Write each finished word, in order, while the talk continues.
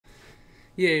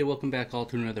Yay, welcome back all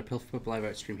to another Pilferpup live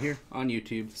art stream here on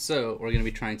YouTube. So, we're going to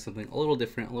be trying something a little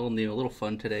different, a little new, a little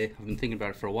fun today. I've been thinking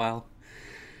about it for a while.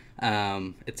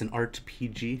 It's an art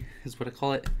PG, is what I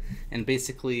call it. And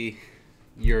basically,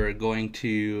 you're going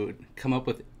to come up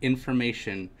with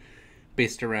information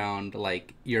based around,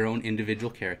 like, your own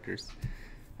individual characters.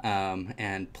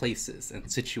 And places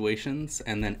and situations,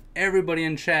 and then everybody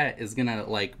in chat is gonna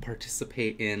like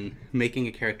participate in making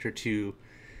a character to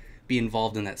be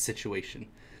involved in that situation.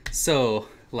 So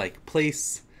like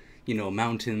place, you know,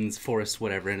 mountains, forest,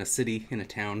 whatever, in a city, in a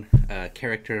town,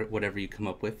 character, whatever you come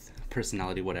up with,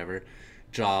 personality, whatever,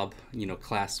 job, you know,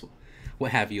 class,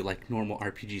 what have you, like normal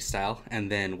RPG style,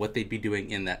 and then what they'd be doing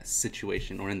in that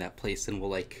situation or in that place, and we'll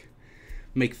like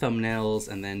make thumbnails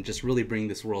and then just really bring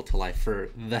this world to life for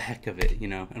the heck of it, you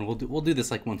know. And we'll do this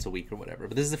like once a week or whatever.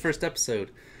 But this is the first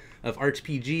episode of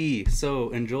RPG, so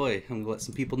enjoy. I'm gonna let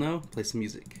some people know. Play some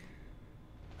music.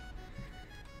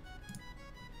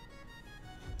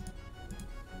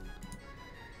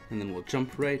 And then we'll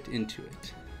jump right into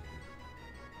it.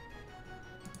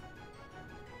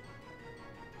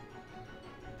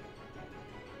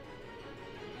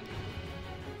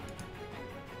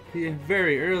 Yeah,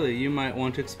 very early. You might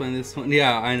want to explain this one.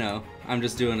 Yeah, I know. I'm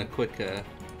just doing a quick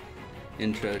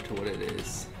intro to what it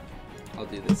is. I'll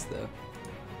do this though.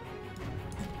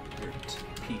 Art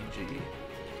PG.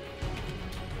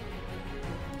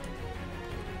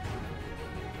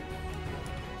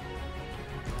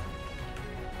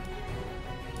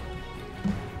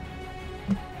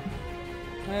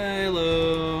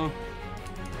 Hello.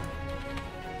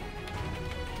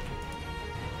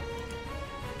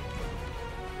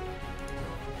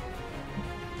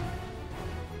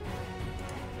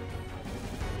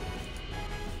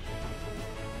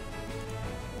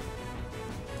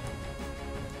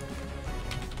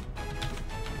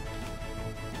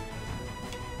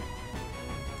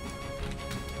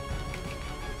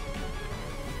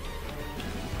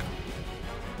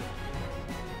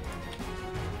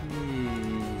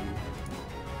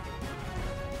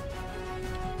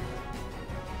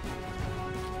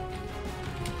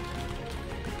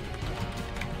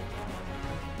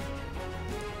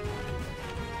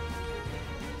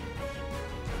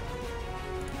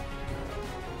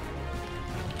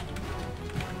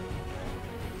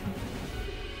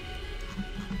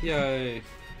 Yay.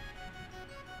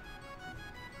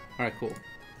 Alright, cool.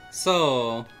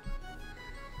 So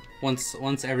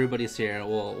once everybody's here,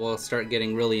 we'll start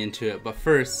getting really into it. But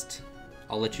first,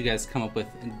 I'll let you guys come up with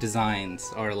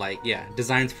designs, or like, yeah,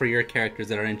 designs for your characters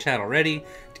that are in chat already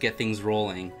to get things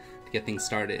rolling, to get things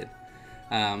started.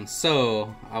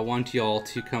 So I want y'all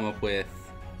to come up with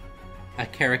a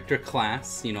character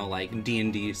class, you know, like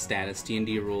D&D status,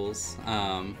 D&D rules.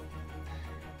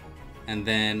 And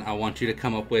then I want you to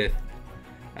come up with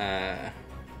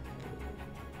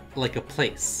like a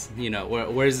place, you know,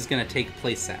 where is this gonna take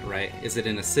place at, right? Is it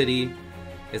in a city?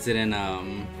 Is it in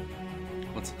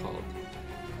what's it called?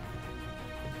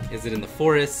 Is it in the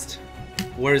forest?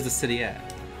 Where is the city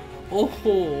at? Oh,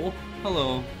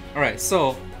 hello. All right,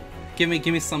 so give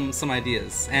me some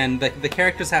ideas, and the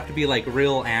characters have to be like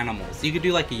real animals. You could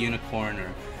do like a unicorn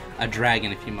or a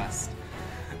dragon if you must.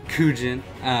 Kujin.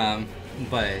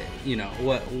 But you know,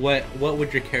 what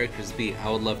would your characters be?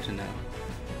 I would love to know.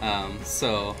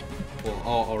 So well,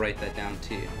 I'll write that down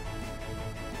too.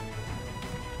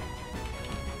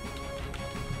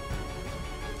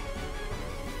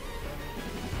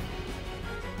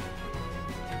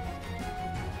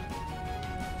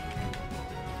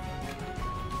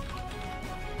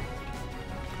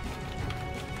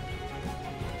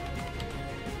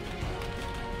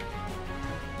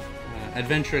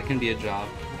 Adventure can be a job.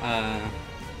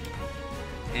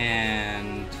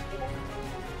 And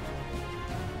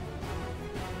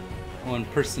on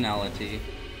personality,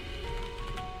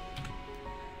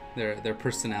 their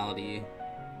personality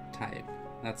type.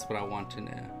 That's what I want to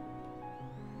know.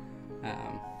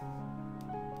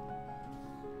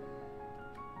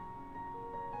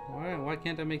 Why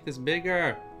can't I make this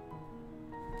bigger?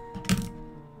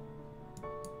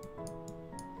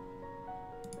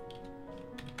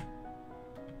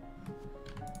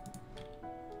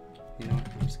 You know what?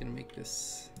 I'm just gonna make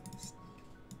this.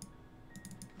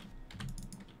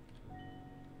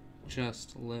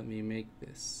 Just let me make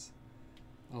this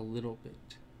a little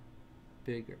bit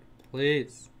bigger,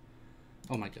 please.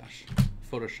 Oh my gosh.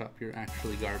 Photoshop, you're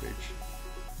actually garbage.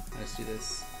 Let's do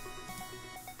this.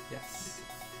 Yes.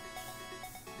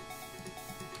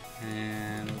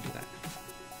 And we'll do that.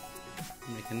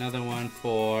 Make another one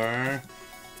for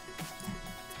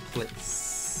place.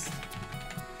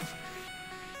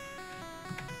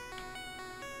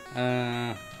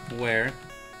 Where?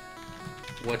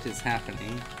 What is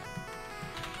happening?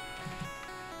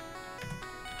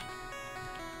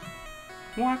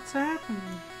 What's happening?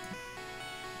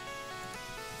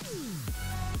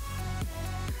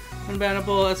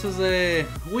 Unbannable, this was a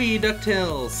wee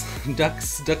DuckTales.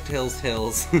 DuckTales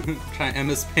Tales. Try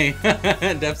Emma's Pain.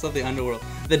 Depths of the Underworld.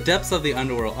 The Depths of the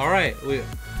Underworld. Alright, we'll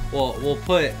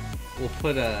put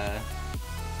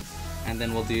and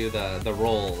then we'll do the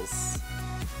rolls.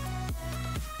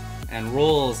 And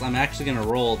rolls, I'm actually gonna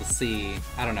roll to see.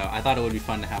 I don't know, I thought it would be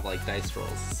fun to have like dice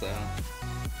rolls, so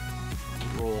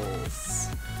rolls.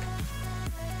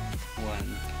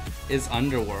 1 is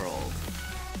Underworld.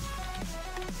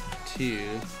 2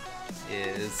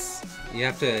 is you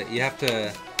have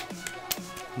to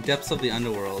Depths of the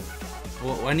Underworld.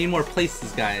 Well, I need more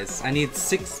places, guys. I need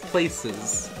 6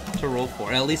 places to roll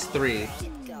for. At least 3.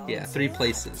 Yeah, 3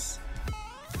 places.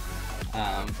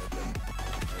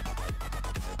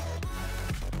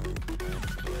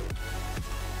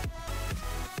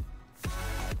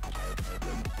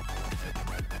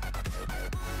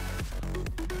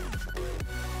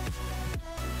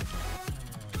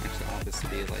 Actually, I want this to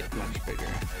be like much bigger.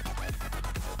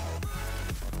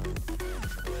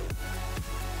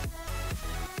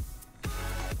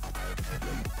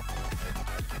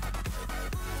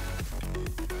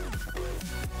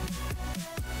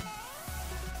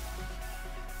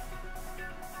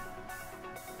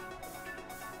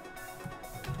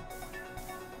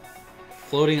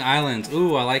 Floating islands.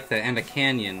 Ooh, I like that. And a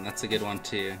canyon. That's a good one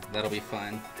too. That'll be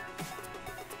fun.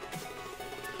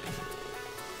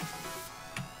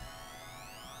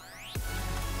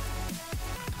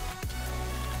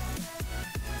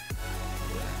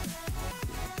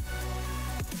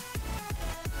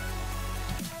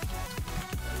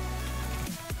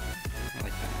 I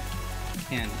like that.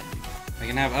 Canyon. I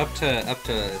can have up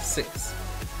to 6.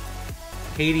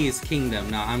 Hades Kingdom.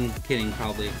 No, I'm kidding.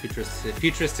 Probably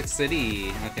futuristic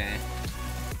city. Okay,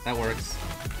 that works.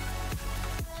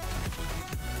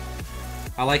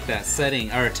 I like that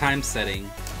setting or time setting.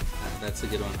 That's a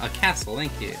good one. A castle.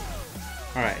 Thank you.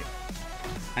 All right.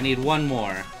 I need one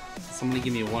more. Somebody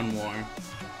give me one more.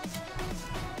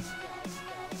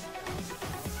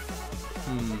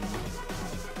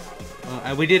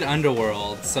 We did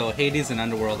Underworld, so Hades and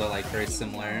Underworld are like very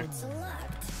similar.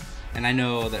 And I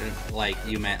know that, like,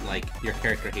 you meant, like, your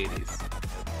character Hades.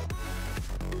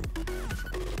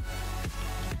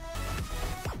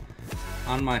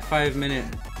 On my 5-minute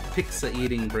pizza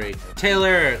eating break.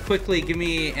 Taylor, quickly give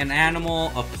me an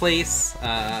animal, a place,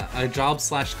 a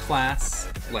job/class,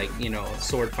 like, you know,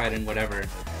 sword fighting, whatever,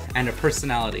 and a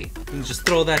personality. And just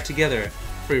throw that together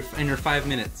in your 5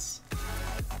 minutes.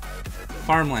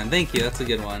 Farmland, thank you, that's a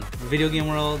good one. Video game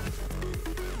world.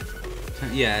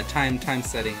 Yeah, time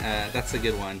setting. That's a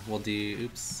good one. We'll do.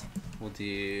 Oops. We'll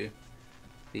do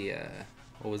the.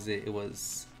 What was it? It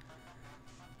was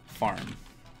farmland.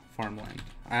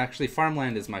 Actually,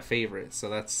 farmland is my favorite, so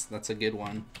that's a good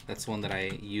one. That's one that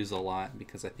I use a lot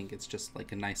because I think it's just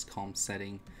like a nice calm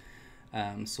setting.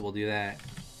 So we'll do that,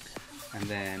 and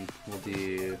then we'll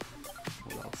do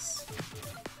what else?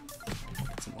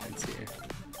 Put some lines here.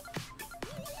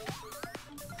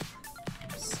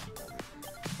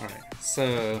 Alright,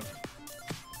 so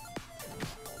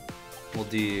we'll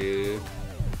do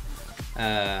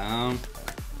we're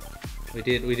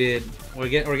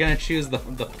gonna choose the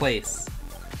place.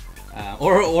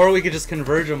 Or we could just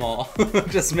converge them all.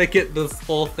 Just make it this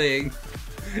whole thing.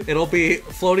 It'll be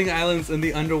floating islands in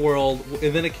the underworld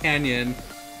within a canyon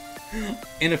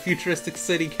in a futuristic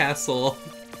city castle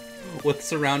with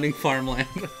surrounding farmland.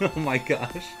 Oh my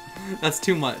gosh. That's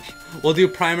too much. We'll do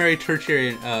primary,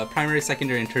 tertiary, primary,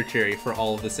 secondary, and tertiary for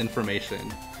all of this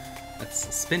information.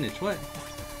 That's spinach, what?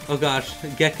 Oh gosh,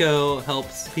 Gecko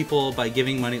helps people by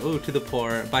giving money, ooh, to the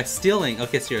poor, by stealing.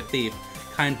 Okay, so you're a thief.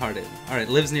 Kind-hearted. Alright,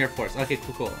 lives near forest. Okay,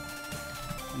 cool.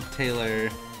 Taylor,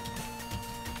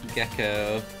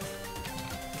 Gecko,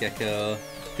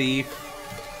 thief,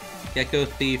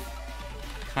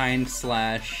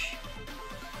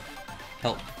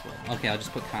 kind/helpful. Okay, I'll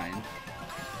just put kind.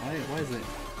 Why is it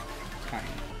kind?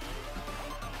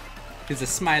 He's a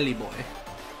smiley boy.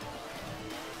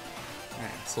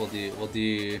 Alright, so we'll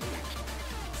do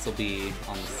this will be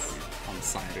on the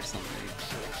side or something.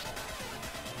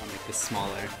 I'll make this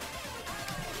smaller.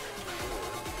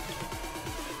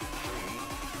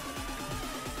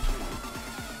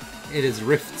 It is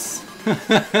Rifts.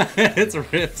 It's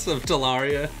Rifts of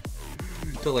Talaria.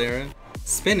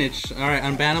 Spinach. Alright,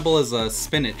 unbannable is a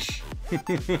spinach.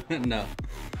 No.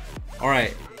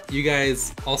 Alright, you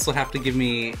guys also have to give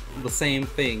me the same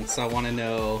thing, so I want to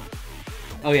know...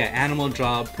 Oh yeah, animal,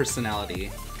 job, personality.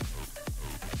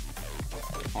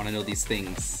 I want to know these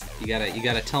things. You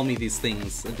gotta tell me these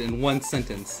things in one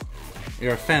sentence.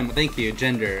 You're a femme. Thank you.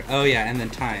 Gender. Oh yeah, and then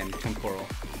time. Temporal.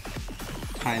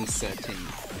 Time setting.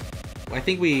 I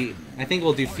think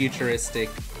we'll do futuristic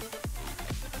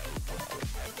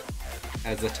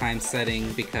as a time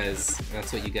setting because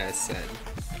that's what you guys said.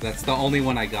 That's the only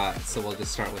one I got, so we'll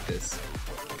just start with this.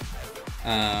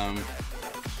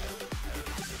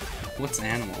 What's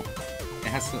animal? It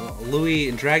has to,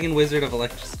 Louis, Dragon Wizard of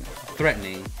Electricity.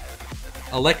 Threatening.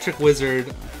 Electric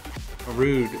Wizard.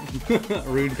 Rude.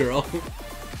 Rude girl.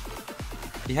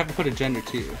 You have to put a gender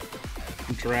too.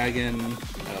 Dragon.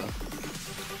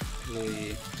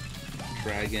 Louis.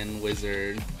 Dragon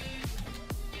Wizard.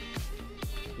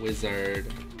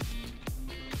 Wizard.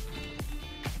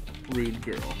 Rude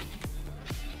girl.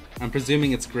 I'm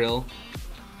presuming it's grill.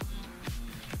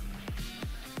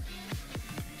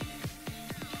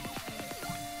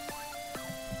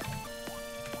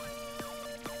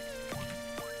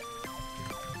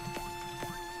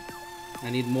 I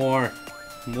need more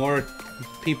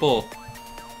people.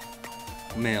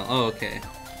 Male. Oh, okay.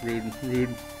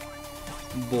 Rude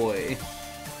boy.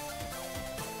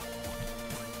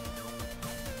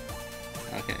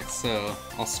 Okay, so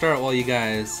I'll start while you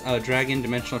guys. Oh, Dragon,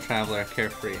 Dimensional Traveler,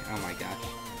 Carefree. Oh my gosh.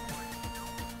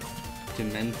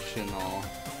 Dimensional.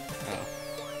 Oh.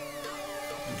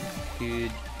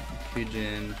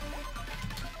 Kujin.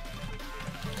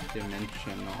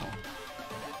 Dimensional.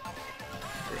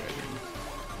 Dragon.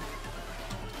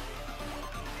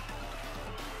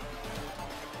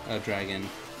 Oh, Dragon.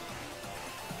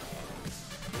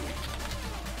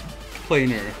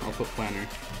 Planar. I'll put Planar.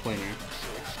 Planar.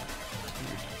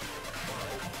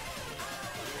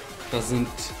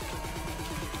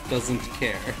 Doesn't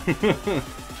care.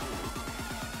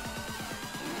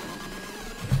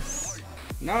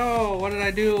 No, what did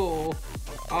I do?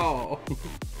 Oh.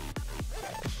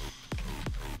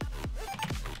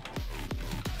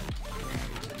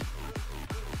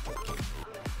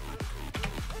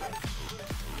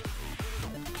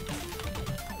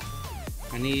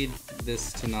 I need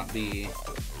this to not be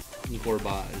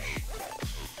garbage.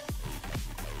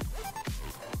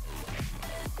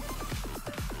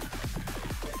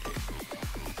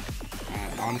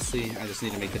 Honestly, I just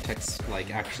need to make the text, like,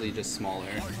 actually just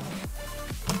smaller.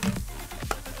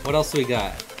 What else do we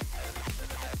got?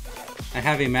 I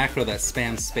have a macro that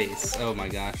spams space. Oh my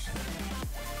gosh.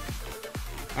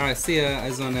 Alright, see ya,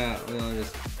 Arizona.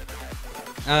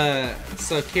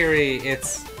 So Kiri,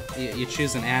 it's, you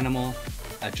choose an animal,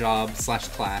 a job /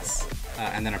 class,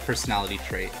 and then a personality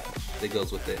trait that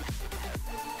goes with it.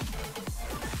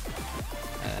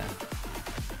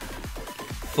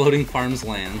 Floating farms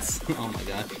lands. Oh my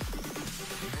gosh.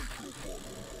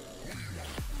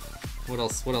 What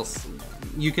else? What else?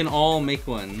 You can all make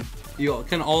one. You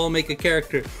can all make a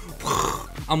character.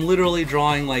 I'm literally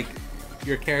drawing, like,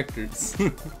 your characters.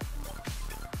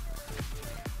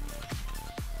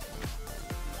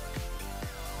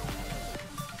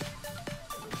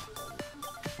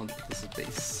 This is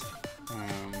base.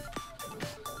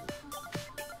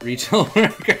 Retail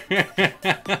worker.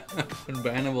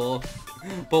 Bannable.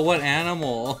 But what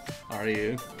animal are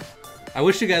you? I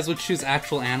wish you guys would choose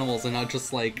actual animals and not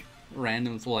just, like,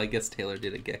 randoms. Well, I guess Taylor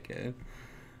did a gecko.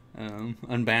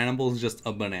 Unbannable is just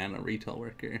a banana retail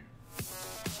worker.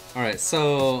 Alright,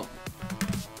 so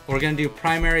we're gonna do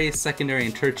primary, secondary,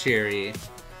 and tertiary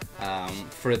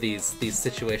for these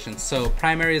situations. So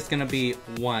primary is gonna be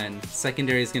 1,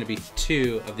 secondary is gonna be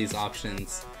 2 of these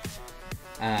options,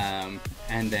 and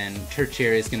then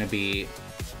tertiary is gonna be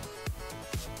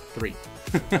 3.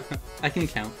 I can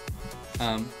count.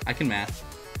 I can math.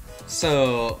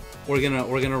 So we're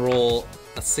gonna roll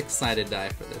a 6-sided die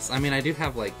for this. I mean, I do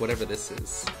have, like, whatever this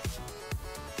is.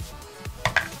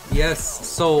 Yes,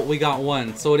 so we got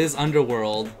 1. So it is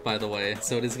Underworld, by the way.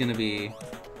 So it is gonna be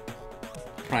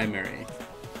primary.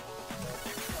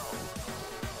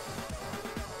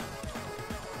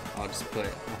 I'll put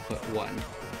 1.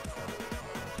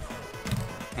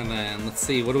 And then, let's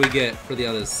see, what do we get for the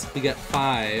others? We get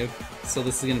 5, so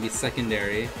this is going to be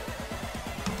secondary.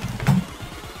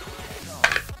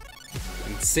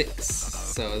 And 6,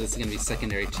 so this is going to be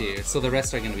secondary too. So the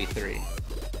rest are going to be 3.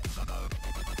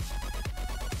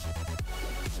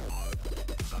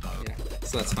 Yeah,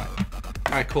 so that's fine.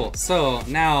 Alright, cool. So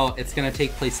now it's going to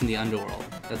take place in the underworld.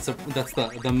 That's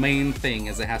the main thing,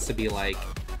 is it has to be like...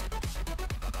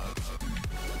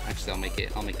 Actually, I'll make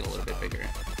it a little bit bigger.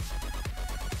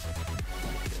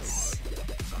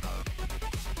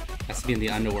 Has to be in the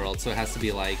underworld, so it has to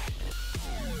be like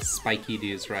spiky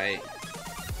dudes, right?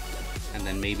 And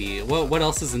then maybe what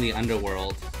else is in the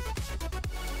underworld?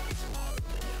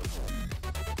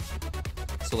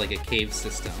 So like a cave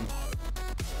system.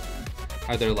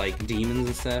 Are there like demons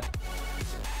and stuff?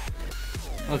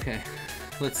 Okay,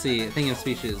 let's see. Thinking of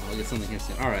speeches. I'll get something here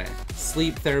soon. Alright.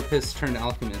 Sleep therapist turned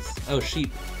alchemist. Oh,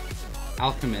 sheep.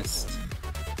 Alchemist.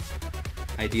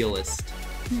 Idealist.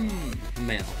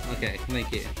 Male. Okay,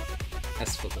 thank you.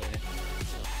 Escalade.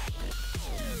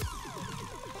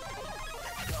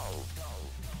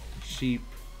 Sheep.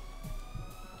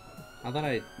 I thought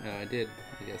I did,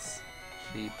 I guess.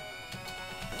 Sheep.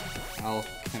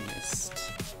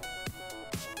 Alchemist.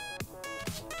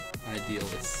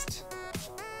 Idealist.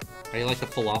 Are you like a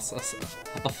philanthropist?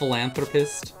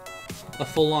 A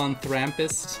full-on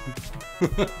thrampist?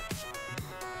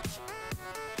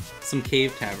 Some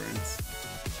cave taverns.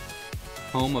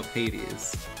 Home of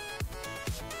Hades.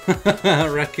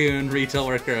 Raccoon, retail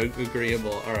worker,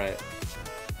 agreeable. Alright.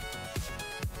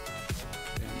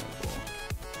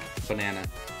 Banana.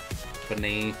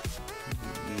 Banana.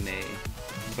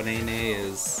 Banana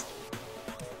is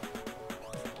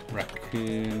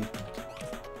raccoon.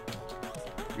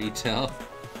 Retail.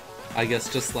 I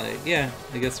guess just like, yeah,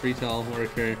 I guess retail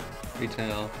worker,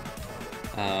 retail.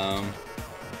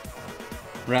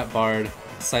 Rap bard,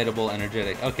 excitable,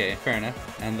 energetic. Okay, fair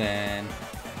enough. And then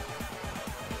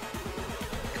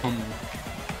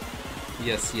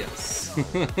yes, yes.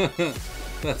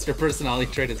 That's your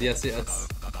personality trait, is yes, yes.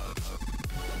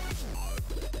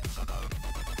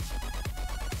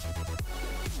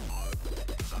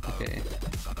 Okay.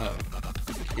 Oh,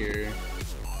 here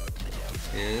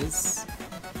is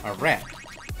a rat,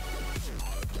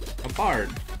 a bard,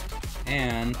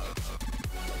 and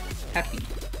happy.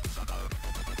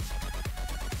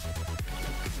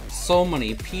 So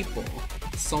many people,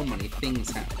 so many things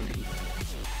happening.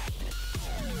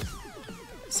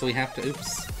 So we have to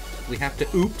oops. We have to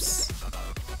oops.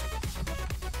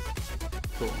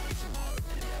 Cool.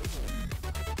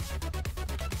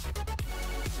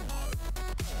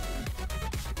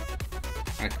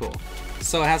 Alright, cool.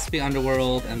 So it has to be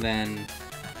underworld, and then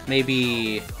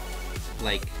maybe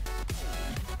like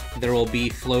there will be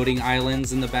floating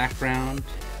islands in the background,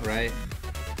 right?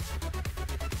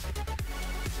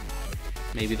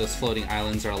 Maybe those floating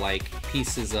islands are like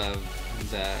pieces of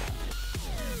the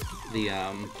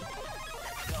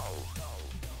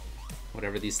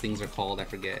whatever these things are called, I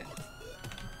forget.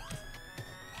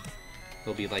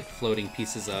 They'll be like floating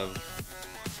pieces of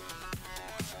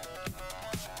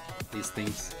these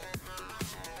things.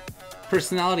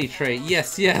 Personality trait,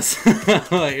 yes, yes.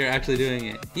 You're actually doing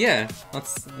it. Yeah,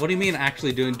 that's, what do you mean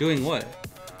actually doing what?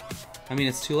 I mean,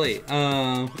 it's too late.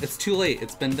 It's too late,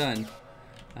 it's been done.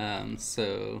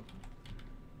 So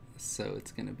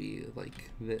it's gonna be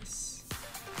like this.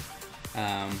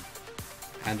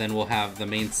 And then we'll have the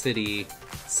main city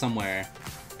somewhere,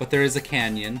 but there is a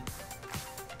canyon,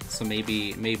 so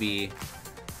maybe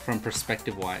from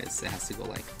perspective wise it has to go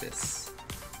like this.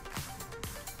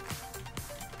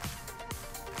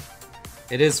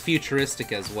 It is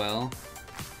futuristic as well,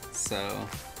 so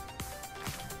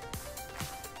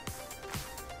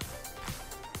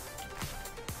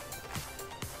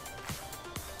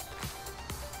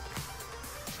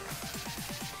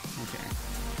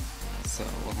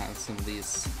we'll have some of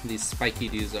these spiky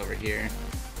dudes over here.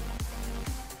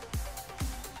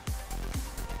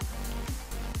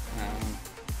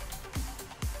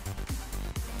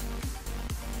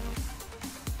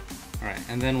 Alright,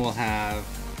 and then we'll have,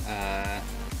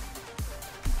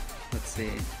 let's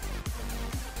see,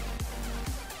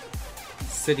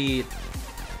 city.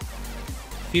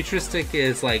 Futuristic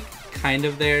is like kind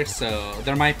of there, so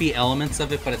there might be elements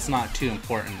of it, but it's not too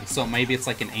important. So maybe it's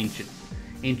like an ancient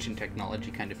technology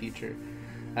kind of future.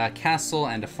 Castle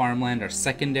and a farmland are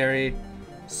secondary,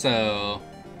 so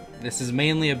this is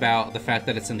mainly about the fact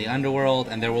that it's in the underworld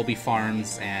and there will be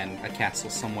farms and a castle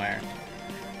somewhere.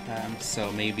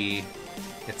 So maybe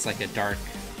it's like a dark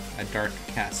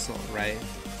castle, right?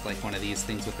 Like one of these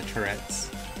things with the turrets.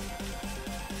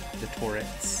 The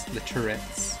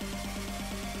turrets.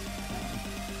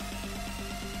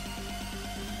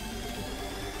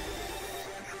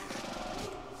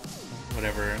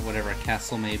 Whatever a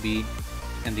castle may be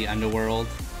in the underworld.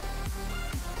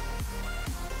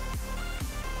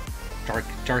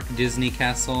 Dark Disney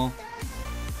castle.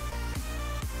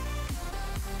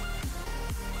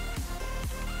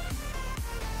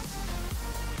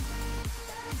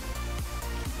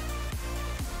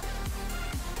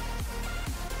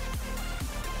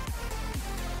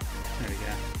 There we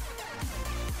go.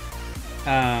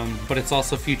 But it's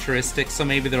also futuristic, so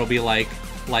maybe there'll be like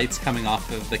lights coming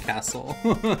off of the castle.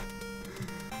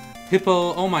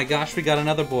 Hippo, oh my gosh, we got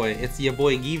another boy. It's your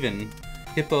boy Given.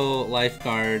 Hippo,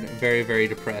 lifeguard, very, very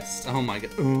depressed. Oh my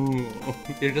god. Ooh.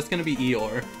 You're just gonna be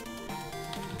Eeyore.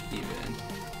 Even.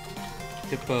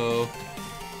 Hippo,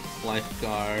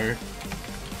 lifeguard.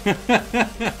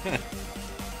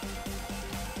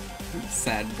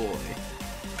 Sad boy.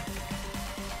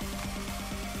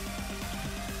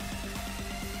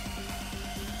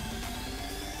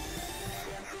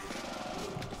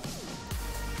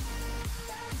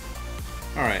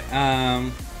 Alright,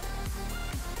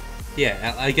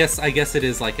 yeah, I guess it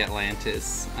is like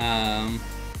Atlantis.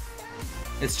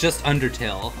 It's just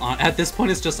Undertale. At this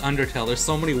point, it's just Undertale. There's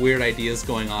so many weird ideas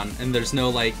going on, and there's no,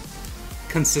 like,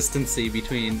 consistency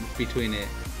between it.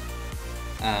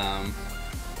 I'm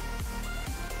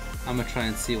gonna try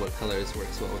and see what colors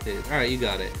works well with it. Alright, you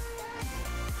got it.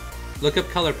 Look up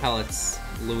color palettes,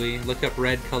 Louis. Look up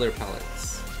red color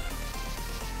palettes.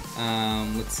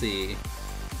 Let's see.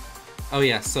 Oh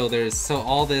yeah, so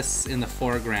all this in the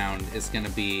foreground is gonna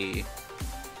be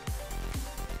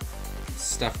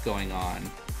stuff going on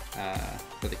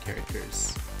for the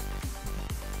characters.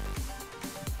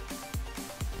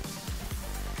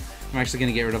 I'm actually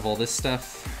gonna get rid of all this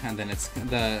stuff, and then it's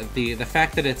the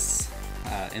fact that it's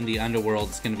in the underworld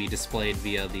is gonna be displayed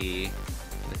via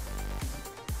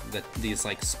these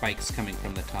like spikes coming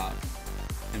from the top.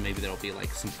 And maybe there'll be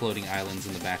like some floating islands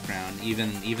in the background.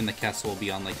 Even the castle will be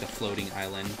on like a floating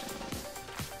island.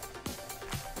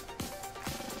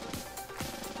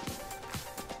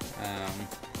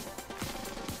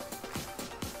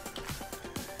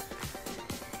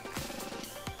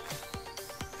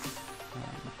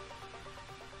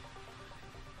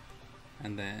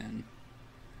 And then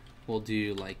we'll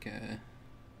do like we'll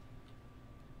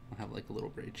have like a little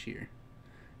bridge here.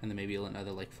 And then maybe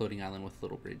another like floating island with a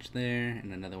little bridge there,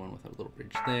 and another one with a little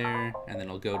bridge there, and then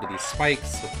it'll go to these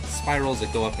spikes with spirals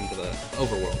that go up into the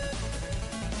overworld.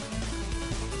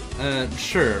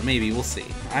 Sure, maybe, we'll see.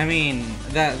 I mean,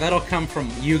 that'll come from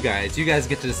you guys. You guys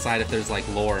get to decide if there's like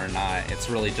lore or not. It's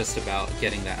really just about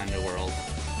getting that underworld,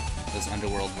 those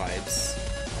underworld vibes.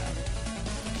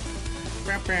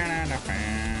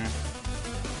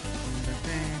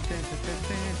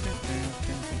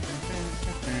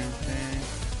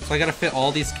 So I gotta fit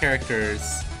all these characters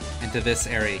into this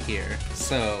area here.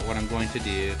 So what I'm going to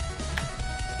do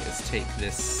is take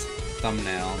this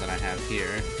thumbnail that I have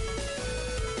here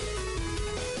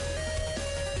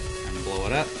and blow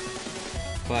it up.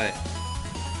 But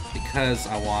because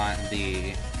I want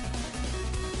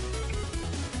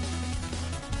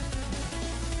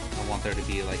there to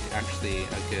be like actually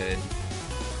a good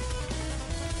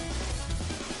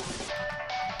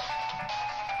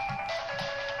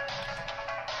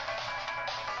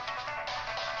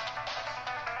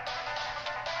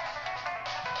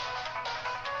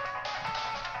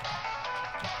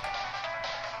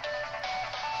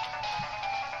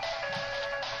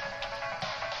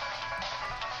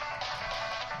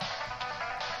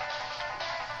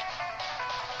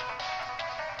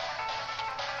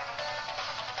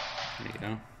there you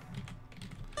go.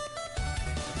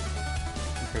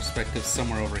 Perspective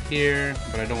somewhere over here,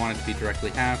 but I don't want it to be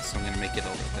directly half, so I'm going to make it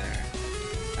over there.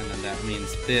 And then that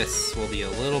means this will be a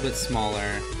little bit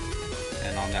smaller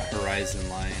and on that horizon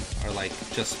line, or like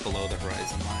just below the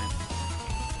horizon line.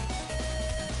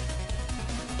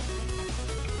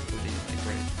 It'll be like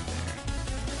right there.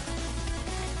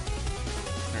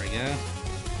 There we go.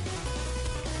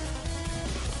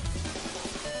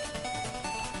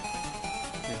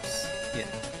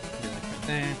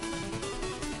 There.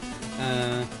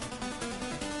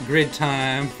 Grid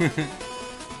time.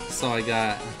 So I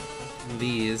got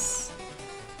these,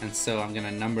 and so I'm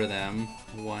gonna number them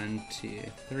 1, 2,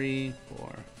 3,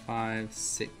 4, 5,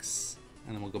 6,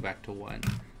 and then we'll go back to 1.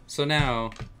 So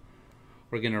now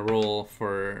we're gonna roll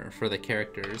for the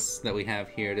characters that we have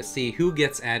here to see who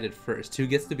gets added first, who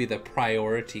gets to be the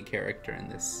priority character in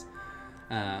this.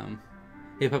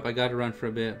 Hey Pup, I gotta run for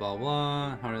a bit, blah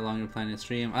blah. How long are you planning to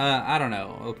stream? I don't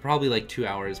know. Probably like 2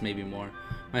 hours, maybe more.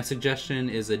 My suggestion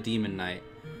is a Demon Knight.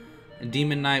 A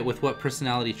Demon Knight with what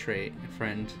personality trait,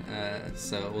 friend?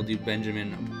 So we'll do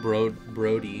Benjamin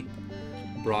Brody.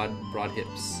 Broad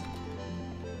hips.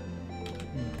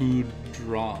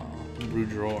 Boudreaux.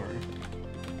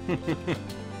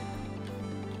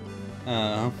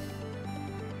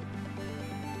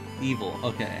 Evil,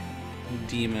 okay.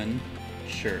 Demon.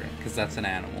 Sure, because that's an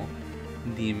animal.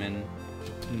 Demon,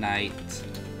 Knight,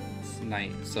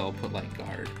 so I'll put like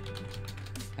guard.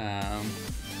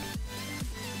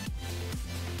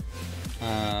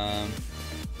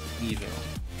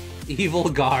 Evil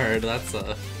guard. That's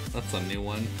a new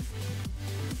one.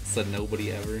 Said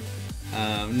nobody ever.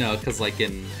 No, because like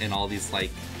in all these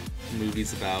like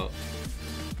movies about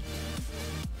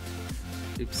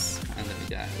Oops. And then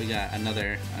we got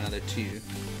another 2.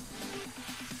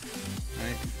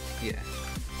 Right? Yeah.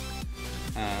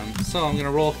 So I'm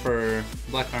gonna roll for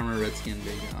black armor, red skin,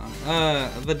 big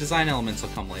the design elements will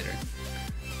come later.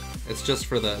 It's just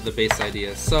for the base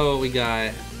idea. So we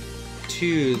got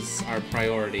 2's our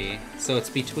priority. So it's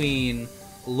between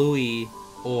Louis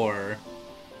or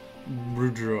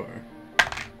Rudror,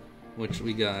 which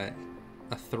we got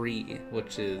a 3,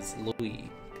 which is Louis,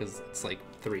 because it's like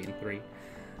 3 and 3.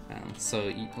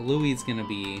 So Louis is gonna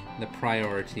be the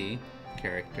priority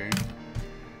character.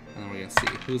 And then we're gonna see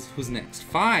who's next.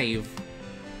 5.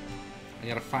 I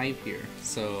got a 5 here.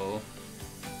 So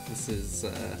this is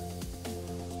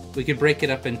we could break it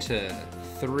up into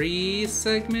 3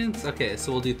 segments. Okay,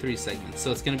 so we'll do 3 segments.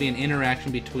 So it's gonna be an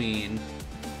interaction between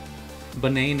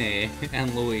Banane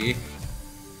and Louis.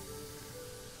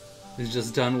 He's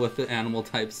just done with the animal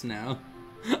types now.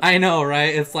 I know,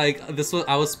 right? It's like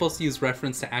I was supposed to use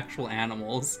reference to actual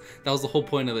animals. That was the whole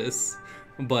point of this.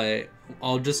 But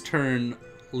I'll just turn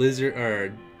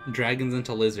dragons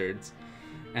into lizards,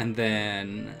 and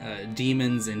then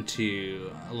demons into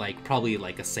probably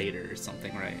like a satyr or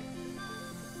something, right?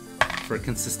 For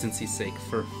consistency's sake,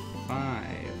 for 5,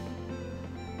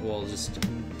 we'll just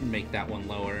make that one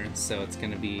lower. So it's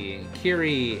gonna be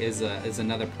Kiri is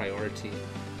another priority.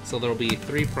 So there'll be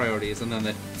 3 priorities, and then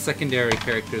the secondary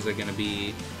characters are gonna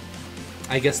be,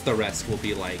 I guess the rest will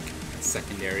be like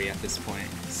secondary at this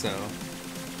point. So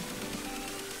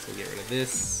get rid of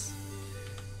this.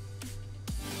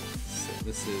 So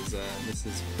this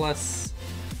is plus.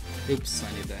 Oops,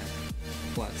 I need that.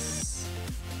 Plus.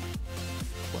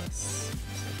 So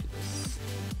do this.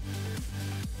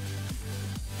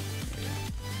 There we go.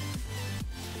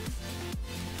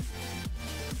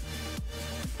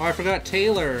 Oh, I forgot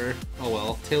Taylor. Oh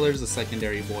well, Taylor's a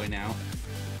secondary boy now.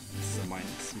 This is a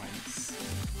minus.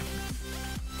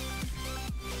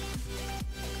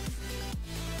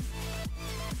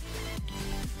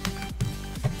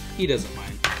 He doesn't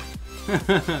mind.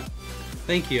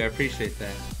 Thank you, I appreciate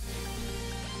that.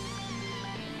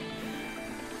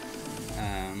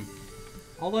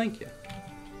 I'll thank you.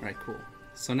 Alright, cool.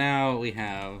 So now we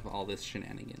have all this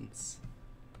shenanigans.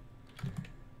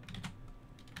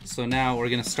 So now we're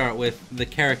gonna start with the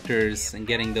characters and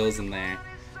getting those in there.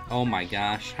 Oh my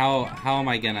gosh, how am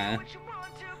I gonna...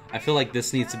 I feel like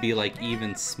this needs to be like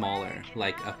even smaller,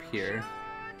 like up here.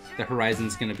 The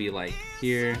horizon's gonna be like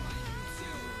here.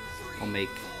 I'll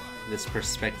make this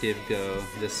perspective go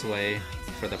this way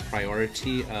for the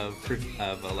priority of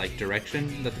like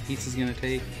direction that the piece is gonna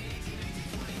take.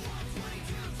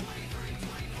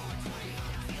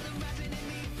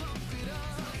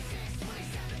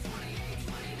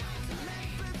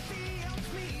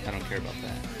 I don't care about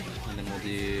that. And then we'll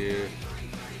do...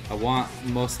 I want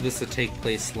most of this to take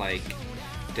place like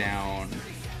down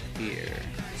here.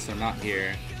 So not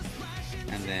here.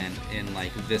 And then in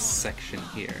like this section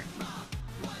here.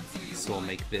 So we'll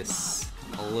make this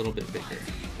a little bit bigger.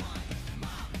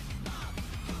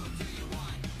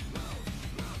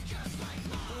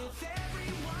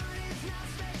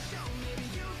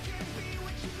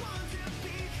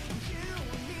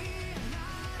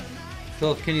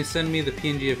 Philip, can you send me the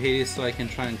PNG of Hades so I can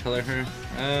try and color her?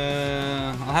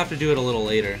 I'll have to do it a little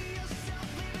later.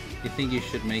 You think you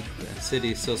should make the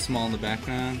city so small in the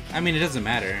background? I mean, it doesn't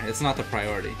matter. It's not the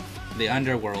priority. The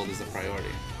underworld is the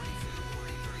priority.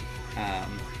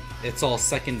 It's all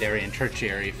secondary and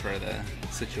tertiary for the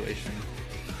situation.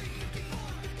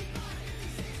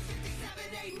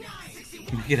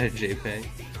 Make it a JPEG.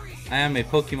 I am a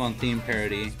Pokemon theme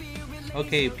parody.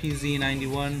 Okay,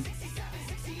 PZ91.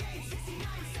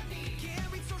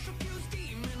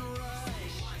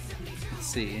 Let's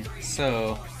see.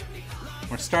 So,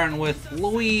 we're starting with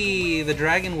Louis, the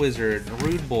Dragon Wizard,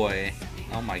 Rude Boy.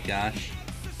 Oh my gosh.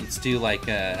 Let's do like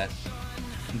a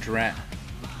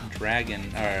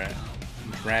dragons.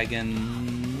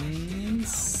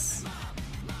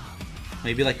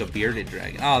 Maybe like a bearded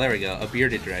dragon. Oh, there we go. A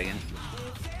bearded dragon.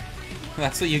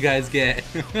 That's what you guys get.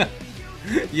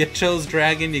 You chose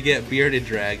dragon, you get bearded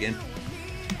dragon.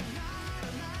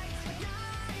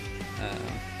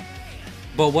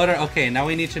 But what are... Okay, now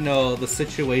we need to know the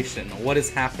situation. What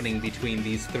is happening between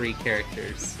these 3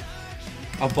 characters?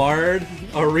 A bard,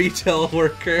 a retail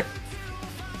worker,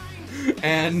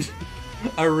 and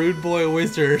a rude boy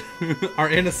wizard are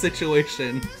in a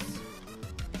situation.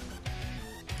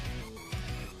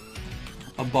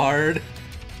 A bard,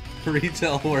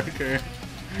 retail worker,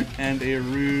 and a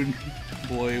rude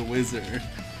boy wizard.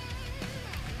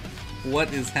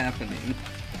 What is happening?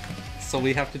 So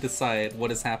we have to decide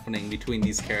what is happening between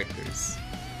these characters.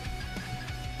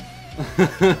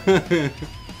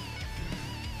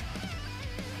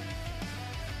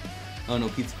 Oh no,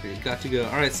 pizza period. Got to go.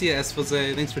 Alright, see ya,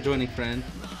 Esfose. Thanks for joining, friend.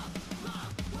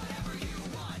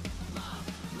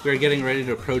 We're getting ready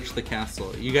to approach the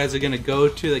castle. You guys are gonna go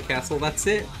to the castle? That's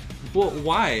it? Well,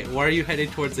 why? Why are you heading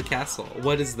towards the castle?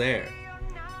 What is there?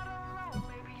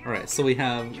 Alright, so we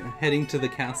have heading to the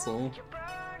castle.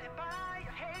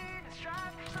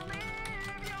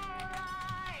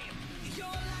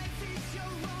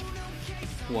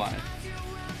 Why?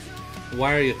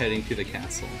 Why are you heading to the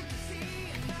castle?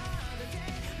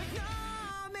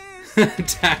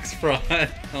 Tax fraud.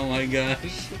 Oh my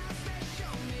gosh.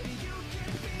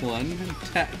 1,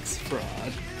 tax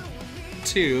fraud.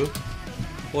 2,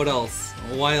 what else?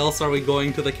 Why else are we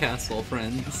going to the castle,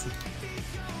 friends?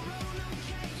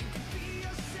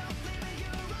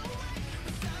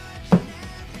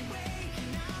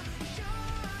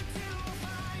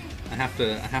 I have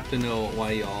to know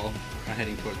why y'all are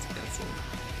heading towards the castle.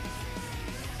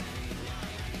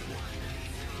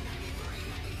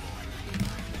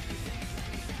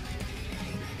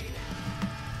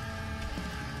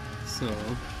 So,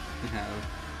 we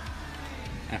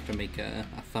have to make a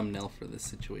thumbnail for this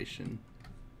situation.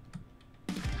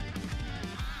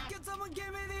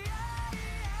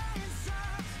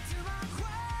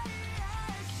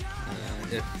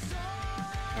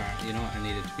 Alright, you know what, I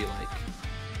need it to be like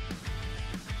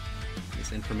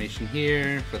this information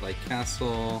here for like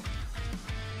castle,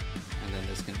 and then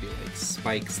there's gonna be like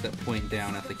spikes that point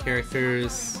down at the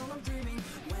characters.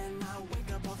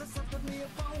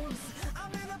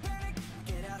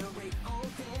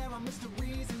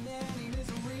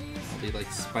 Be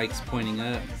like spikes pointing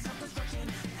up.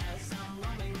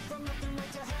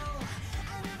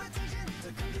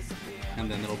 And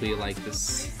then it'll be like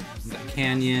that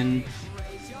canyon.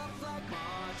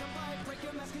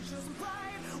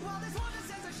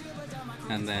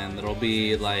 And then there'll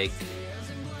be like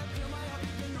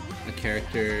a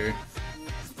character.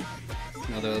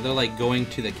 No, they're like going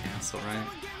to the castle, right?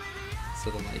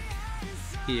 So they're like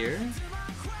here.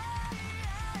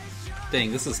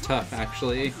 Dang, this is tough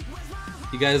actually.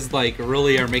 You guys like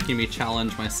really are making me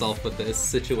challenge myself with this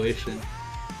situation.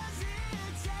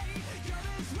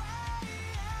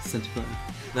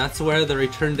 That's where the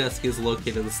return desk is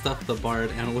located. The stuff the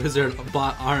bard and wizard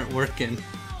bot aren't working.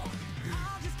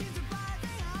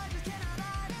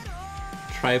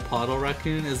 Tripodal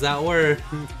raccoon? Is that where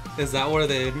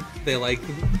they like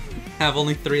have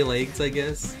only 3 legs, I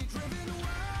guess?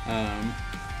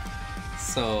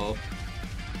 So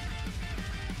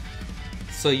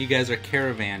you guys are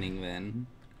caravanning then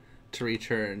to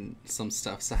return some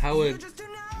stuff. So how would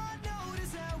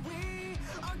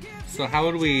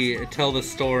we tell the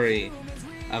story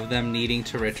of them needing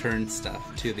to return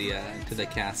stuff to the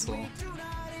castle?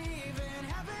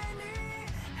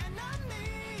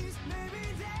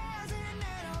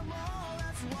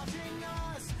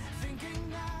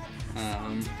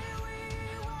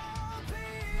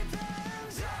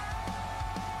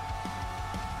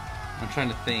 I'm trying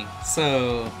to think.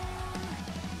 So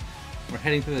we're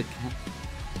heading to the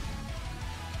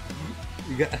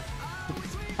you got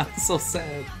I'm so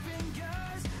sad.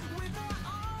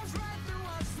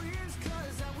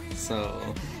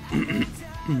 So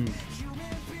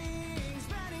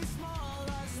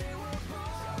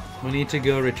we need to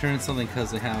go return something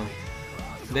because they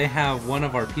have one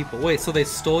of our people. Wait, so they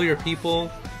stole your people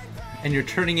and you're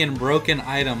turning in broken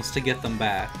items to get them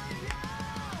back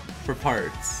for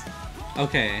parts.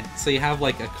 Okay, so you have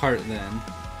like a cart then.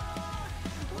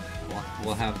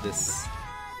 We'll have this.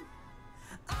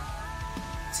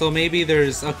 So maybe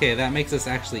there's, okay, that makes this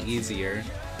actually easier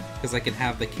because I can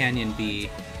have the canyon be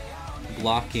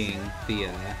blocking the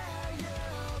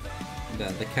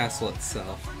castle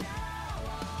itself.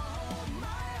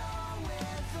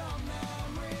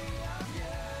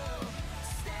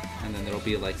 And then there'll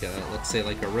be like a, let's say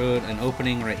like a road, an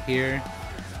opening right here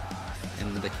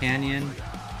in the canyon.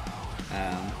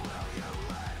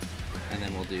 And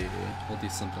then we'll do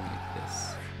something like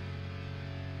this.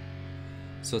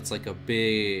 So it's like a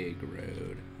big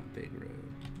road,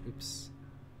 Oops.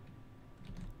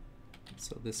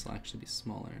 So this will actually be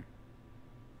smaller.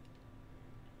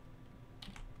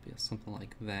 Be something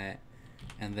like that.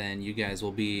 And then you guys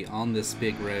will be on this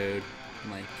big road,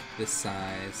 like this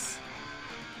size.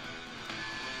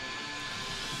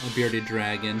 A bearded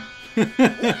dragon.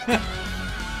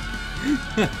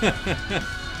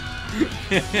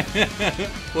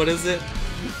 What is it?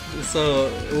 So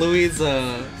Louis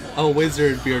a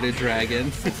wizard bearded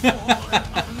dragon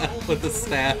with a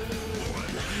staff,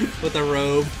 with a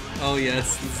robe. Oh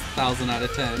yes, it's 1,000 out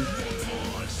of 10.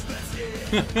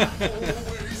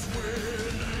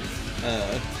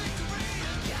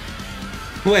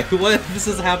 Wait, what? This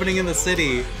is happening in the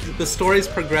city. The story's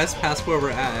progressed past where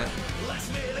we're at.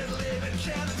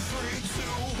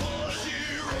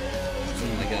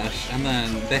 Oh my gosh. And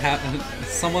then they have...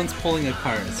 someone's pulling a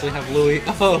cart. So we have Louis...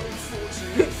 Oh!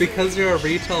 Because you're a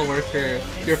retail worker,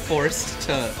 you're forced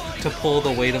to pull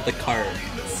the weight of the cart.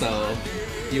 So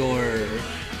you're...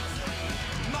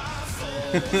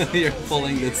 you're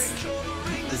pulling this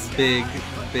big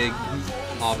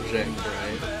object,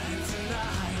 right?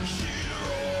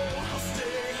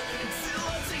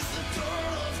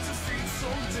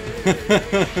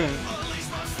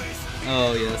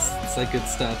 Oh yes, it's like good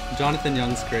stuff. Jonathan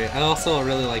Young's great. I also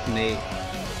really like Nate.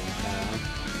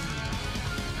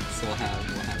 So we'll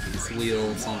have these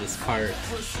wheels on this cart.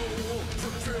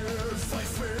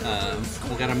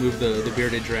 We gotta move the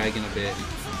bearded dragon a bit.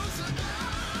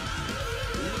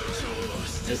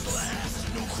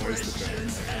 Where's the dragon?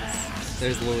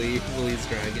 There's Louis'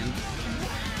 dragon.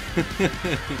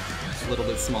 A little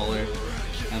bit smaller.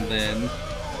 And then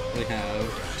we have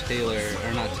Taylor,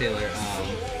 or not Taylor,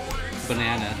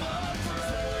 Banana.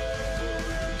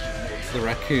 The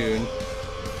raccoon.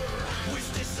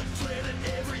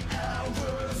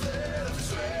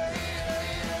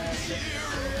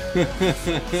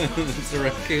 It's a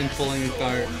raccoon pulling a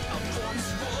cart.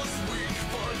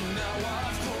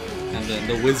 And then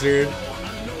the wizard.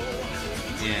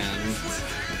 And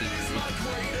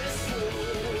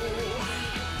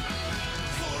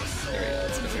there we go,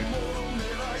 that's better.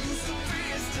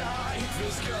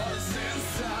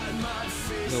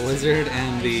 The wizard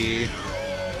and the...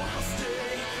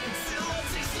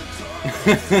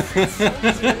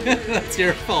 That's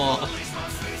your fault.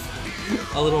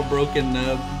 A little broken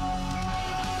nub.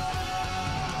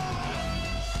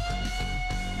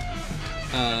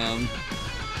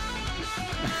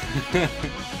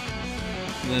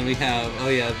 Then we have, oh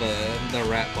yeah, the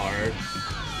rat bar.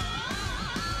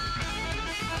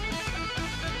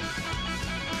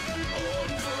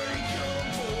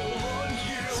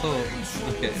 So,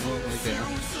 okay,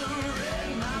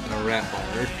 a rat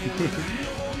bar.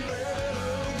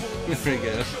 There we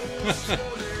go.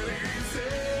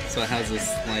 So it has this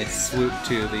nice swoop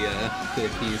to the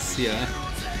piece, yeah.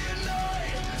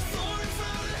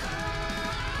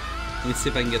 Let me see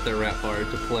if I can get the rat bar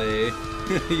to play.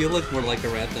 You look more like a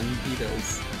rat than he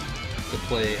does. To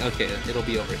play, okay, it'll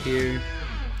be over here.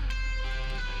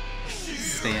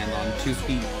 Stand on 2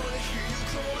 feet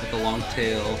with a long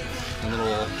tail and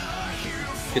little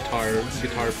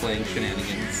guitar playing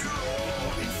shenanigans.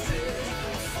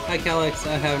 Hi Calyx,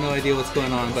 I have no idea what's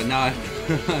going on, but now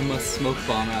I must smoke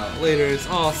bomb out. Later,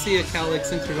 oh, see ya Calyx,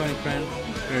 thanks for joining, friend.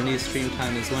 Our new stream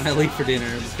time is when I leave for dinner.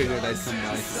 Figured I'd come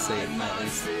by to say it at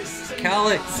least.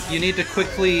 Calyx, you need to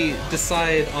quickly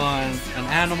decide on an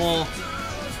animal,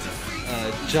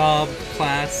 job,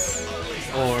 class,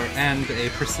 and a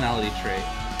personality trait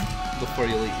before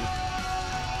you leave.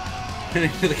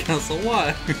 Heading to the council,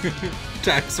 what?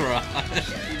 Tax rod.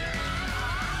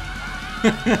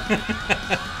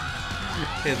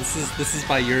 Okay, this is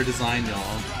by your design,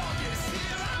 y'all.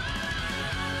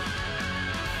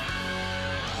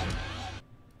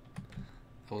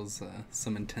 That was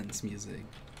some intense music.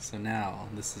 So now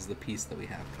this is the piece that we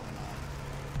have going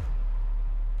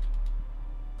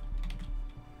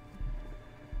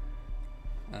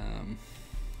on.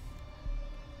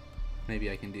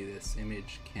 Maybe I can do this.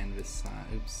 Image canvas size.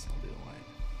 Oops, I'll do it white.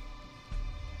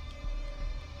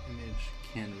 Image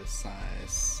canvas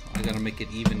size. I gotta make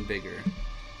it even bigger.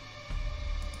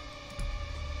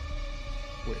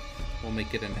 Width. We'll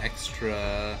make it an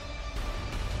extra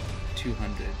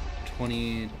 200.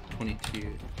 20,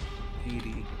 22,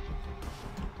 80.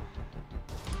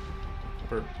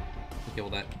 Okay, well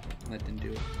that didn't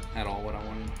do it at all what I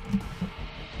wanted.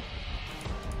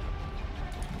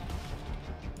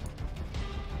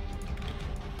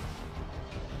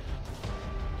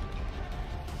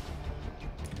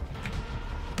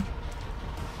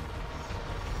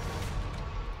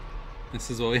 This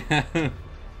is what we have.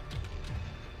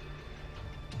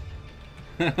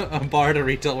 A bard, a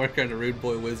retail worker, and a rude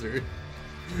boy wizard.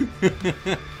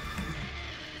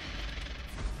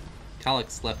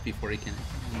 Calyx left before he can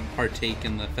partake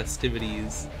in the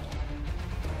festivities.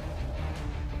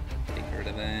 Take rid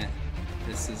of that.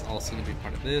 This is also going to be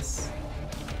part of this.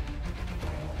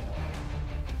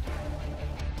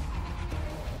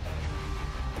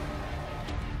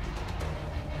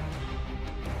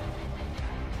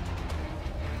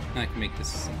 I can make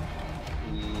this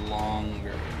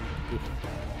longer. Oof.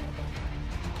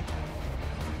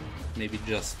 Maybe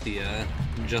just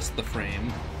the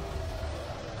frame,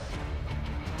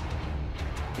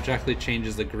 which actually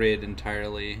changes the grid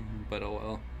entirely. but oh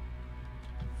well.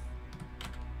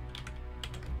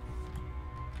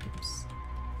 Oops.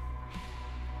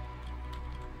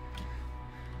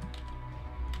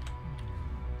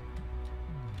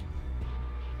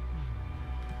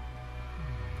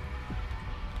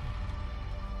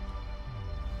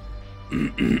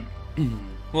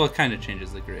 Well, it kind of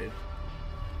changes the grade.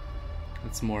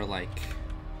 It's more like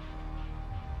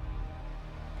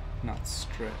not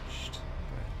stretched,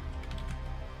 but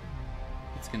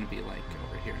it's gonna be like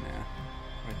over here now,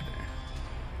 right there.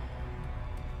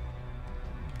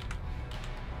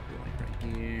 Like right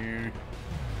here.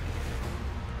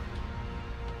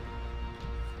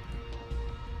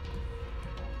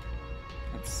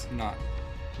 That's not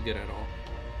good at all.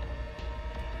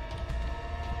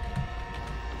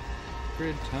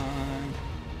 Grid time.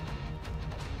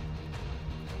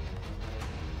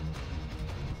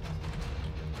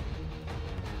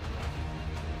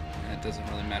 It doesn't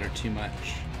really matter too much.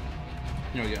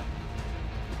 There we go.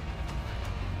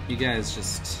 You guys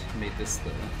just made this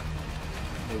the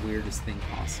weirdest thing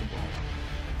possible.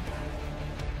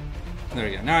 There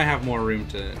we go. Now I have more room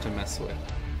to mess with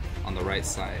on the right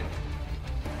side.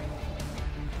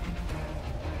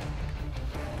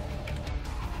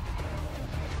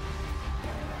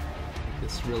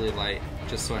 This really light,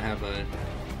 just so I have a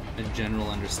general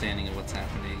understanding of what's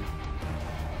happening.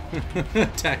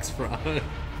 Tax fraud. Oh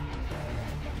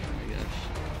my gosh.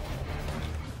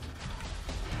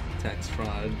 Tax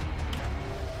fraud.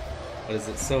 What is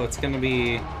it? So it's gonna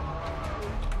be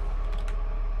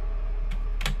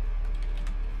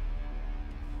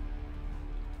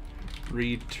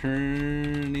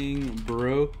returning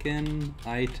broken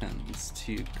items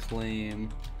to claim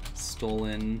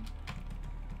stolen.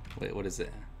 Wait, what is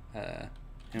it?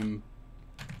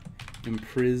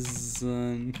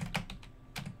 Imprison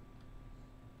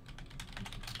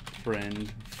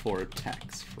friend for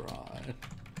tax fraud.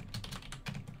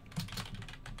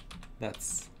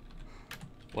 That's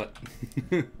what?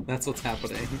 That's what's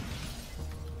happening.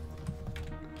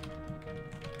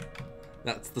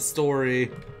 That's the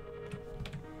story.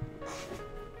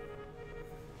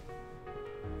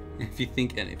 If you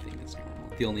think anything is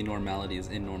normal, the only normality is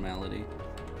in-normality.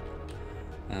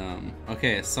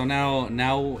 Okay, so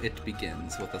now it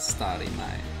begins with a study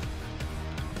night.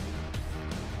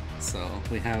 So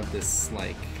we have this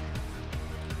like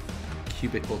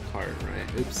cubicle cart,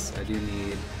 right? Oops, I do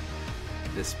need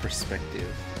this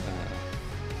perspective.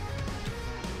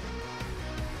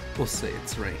 We'll say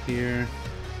it's right here.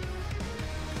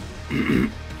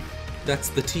 That's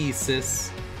the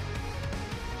thesis.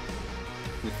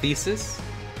 The thesis?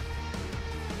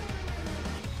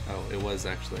 Oh, it was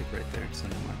actually like right there, so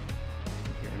never mind.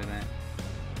 Get rid of that.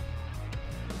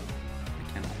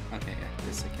 I cannot. Okay, yeah,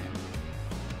 this I can.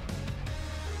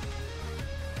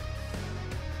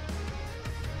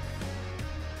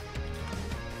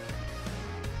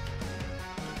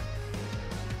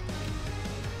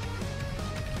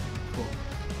 Cool.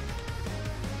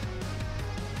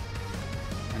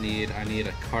 I need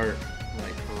a cart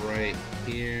like right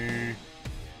here.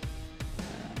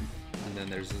 And then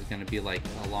there's gonna be like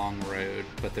a long road,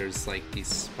 but there's like these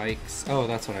spikes. Oh,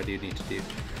 that's what I do need to do.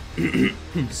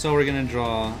 So we're gonna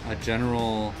draw a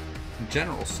general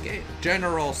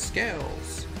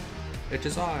scales. It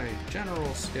is I,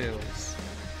 general scales.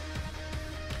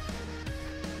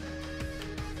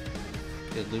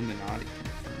 Illuminati confirmed.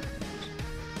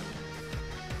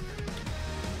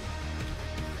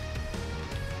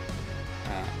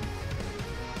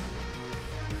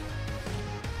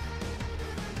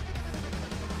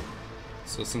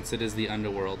 So since it is the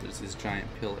underworld, there's these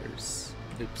giant pillars.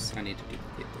 Oops, I need to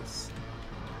duplicate this.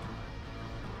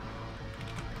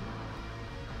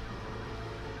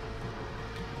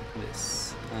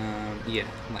 This. Yeah,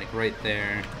 like right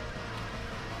there.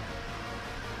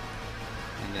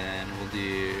 And then we'll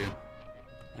do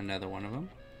another one of them.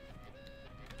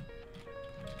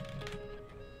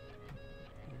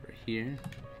 Over here.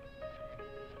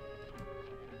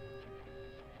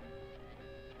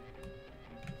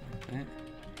 Like that.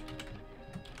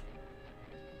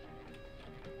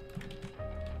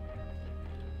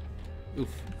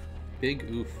 Oof. Big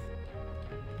oof.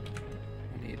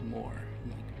 I need more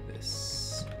like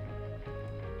this.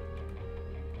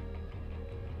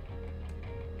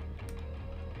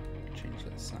 Change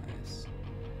that size.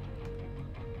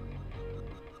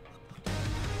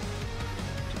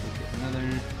 Get another.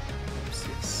 Oops,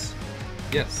 yes.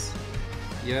 Yes.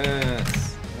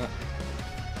 Yes.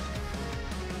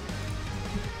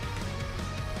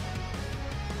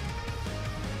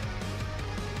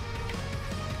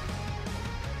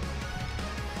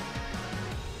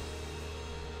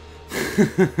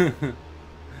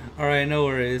 Alright, no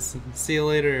worries. See you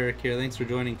later, Eric here. Thanks for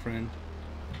joining, friend.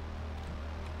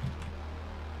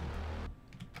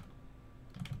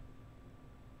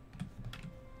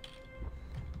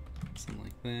 Something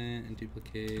like that, and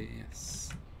duplicate, yes.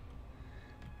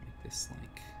 Make this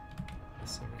like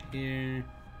this over here.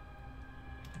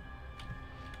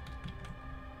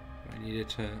 I need it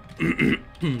to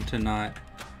to not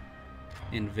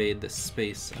invade the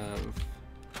space of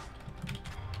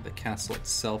the castle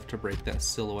itself to break that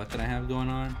silhouette that I have going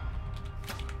on.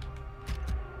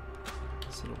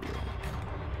 So it'll be like,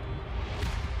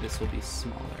 this will be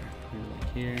smaller, maybe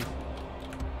like here.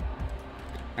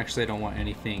 Actually, I don't want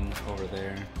anything over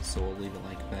there, so we'll leave it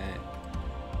like that.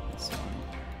 This one.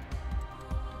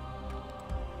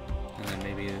 And then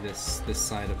maybe this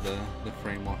side of the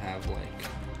frame will have like,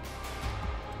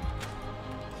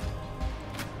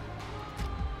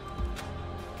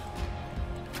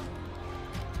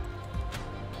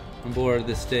 I'm bored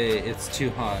this day, it's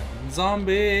too hot.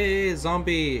 Zombie,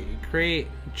 create,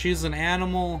 choose an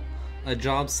animal, a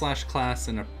job / class,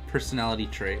 and a personality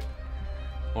trait.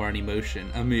 Or an emotion,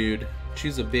 a mood.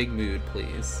 Choose a big mood,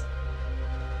 please.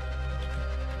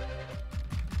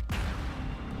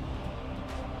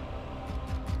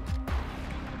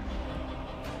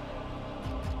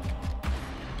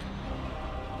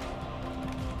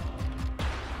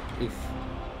 Oof.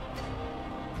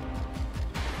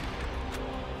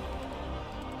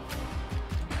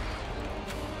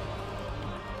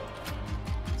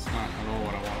 It's not at all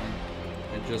what I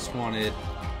wanted.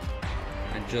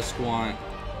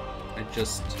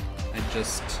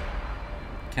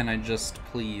 Can I just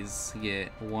please get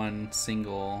one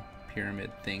single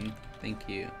pyramid thing? Thank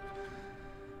you.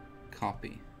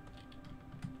 Copy.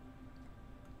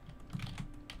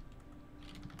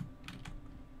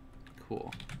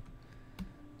 Cool.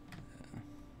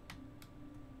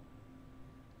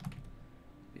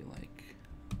 Be like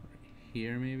right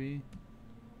here maybe?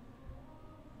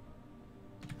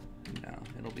 No,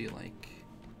 it'll be like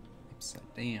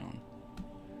upside down.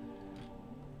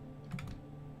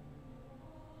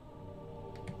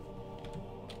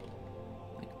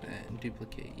 Like that, and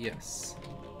duplicate, yes.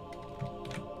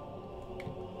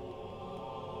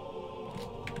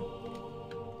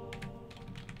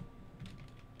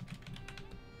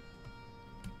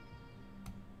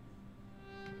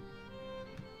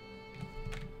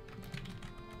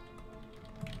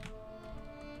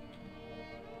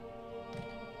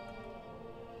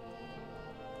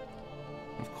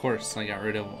 Of course, I got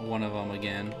rid of one of them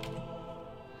again.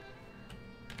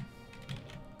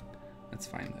 That's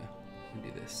fine though.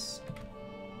 We'll do this.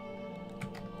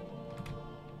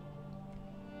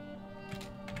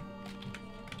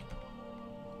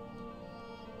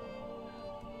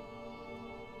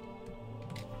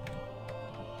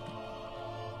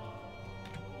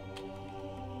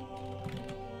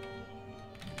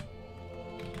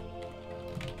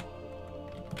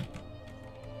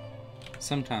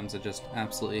 Sometimes I just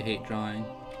absolutely hate drawing.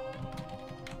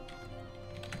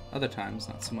 Other times,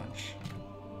 not so much.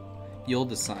 You'll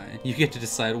decide. You get to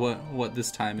decide what this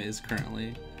time is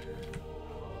currently.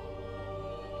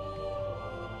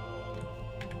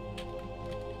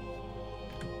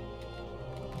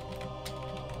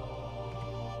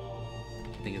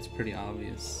 I think it's pretty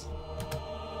obvious.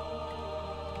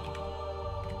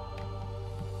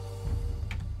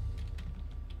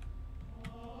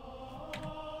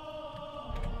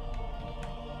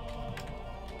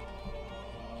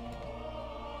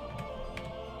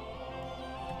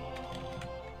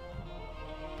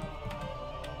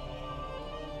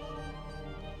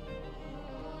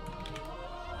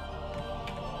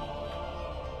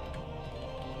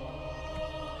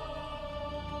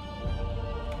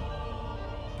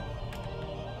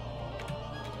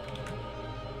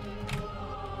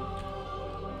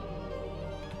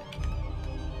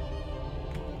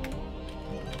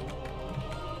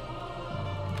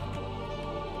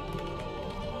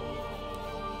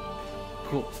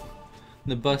 Cool.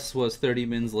 The bus was 30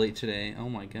 minutes late today. Oh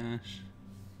my gosh.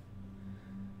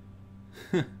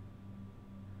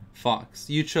 Fox,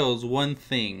 you chose one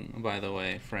thing, by the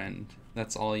way, friend.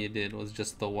 That's all you did, was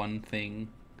just the one thing.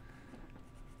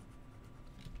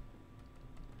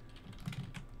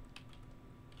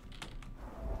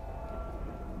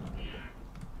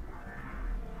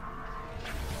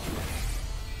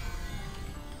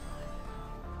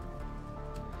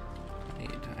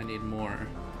 I need more.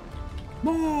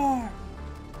 More!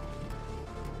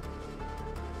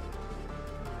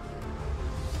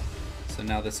 So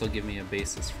now this will give me a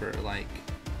basis for, like,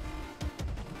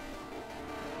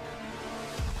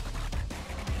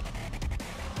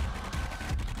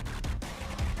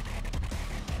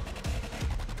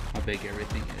 how big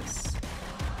everything is.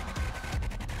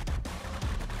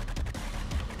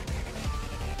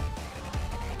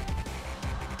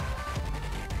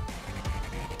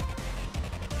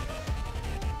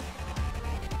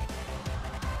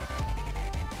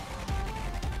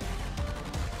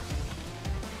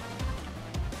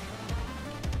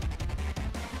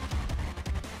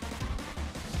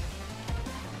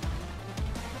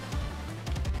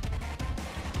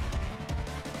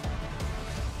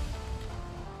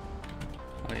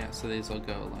 Oh yeah, so these will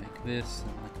go like this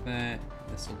and like that.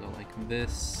 This will go like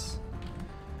this.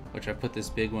 Which I put this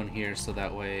big one here so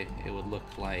that way it would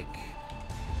look like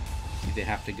they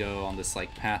have to go on this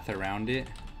like path around it.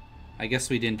 I guess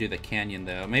we didn't do the canyon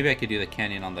though. Maybe I could do the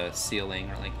canyon on the ceiling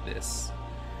or like this.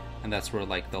 And that's where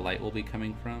like the light will be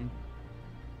coming from.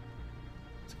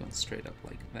 It's going straight up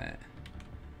like that.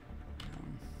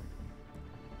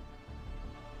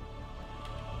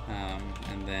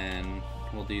 And then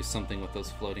we'll do something with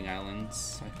those floating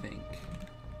islands, I think.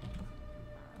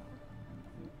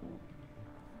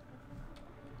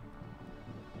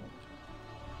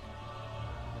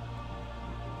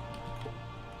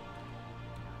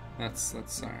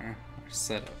 That's our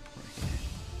setup right here.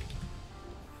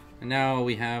 And now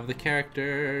we have the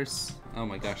characters. Oh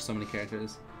my gosh, so many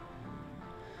characters.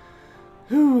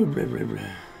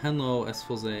 Hello,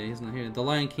 Esfose. He's not here. The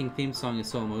Lion King theme song is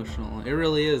so emotional. It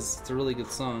really is. It's a really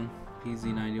good song.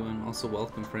 PZ91. Also,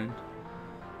 welcome, friend.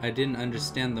 I didn't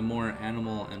understand the more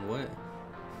animal and what?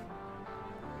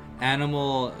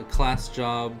 Animal class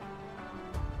job.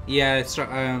 Yeah,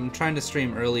 I'm trying to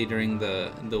stream early during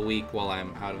the week while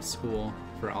I'm out of school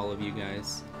for all of you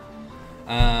guys.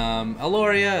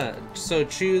 Aloria, so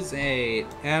choose a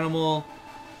animal,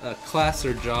 class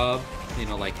or job, you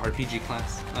know, like RPG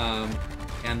class,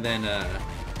 and then a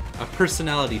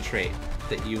personality trait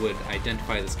that you would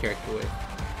identify this character with.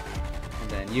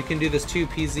 And then you can do this too,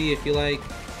 PZ, if you like.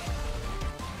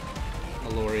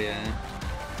 Aloria,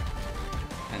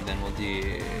 and then we'll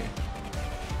do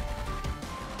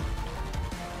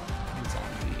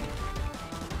zombie.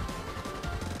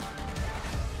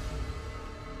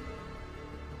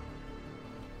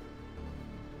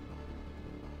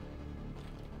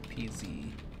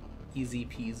 PZ. Easy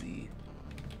peasy.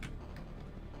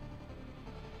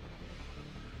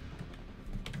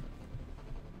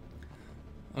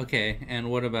 Okay, and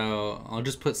what about... I'll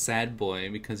just put sad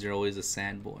boy because you're always a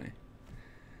sad boy.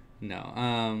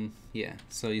 No, yeah.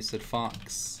 So you said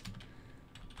fox,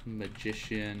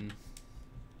 magician.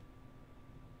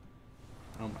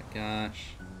 Oh my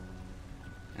gosh.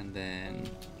 And then...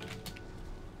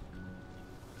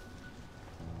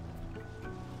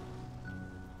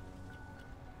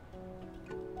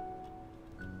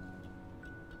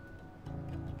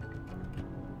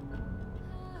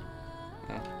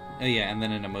 Oh yeah, and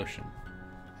then an emotion.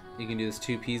 You can do this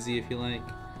too, PZ, if you like.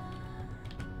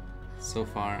 So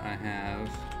far, I have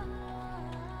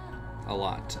a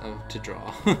lot to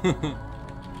draw.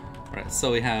 Alright,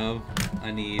 so we have... I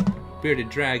need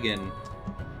bearded dragon.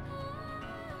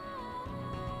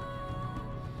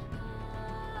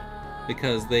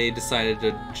 Because they decided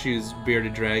to choose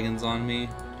bearded dragons on me.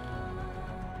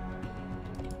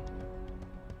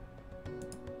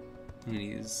 I'm gonna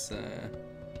use...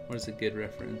 where's a good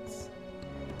reference?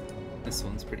 This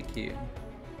one's pretty cute.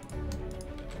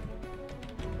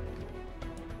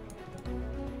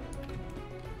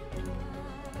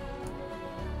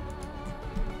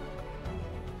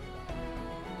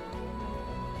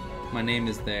 My name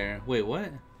is there. Wait, what?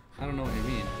 I don't know what you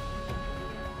mean.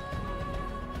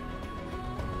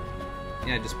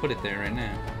 Yeah, just put it there right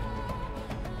now.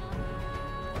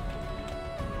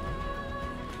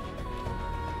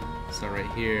 So right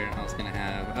here, I was gonna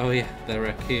have... Oh yeah, the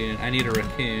raccoon. I need a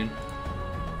raccoon.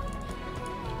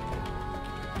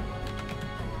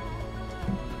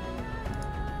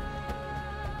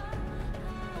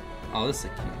 Oh, this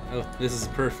is cute. Oh, this is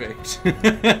perfect.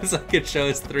 So I could show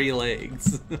his 3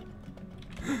 legs.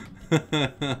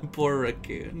 Poor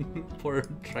raccoon. Poor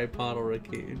tripodal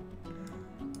raccoon.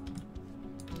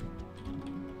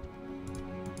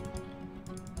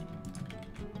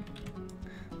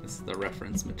 This is the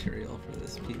reference material for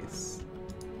this piece.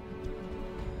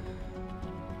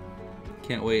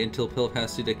 Can't wait until Pilf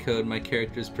has to decode my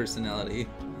character's personality.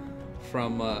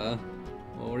 From, what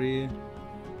were you?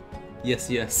 Yes,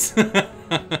 yes.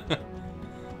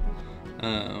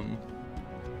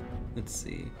 Let's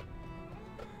see.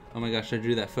 Oh my gosh, I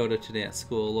drew that photo today at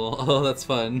school. Lol. Oh, that's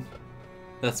fun.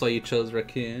 That's why you chose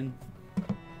raccoon.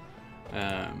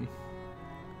 Let's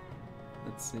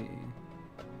see.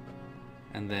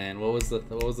 And then what was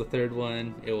the third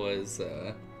one? It was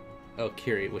oh,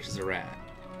 Kiri, which is a rat.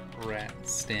 rat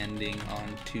standing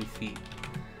on 2 feet.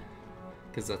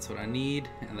 Because that's what I need,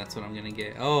 and that's what I'm gonna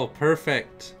get. Oh,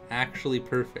 perfect! Actually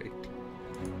perfect.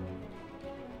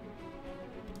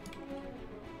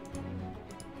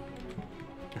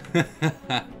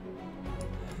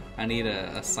 I need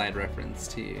a side reference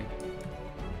to you.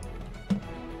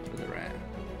 For the rat.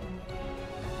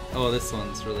 Oh, this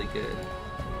one's really good.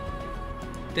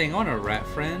 Dang, I want a rat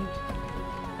friend.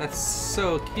 That's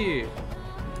so cute.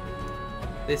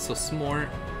 They're so smart.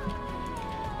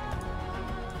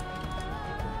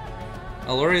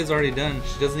 Aloria's already done.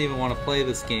 She doesn't even want to play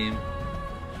this game.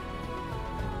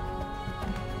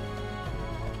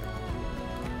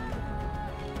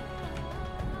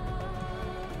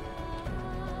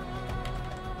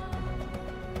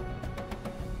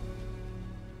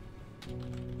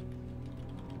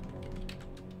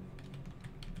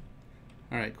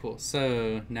 Alright, cool.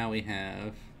 So now we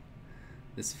have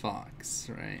this fox,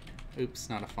 right? Oops,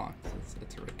 not a fox.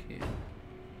 It's a raccoon.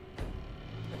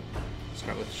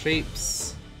 Start with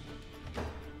shapes.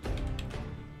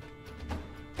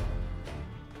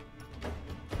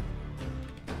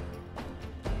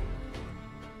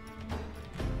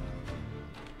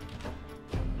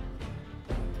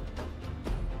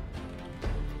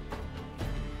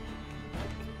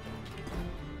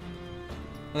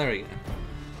 Well, there we go.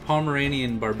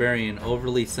 Pomeranian barbarian,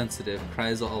 overly sensitive,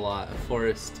 cries a lot. A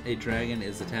forest, a dragon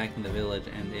is attacking the village,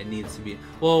 and it needs to be.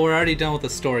 Well, we're already done with the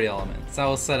story elements. That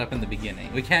was set up in the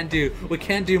beginning. We can't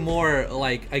do more.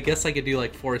 Like, I guess I could do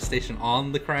like forestation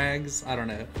on the crags. I don't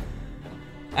know.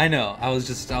 I know. I was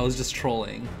just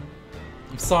trolling.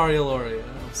 I'm sorry, Aloria.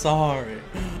 I'm sorry.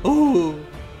 Ooh.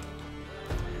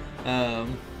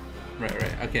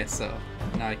 Right. Okay, so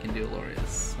now I can do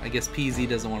Aloria's. I guess PZ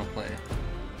doesn't want to play.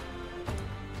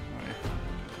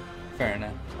 Fair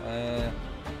enough.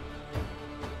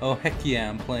 Oh heck yeah,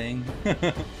 I'm playing.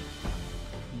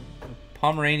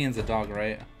 Pomeranian's a dog,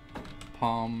 right?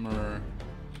 Pomerdoggo.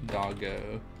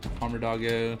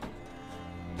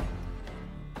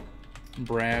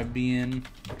 Brabian.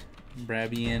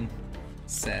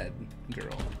 Sad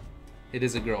girl. It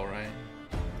is a girl, right?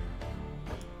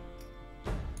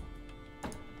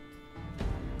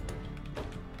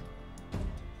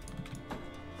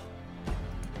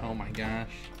 Oh my gosh.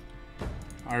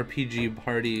 RPG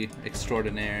party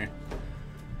extraordinaire.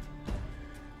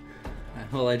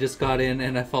 Well, I just got in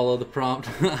and I follow the prompt.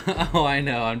 Oh, I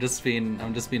know. I'm just being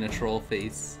a troll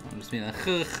face. I'm just being a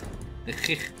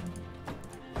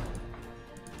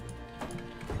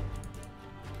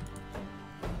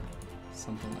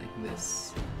something like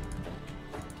this.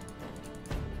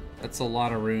 That's a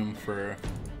lot of room for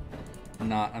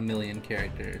not a million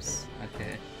characters.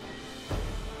 Okay.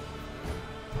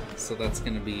 So that's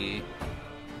gonna be.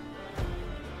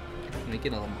 Make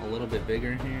it a little bit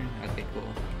bigger here. Okay,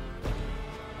 cool.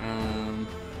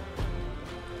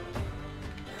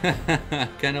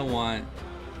 Kind of want.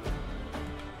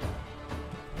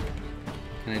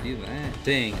 Can I do that?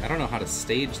 Dang, I don't know how to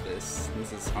stage this.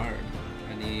 This is hard.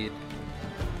 I need.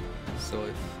 So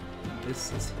if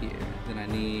this is here, then I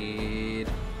need.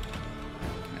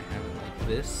 Can I have it like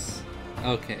this?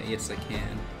 Okay, yes I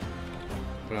can.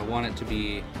 But I want it to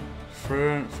be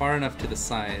far enough to the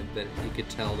side that you could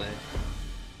tell that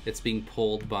it's being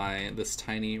pulled by this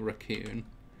tiny raccoon.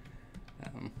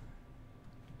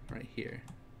 Right here.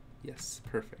 Yes,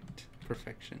 perfect.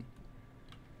 Perfection.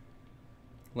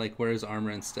 Like, where's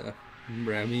armor and stuff?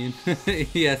 Brabian?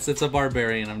 Yes, it's a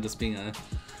barbarian. I'm just being a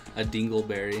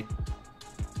dingleberry.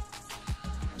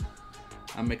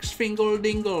 A McSfingle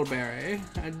dingleberry.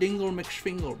 A dingle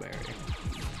McSfingleberry.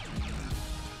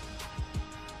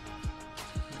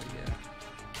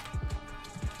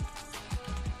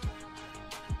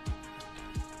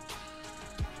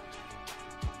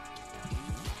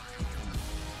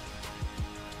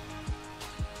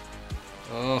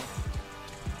 Oh,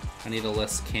 I need a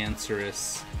less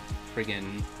cancerous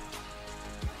friggin'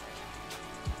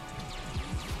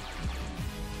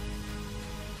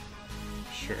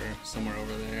 sure, somewhere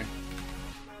over there.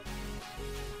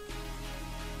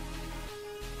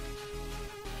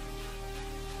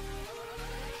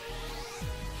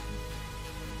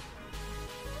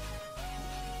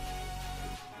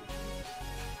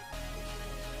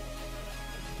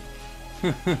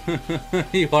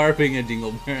 You are being a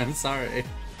dingleberry. I'm sorry.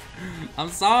 I'm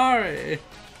sorry.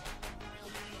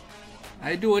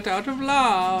 I do it out of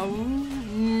love.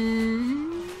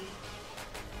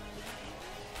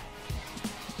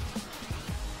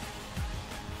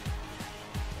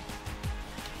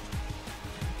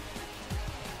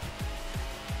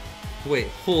 Wait,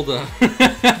 hold up.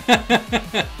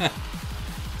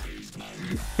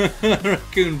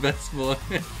 Raccoon best boy.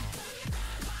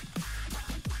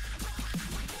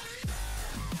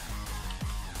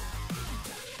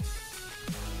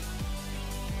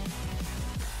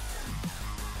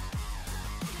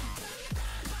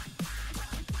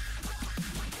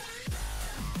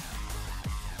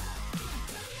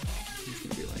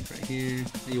 here.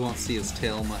 You won't see his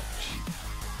tail much.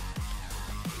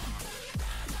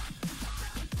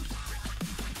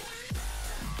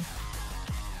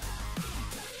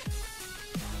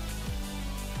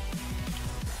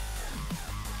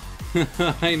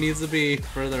 He needs to be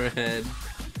further ahead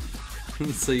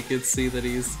so you can see that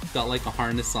he's got like a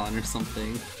harness on or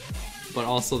something, but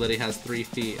also that he has 3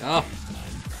 feet. Oh,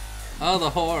 the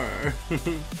horror!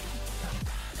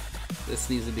 This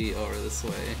needs to be over this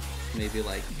way, maybe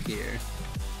like here.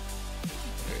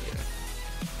 There we go.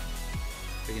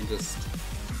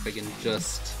 If I can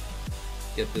just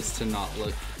get this to not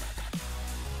look.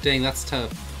 Dang, that's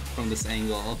tough from this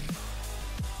angle.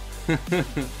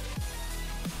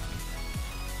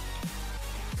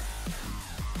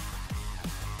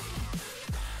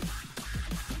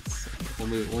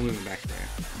 We'll move it back there,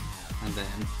 and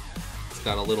then it's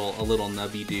got a little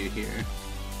nubby do here.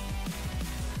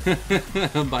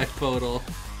 Bipodal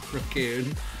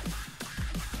raccoon.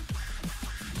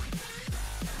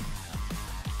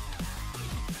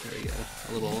 There we go,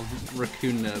 a little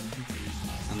raccoon nub,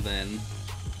 and then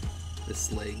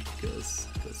this leg goes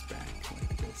back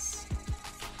like this.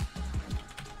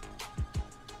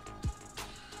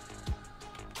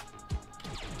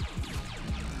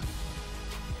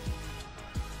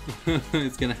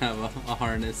 It's gonna have a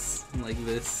harness like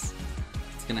this.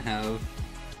 It's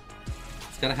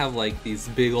gotta have like these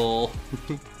big ol'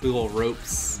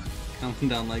 ropes coming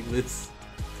down like this.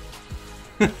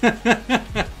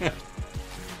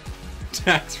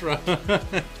 Tax from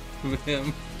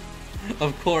him,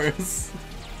 of course.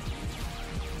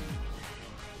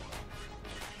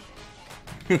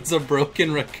 It's a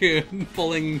broken raccoon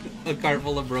pulling a cart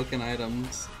full of broken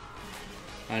items.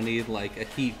 I need like a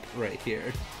heap right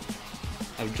here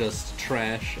of just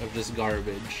trash, of just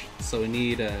garbage. So we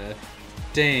need a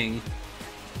dang.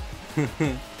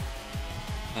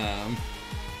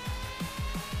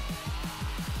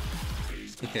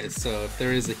 Okay, so if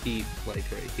there is a heap like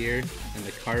right here in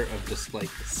the cart of just like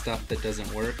stuff that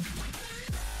doesn't work.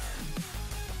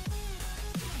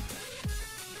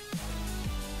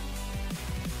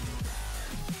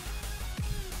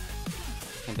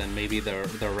 And then maybe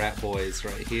the rat boys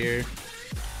right here,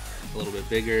 a little bit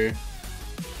bigger.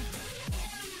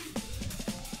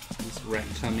 This rat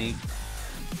tummy.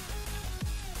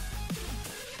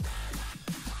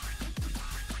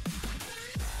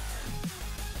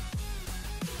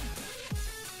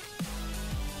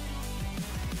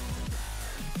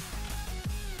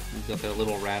 We've got their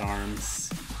little rat arms.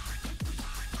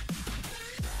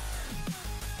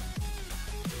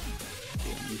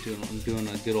 I'm doing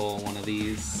a good old one of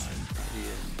these.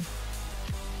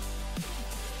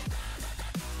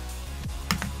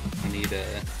 I need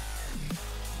a.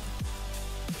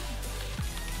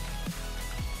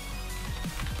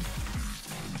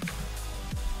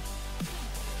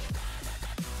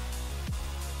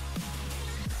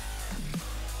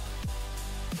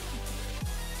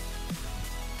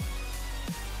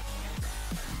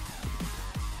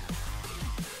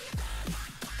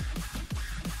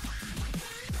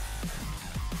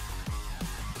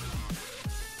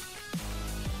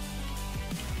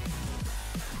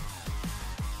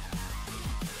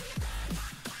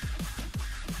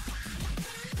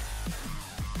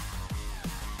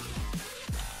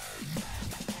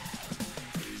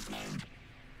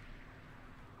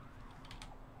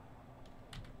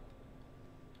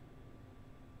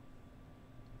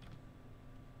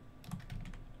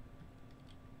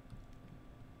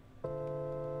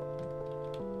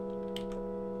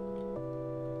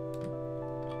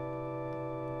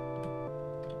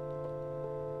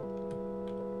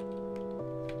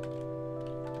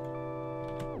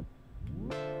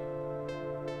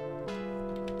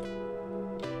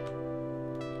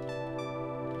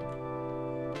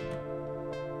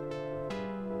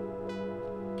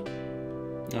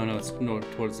 Oh no, it's more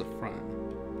towards the front.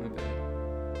 My bad.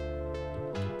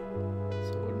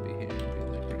 So it wouldn't be here, it'd be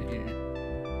like right here.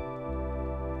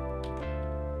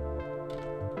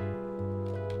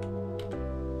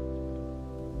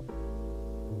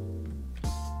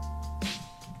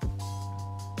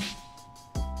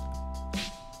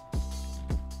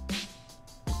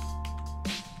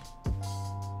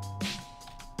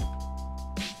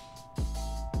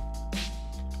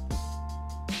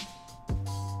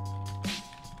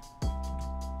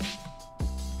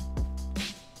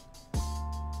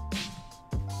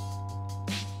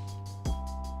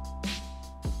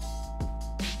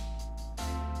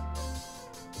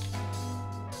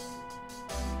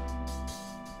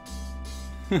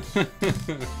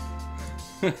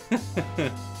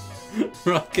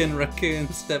 Rockin'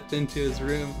 Raccoon stepped into his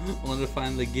room only to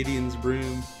find the Gideon's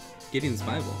broom. Gideon's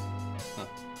Bible. Oh.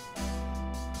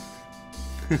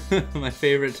 My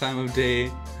favorite time of day.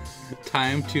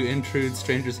 Time to intrude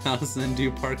strangers' house and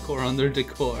do parkour on their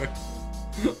decor.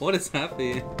 What is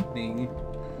happening?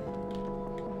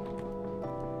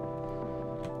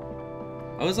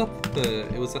 I was at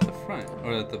it was at the front,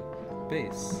 or at the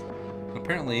base.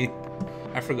 Apparently,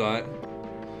 I forgot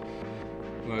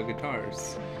about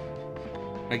guitars.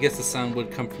 I guess the sound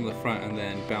would come from the front and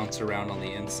then bounce around on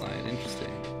the inside. Interesting.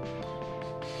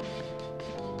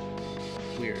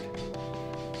 Weird.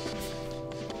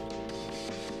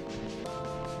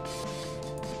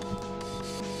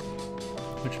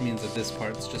 Which means that this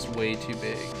part's just way too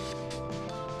big.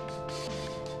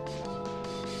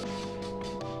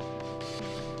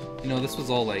 You know, this was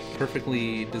all like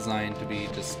perfectly designed to be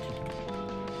just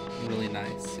really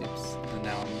nice. Oops. And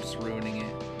now I'm just ruining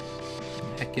it.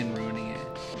 Heckin' ruining it.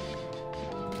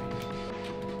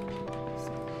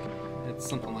 It's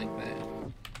something like that.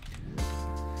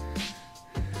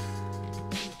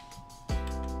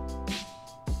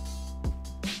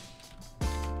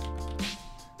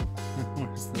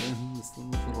 Where's this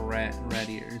little rat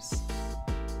ears?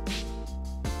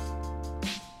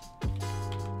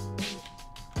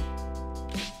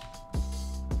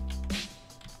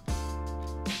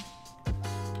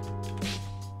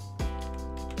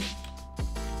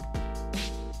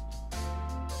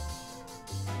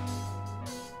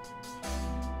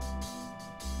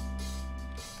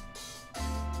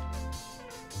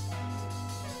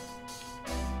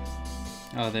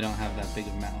 Oh, they don't have that big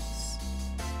of mouths.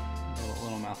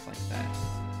 Little mouth like that.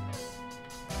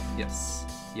 Yes.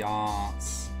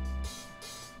 Yas.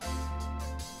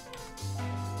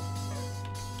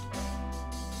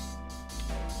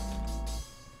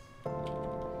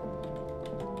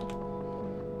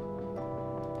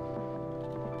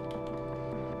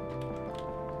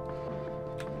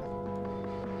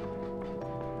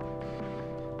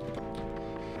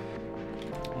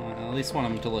 Well, I at least want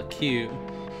them to look cute.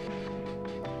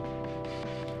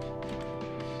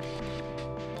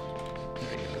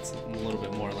 A little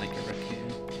bit more like a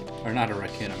raccoon, or not a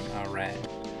raccoon, a rat,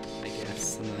 I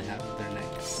guess. And then they have their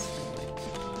necks like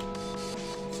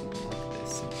something like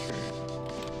this. I'm sure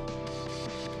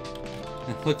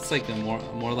it looks like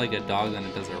more like a dog than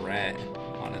it does a rat,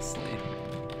 honestly.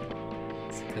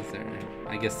 It's because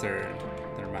I guess their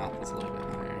mouth is a little bit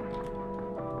higher.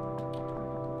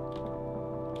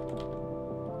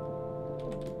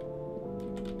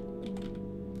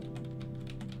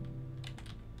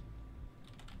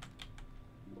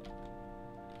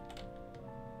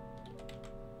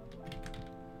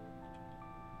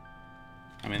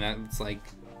 I mean, that's like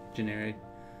generic,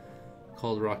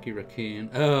 called Rocky Raccoon.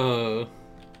 Oh,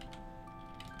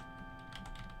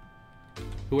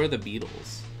 who are the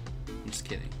Beatles? I'm just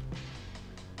kidding.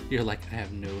 You're like, I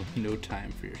have no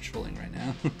time for your trolling right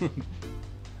now.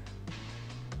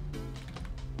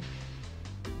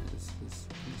 this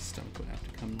stump would have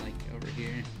to come like over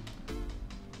here.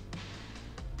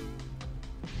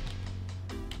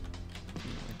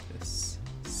 Like this,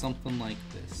 something like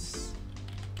this.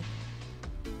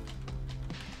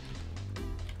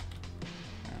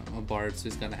 A bard, so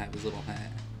he's gotta have his little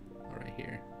hat right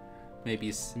here. Maybe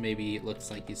it looks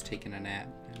like he's taking a nap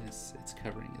and it's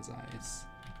covering his eyes.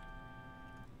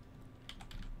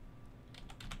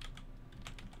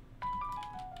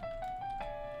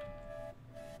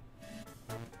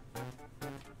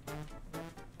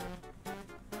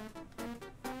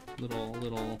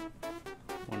 Little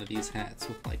one of these hats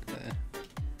with like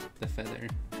the feather.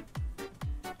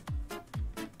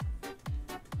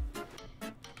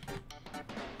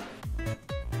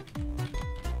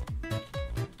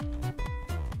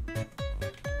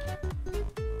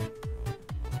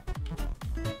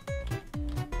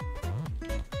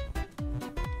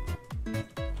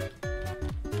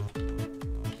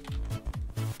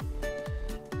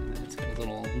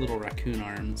 Little raccoon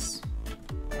arms,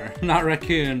 or not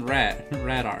raccoon,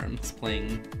 rat arms,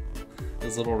 playing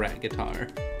his little rat guitar.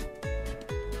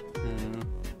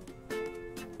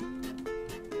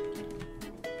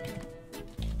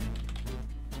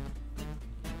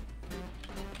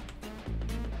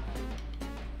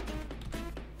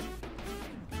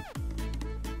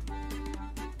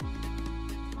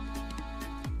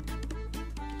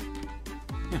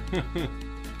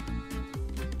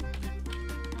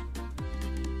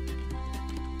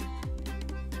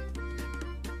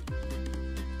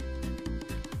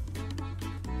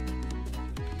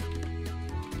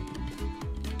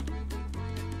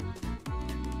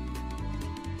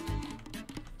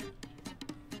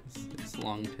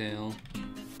 Long tail.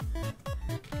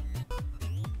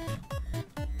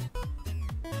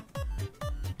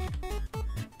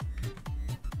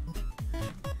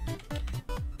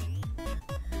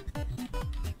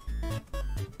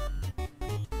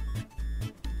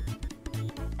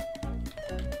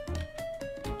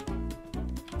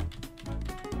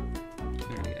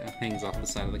 hangs off the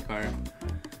side of the car.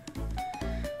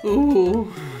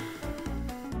 Ooh.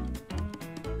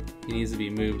 He needs to be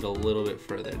moved a little bit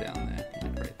further down there,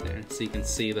 like right there, so you can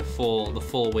see the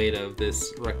full weight of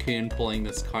this raccoon pulling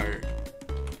this cart.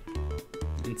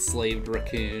 Enslaved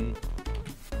raccoon.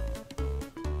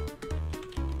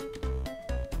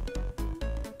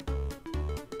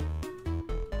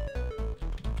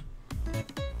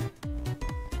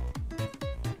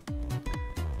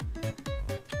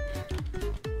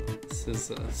 This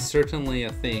is certainly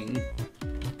a thing.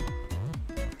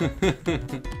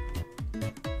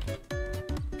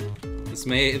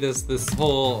 This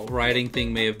whole writing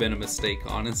thing may have been a mistake,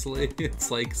 honestly.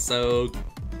 It's like so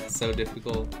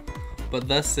difficult. But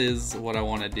this is what I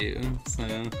want to do, so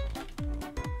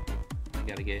I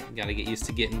gotta get used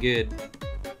to getting good.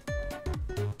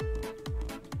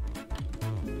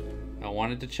 I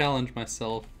wanted to challenge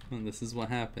myself, and this is what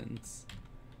happens.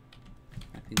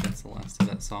 I think that's the last of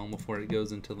that song before it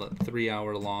goes into the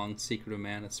 3-hour-long Secret of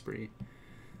Mana spree.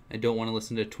 I don't want to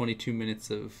listen to 22 minutes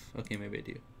of... Okay, maybe I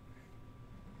do.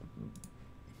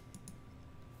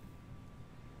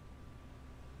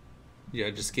 Yeah,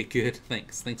 just get good.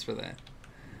 Thanks for that.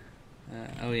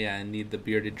 Oh yeah, I need the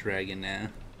bearded dragon now.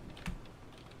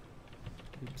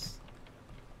 Oops.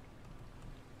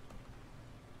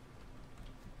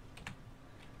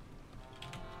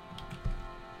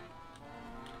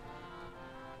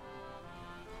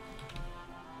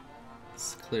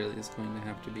 This clearly is going to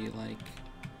have to be like...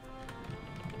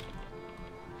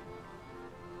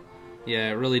 Yeah,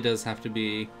 it really does have to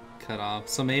be cut off.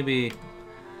 So maybe...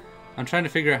 I'm trying to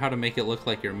figure out how to make it look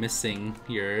like you're missing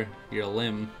your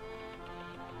limb.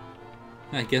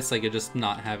 I guess I could just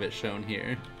not have it shown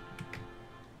here.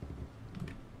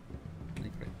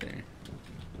 Like right there.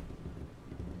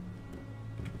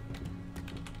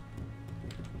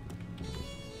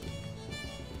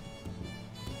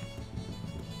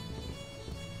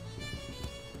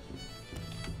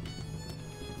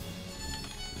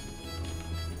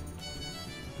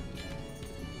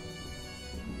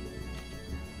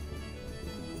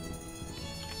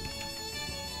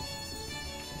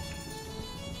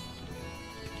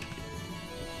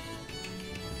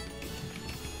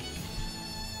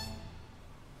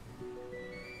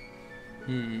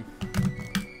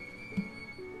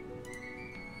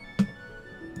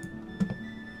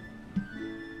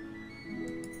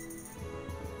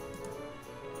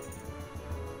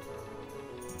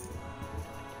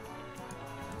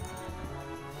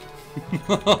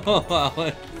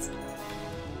 Alex.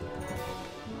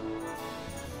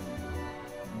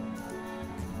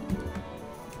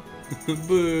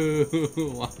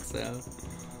 Boo! Walks out.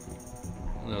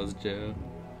 That was Joe.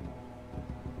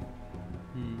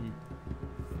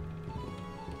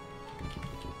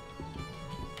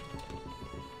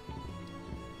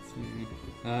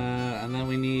 And then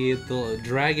we need the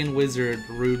Dragon Wizard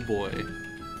Rude Boy.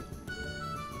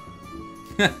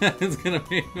 It's gonna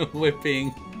be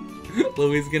whipping.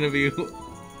 Louie's gonna be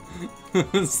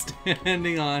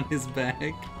standing on his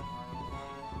back.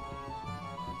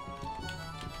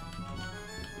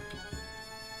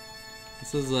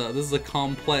 This is a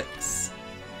complex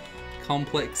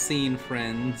scene,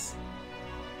 friends.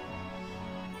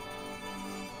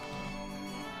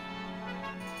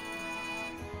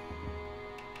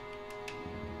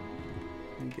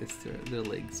 I guess their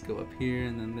legs go up here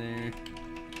and then there.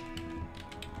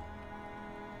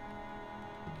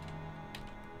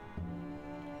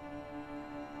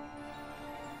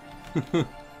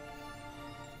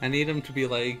 I need him to be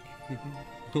like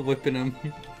whipping him.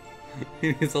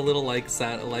 He's a little like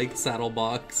saddle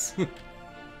box.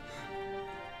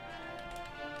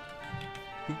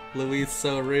 Louis is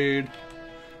so rude.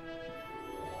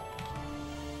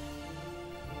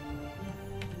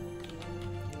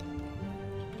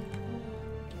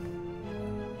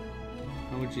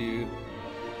 How would you?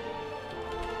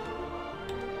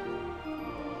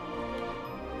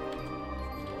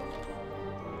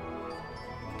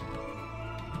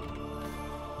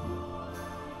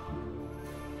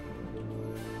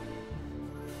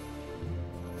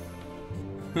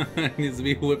 He needs to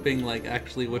be whipping, like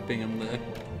actually whipping him there.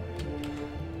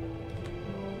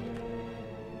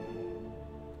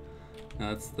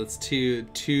 No, that's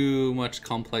too much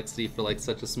complexity for like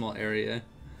such a small area.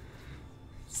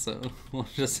 So we'll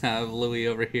just have Louis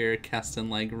over here casting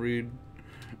like rude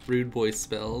boy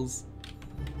spells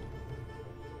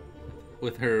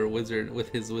with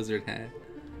his wizard hat.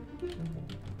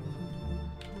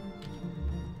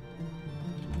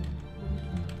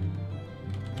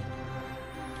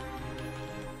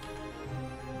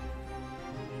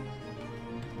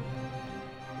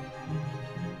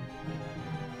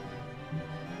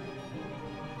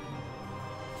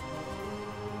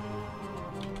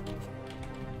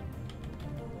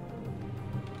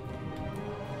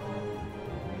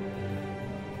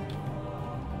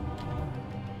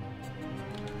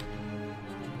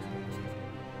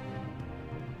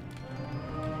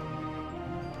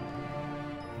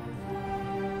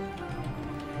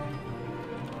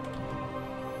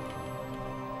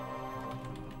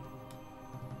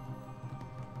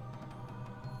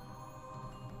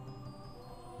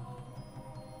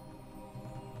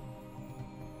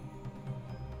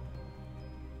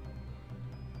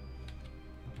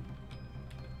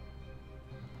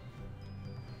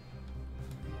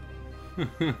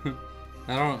 I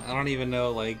don't even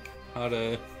know like how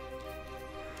to.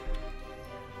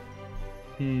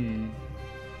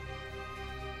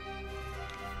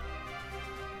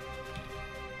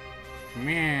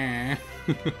 Meh.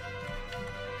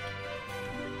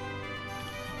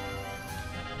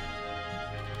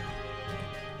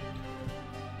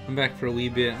 I'm back for a wee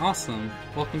bit. Awesome.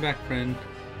 Welcome back, friend.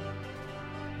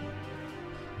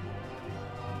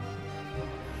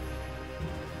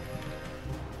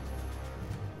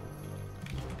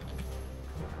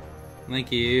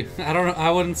 Thank you. I don't know.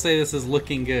 I wouldn't say this is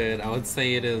looking good. I would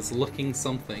say it is looking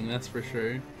something. That's for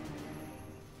sure.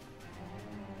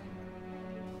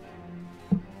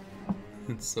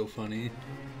 It's so funny.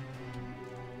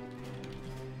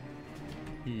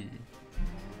 And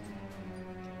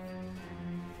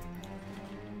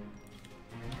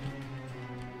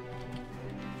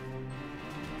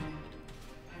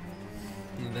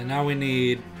then now we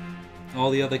need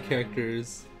all the other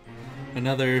characters.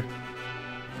 Another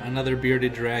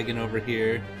bearded dragon over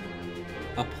here.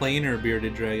 A planar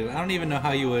bearded dragon. I don't even know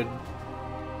how you would...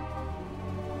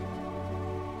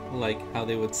 like, how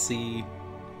they would see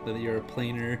that you're a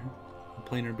planar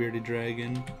bearded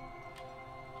dragon.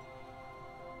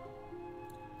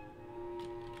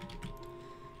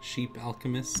 Sheep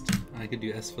alchemist. I could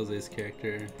do Esfose's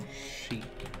character. Sheep.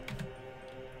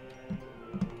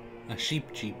 A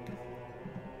sheep jeep.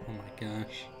 Oh my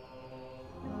gosh.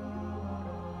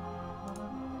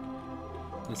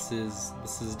 This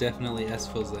is definitely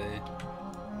Esfose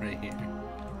right here.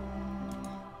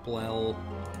 Blel.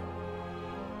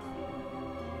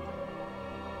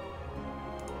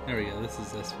 There we go, this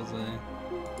is Esfose.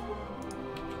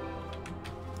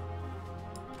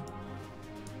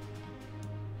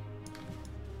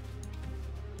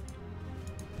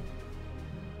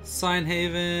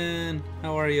 Signhaven!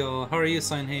 How are y'all? How are you,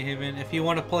 Signhaven? If you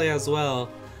want to play as well,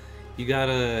 you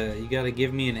gotta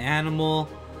give me an animal,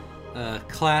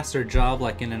 class or job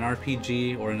like in an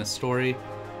RPG or in a story,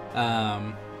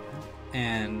 and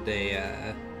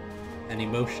an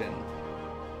emotion.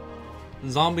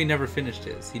 Zombie never finished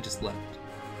his, he just left.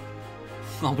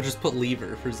 I'll just put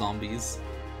lever for zombies.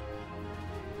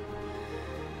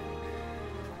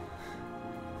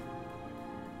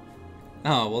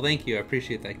 Oh, well thank you, I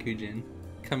appreciate that, Kujin.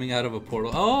 Coming out of a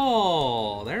portal.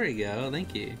 Oh, there we go,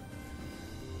 thank you.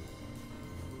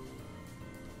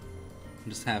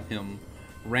 Just have him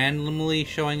randomly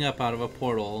showing up out of a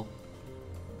portal.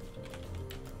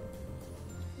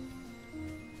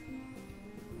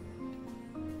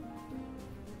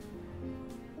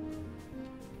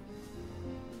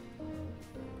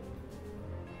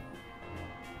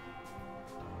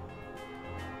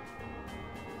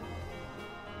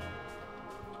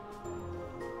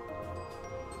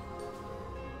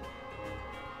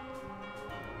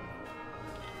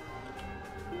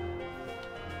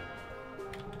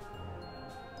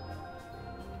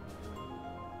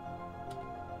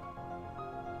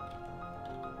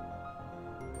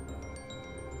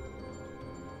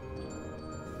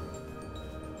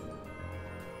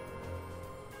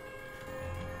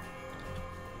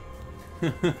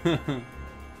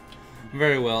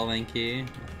 Very well, thank you.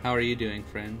 How are you doing,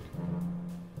 friend?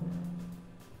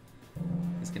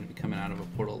 He's gonna be coming out of a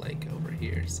portal like over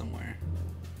here somewhere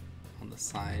on the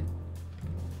side.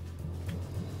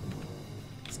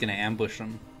 He's gonna ambush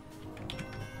him.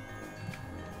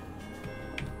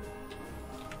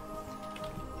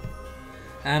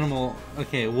 Animal,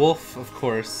 okay, wolf, of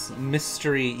course.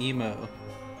 Mystery emo.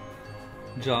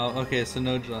 Jaw, okay, so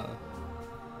no jaw.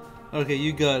 Okay,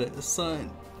 you got it. Sign.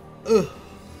 Ugh.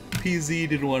 PZ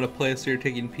didn't want to play, so you're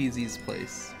taking PZ's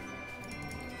place.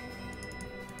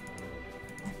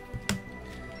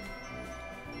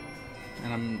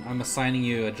 And I'm assigning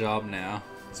you a job now,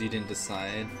 because you didn't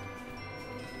decide.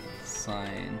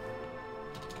 Sign.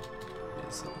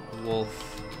 Is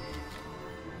wolf.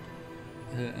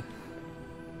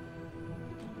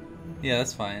 Yeah,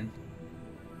 that's fine.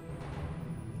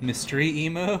 Mystery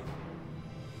emo?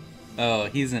 Oh,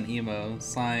 he's an emo.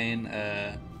 Sign,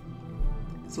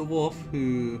 it's a wolf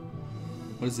who...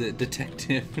 what is it?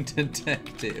 Detective.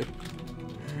 Detective.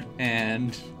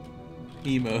 And...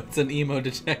 emo. It's an emo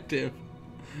detective.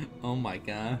 Oh my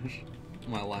gosh.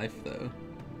 My life, though.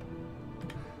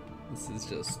 This is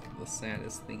just the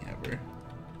saddest thing ever.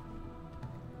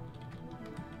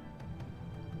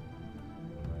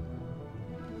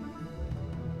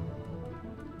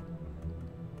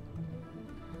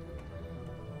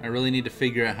 I really need to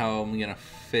figure out how I'm gonna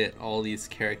fit all these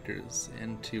characters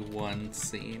into one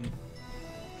scene.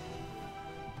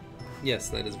 Yes,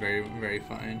 that is very, very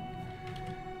fine.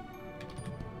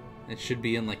 It should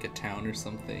be in like a town or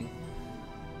something.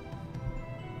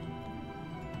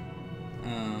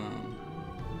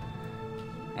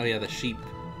 Oh yeah, the sheep.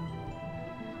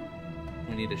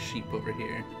 We need a sheep over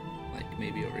here. Like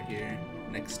maybe over here.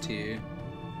 Next to...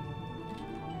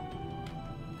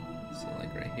 So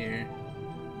like right here.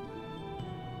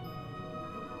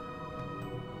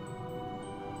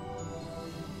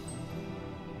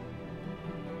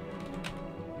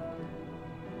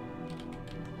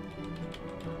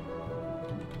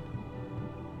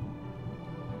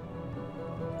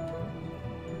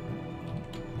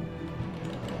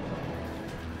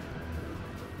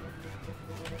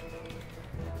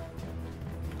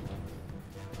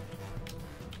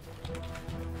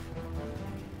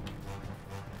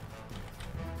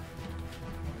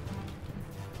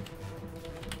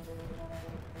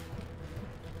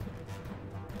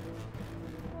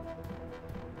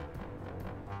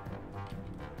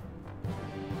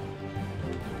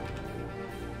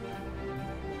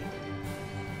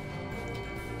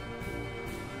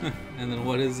 And then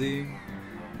what is he?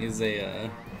 He's a,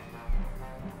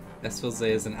 Esfilze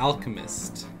is an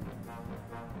alchemist.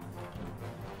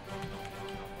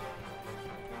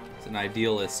 He's an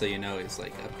idealist, so you know he's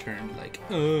like upturned, like,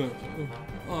 oh,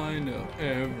 I know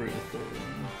everything.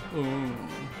 Oh.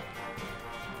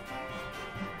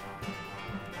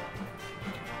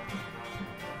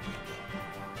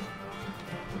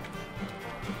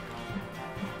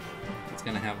 He's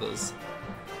gonna have those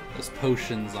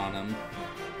potions on him.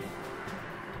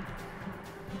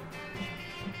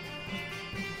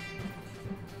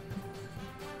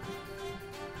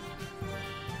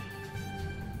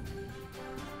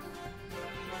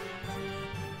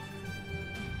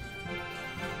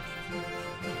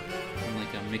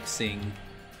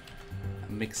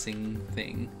 A mixing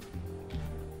thing.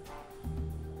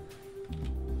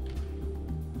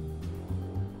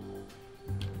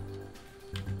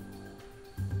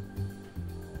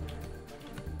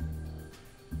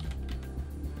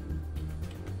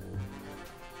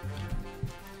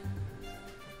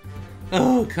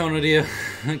 Oh, Konodia.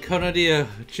 Konodia,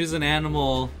 choose an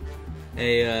animal,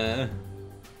 an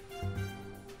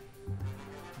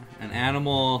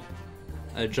animal,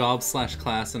 a job /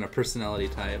 class, and a personality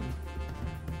type.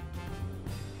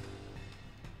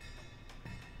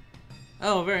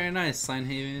 Oh, very nice,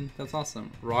 Signhaven. That's awesome.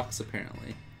 Rocks,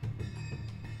 apparently.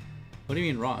 What do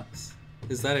you mean rocks?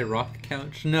 Is that a rock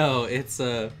couch? No, it's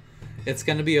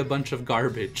gonna be a bunch of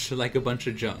garbage, like a bunch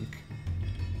of junk.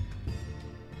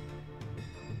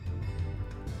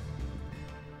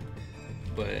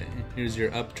 But here's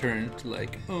your upturned,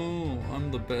 like, oh, I'm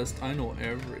the best, I know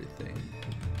everything.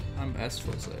 I'm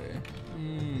Esfilze.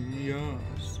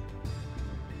 Yes.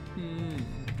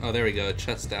 Oh, there we go,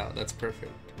 chest out, that's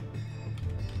perfect.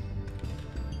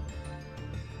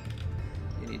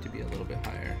 You need to be a little bit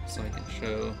higher, so I can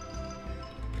show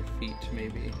your feet,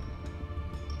 maybe.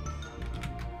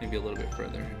 Maybe a little bit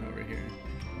further over here.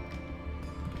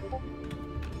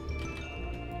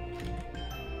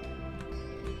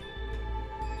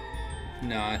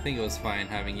 No, I think it was fine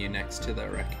having you next to the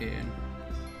raccoon.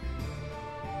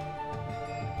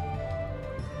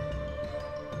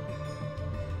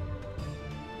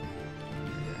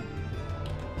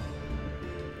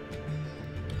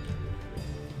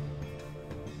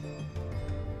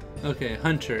 Okay,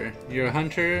 hunter. You're a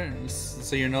hunter,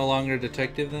 so you're no longer a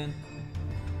detective then?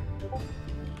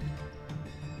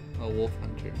 A wolf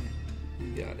hunter.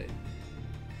 Got it.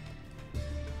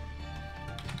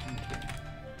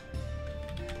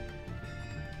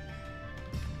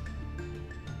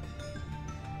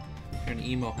 You're an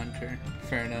emo hunter.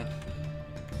 Fair enough.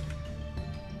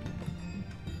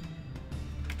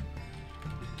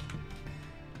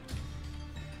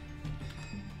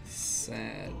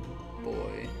 Sad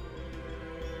boy.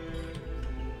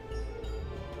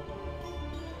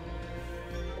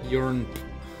 You're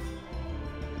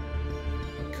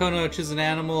Kono, choose an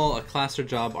animal, a class or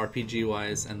job RPG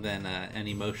wise, and then an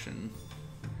emotion.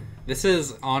 This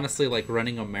is honestly like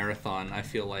running a marathon. I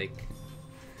feel like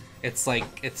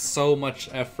it's so much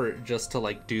effort just to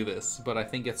like do this, but I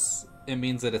think it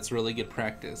means that it's really good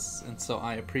practice, and so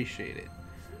I appreciate it.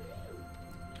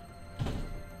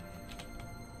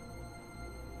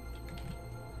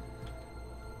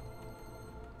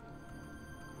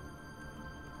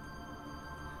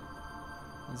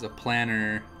 There's a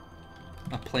planer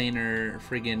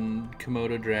friggin'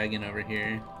 Komodo dragon over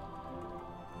here.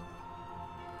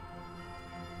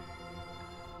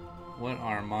 What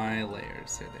are my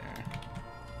layers? Here they are.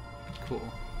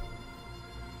 Cool.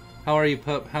 How are you,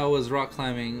 pup? How was rock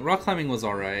climbing? Rock climbing was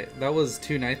alright. That was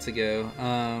 2 nights ago.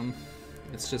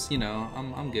 It's just, you know,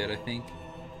 I'm good, I think.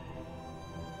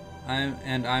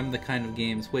 I'm the kind of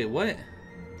games. Wait, what?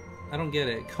 I don't get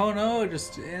it. Kono,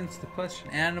 just answer the question.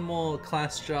 Animal,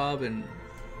 class, job, and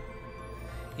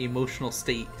emotional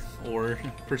state or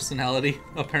personality.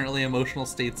 Apparently emotional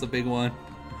state's a big one.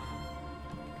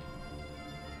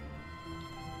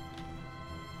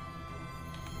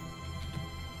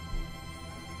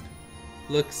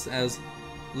 Looks as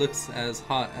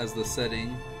hot as the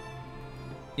setting.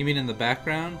 You mean in the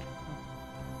background?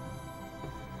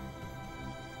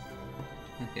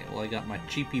 Okay, well I got my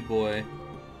cheapy boy.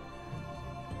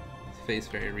 His face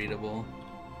very readable.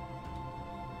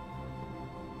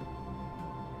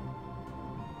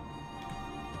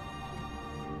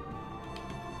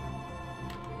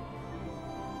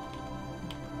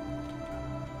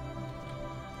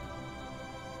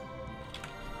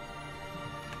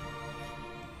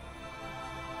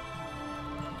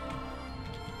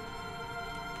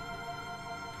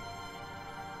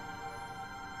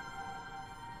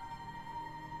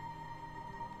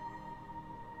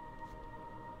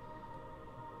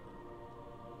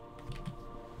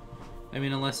 I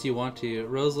mean, unless you want to.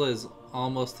 Rosla is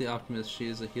almost the optimist. She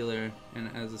is a healer, and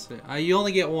as a you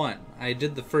only get one. I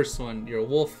did the first one. You're a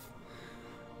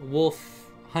wolf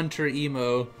hunter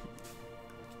emo.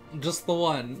 Just the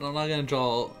one. I'm not gonna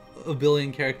draw a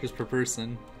billion characters per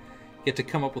person. You get to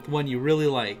come up with one you really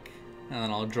like, and then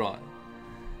I'll draw it.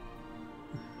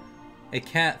 A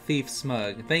cat thief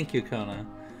smug. Thank you, Kona.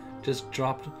 Just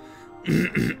dropped.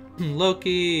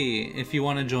 Loki, if you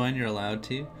want to join, you're allowed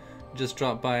to. Just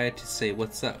drop by to say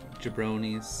what's up,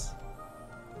 jabronis.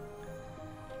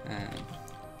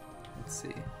 Let's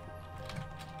see.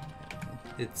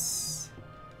 It's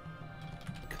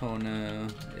Kona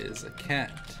is a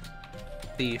cat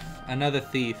thief, another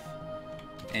thief,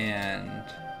 and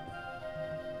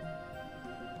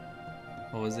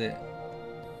what was it?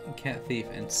 Cat thief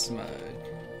and smug.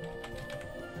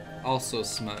 Also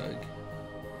smug.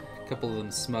 A couple of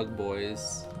them smug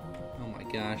boys. Oh my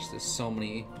gosh, there's so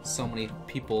many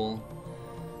people,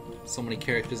 so many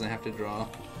characters I have to draw.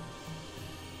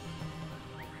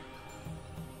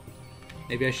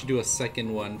 Maybe I should do a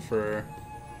second one for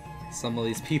some of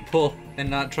these people and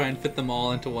not try and fit them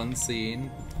all into one scene.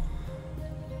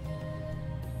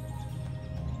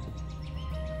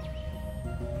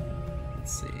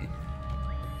 Let's see.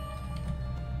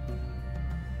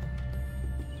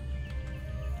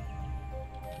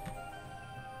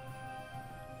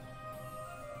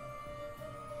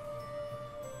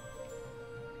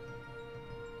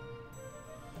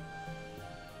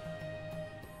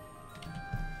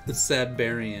 The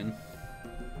Sadbarian.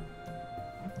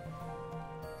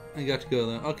 I got to go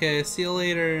then. Okay, see you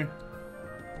later.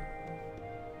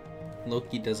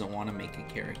 Loki doesn't want to make a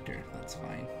character. That's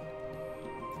fine.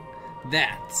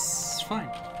 That's fine.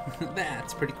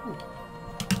 That's pretty cool.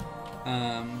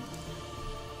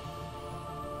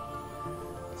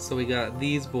 So we got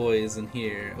these boys in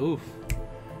here. Oof.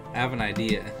 I have an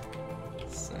idea.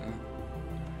 So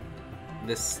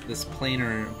this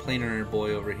planer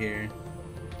boy over here.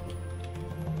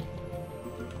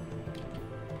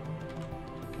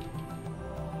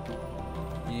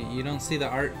 You don't see the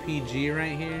art PG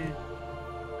right here?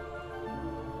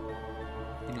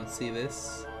 You don't see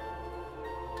this?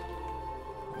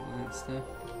 All that stuff?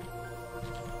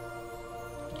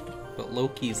 But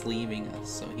Loki's leaving us,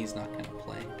 so he's not gonna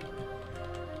play.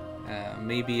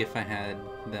 Maybe if I had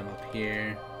them up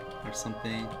here or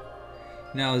something.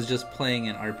 No, I was just playing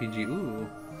an RPG. Ooh.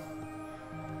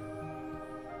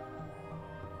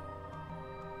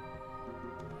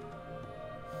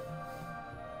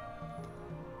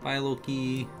 Bye,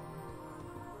 Loki.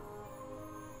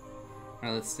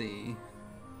 Alright, let's see.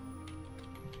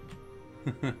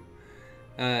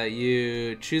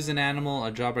 You choose an animal,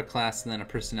 a job or class, and then a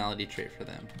personality trait for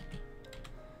them.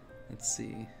 Let's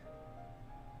see.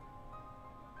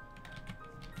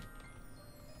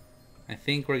 I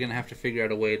think we're gonna have to figure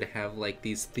out a way to have like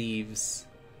these thieves,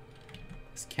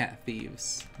 these cat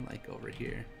thieves, like over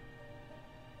here.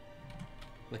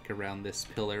 Like around this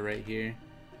pillar right here.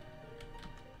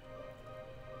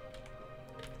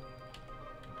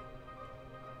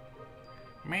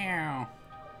 Meow.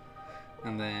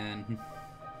 And then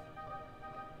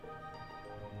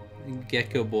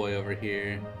Gecko Boy over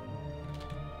here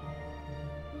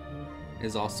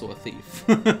is also a thief.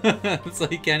 So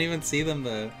you can't even see them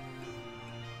though.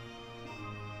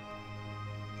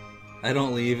 I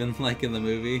don't leave in like in the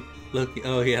movie. Loki.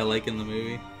 Oh yeah, like in the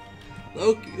movie.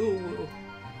 Loki. Ooh.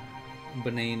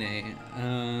 Banane.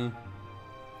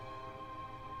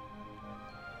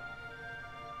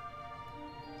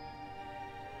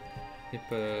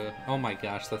 Hippo. Oh my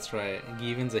gosh, that's right.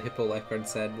 Given's a hippo lifeguard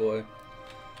sad boy.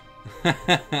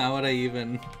 How would I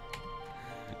even?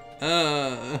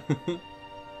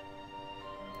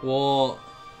 Well,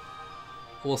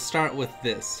 we'll start with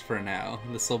this for now.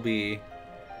 This will be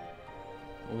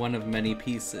one of many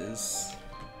pieces.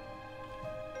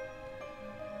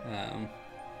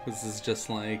 This is just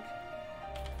like,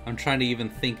 I'm trying to even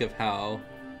think of how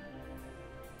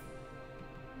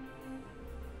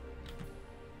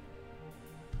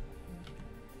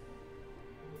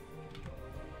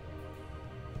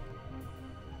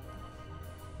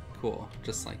cool,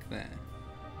 just like that.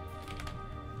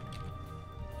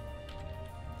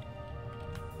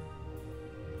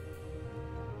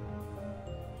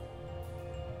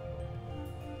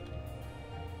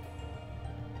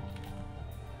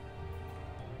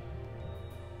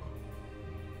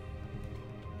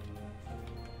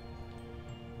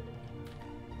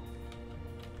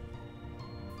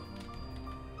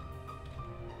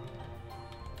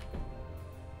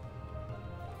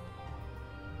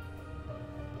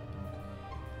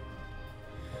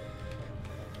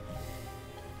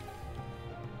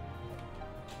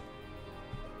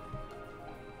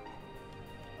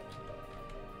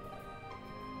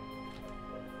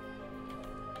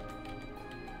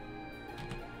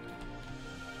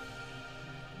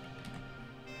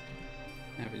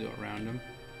 Have we go around them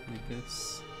like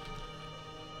this.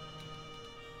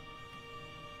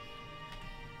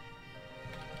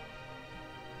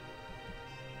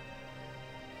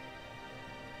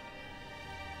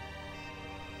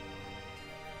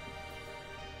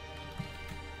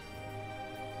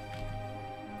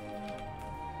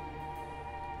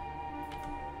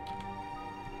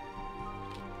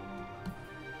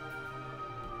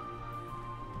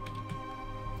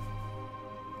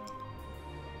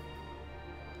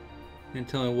 And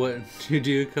tell me what to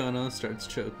do. Kono starts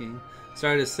choking.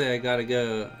 Sorry to say, I gotta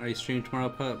go. Are you streaming tomorrow,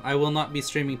 Pup? I will not be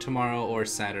streaming tomorrow or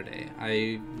Saturday.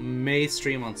 I may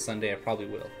stream on Sunday, I probably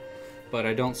will. But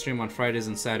I don't stream on Fridays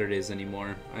and Saturdays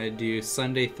anymore. I do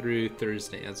Sunday through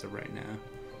Thursday as of right now.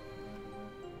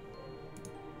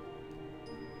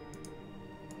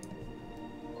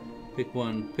 Pick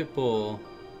one. Pitbull.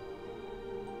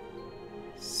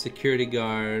 Security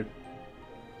guard.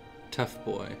 Tough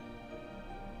boy.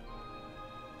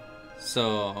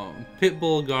 So,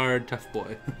 Pitbull, guard, tough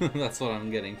boy. That's what I'm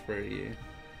getting for you.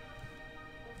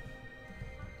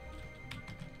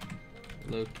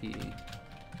 Loki,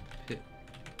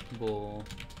 Pitbull,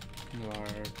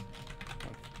 guard,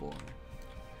 tough boy.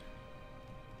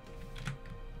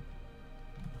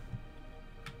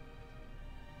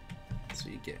 That's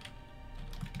what you get.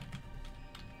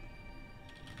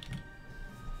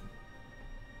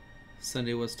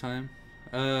 Sunday was time?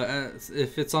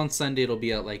 If it's on Sunday, it'll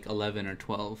be at like 11 or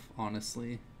 12,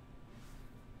 honestly.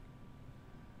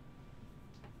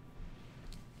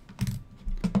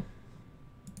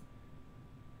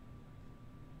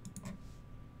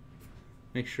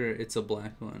 Make sure it's a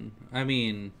black one. I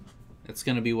mean, it's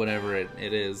gonna be whatever it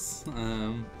is.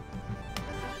 We'll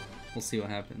see what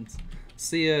happens.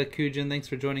 See ya, Kujin. Thanks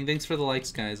for joining. Thanks for the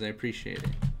likes, guys. I appreciate it.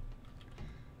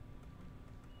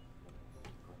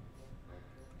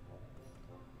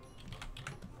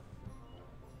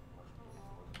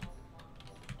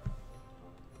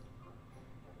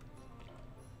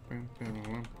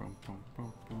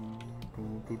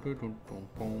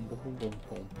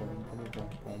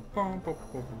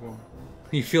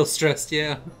 You feel stressed,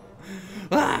 yeah.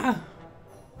 Ah!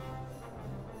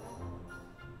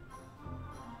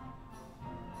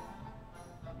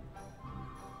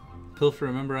 Pilfer,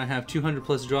 remember I have 200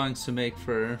 plus drawings to make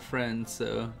for friends,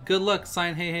 so good luck,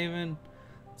 Sign Hey Haven.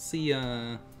 See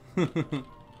ya.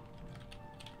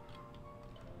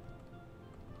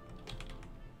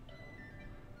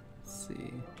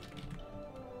 See.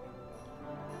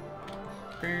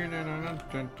 There we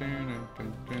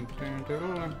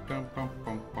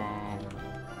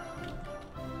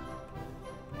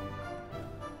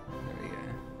go.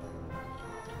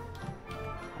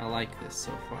 I like this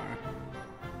so far.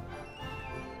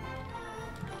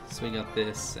 So we got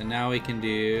this, and now we can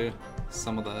do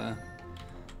some of the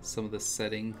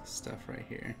setting stuff right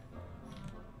here.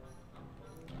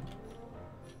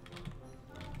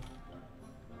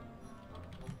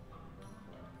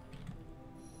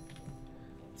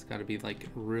 Got to be like a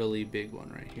really big one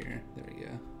right here. There we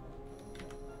go.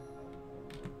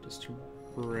 Just to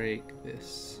break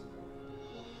this.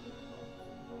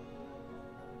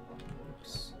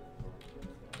 Oops.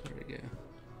 There we go.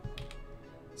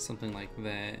 Something like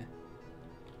that.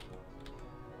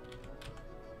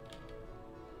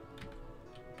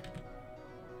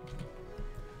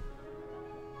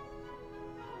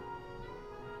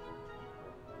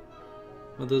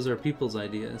 Well, those are people's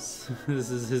ideas. This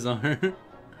is his art.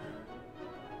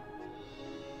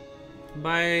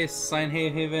 Bye, Sign Hey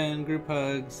Haven, group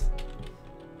hugs.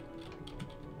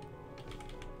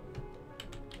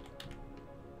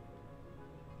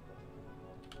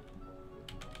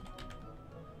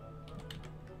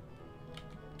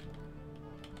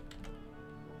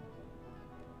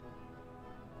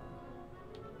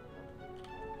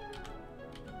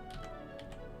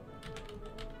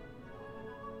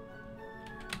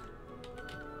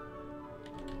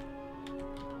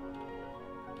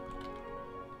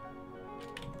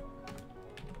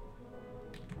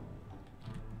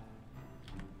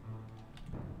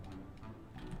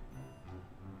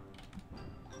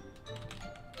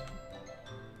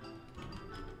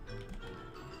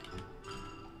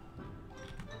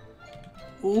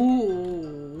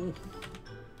 Ooh.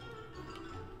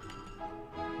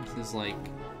 This is like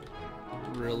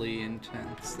really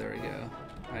intense. There we go.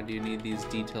 I do need these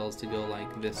details to go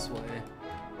like this way.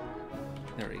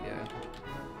 There we go.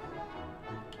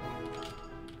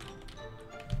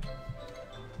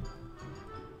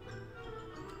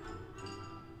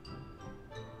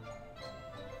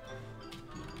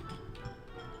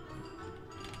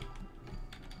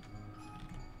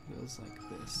 Goes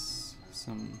like this.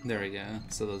 There we go.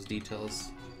 So those details.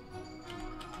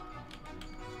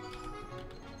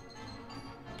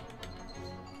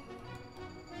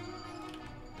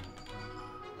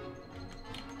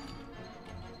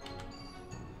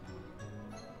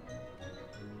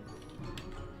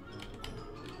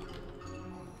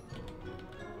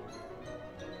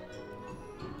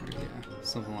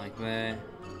 Something like that.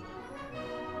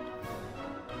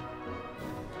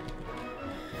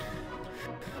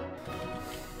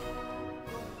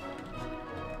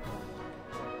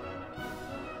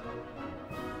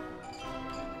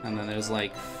 And then there's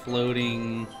like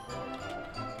floating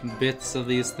bits of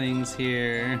these things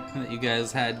here that you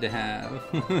guys had to have.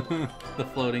 The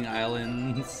floating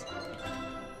islands.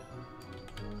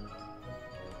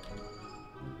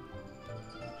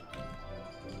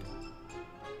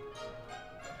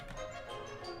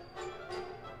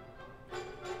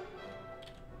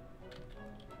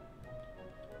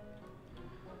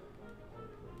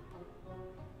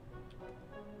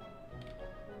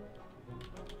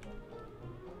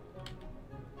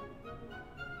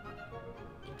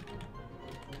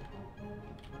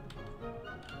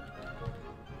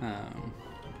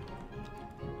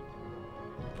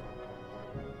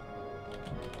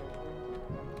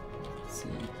 Let's see.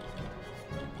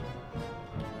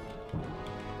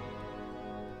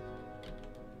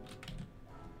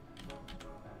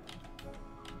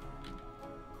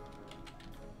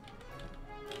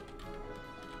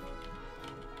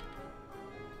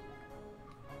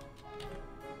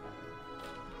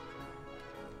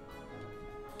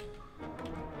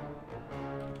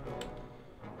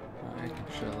 I can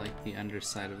show like the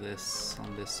underside of this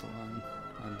on this one,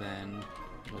 and then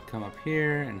it'll come up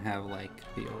here and have like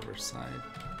the overside.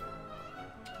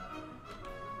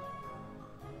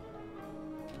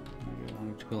 Maybe I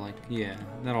want it to go like, yeah,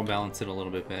 that'll balance it a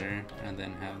little bit better, and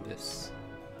then have this.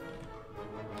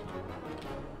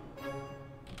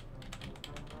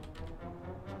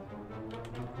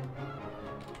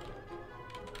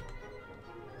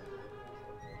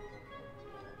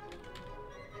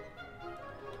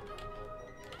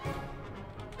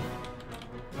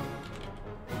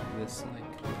 This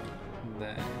like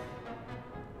that.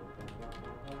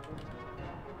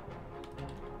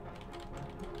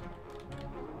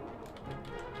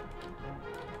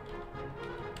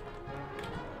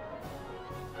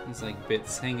 These like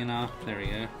bits hanging off. There we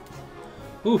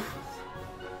go. Oof.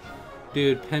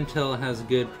 Dude, Pentel has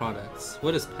good products.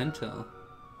 What is Pentel?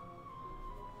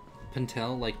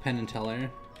 Pentel, like Penn and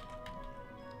Teller?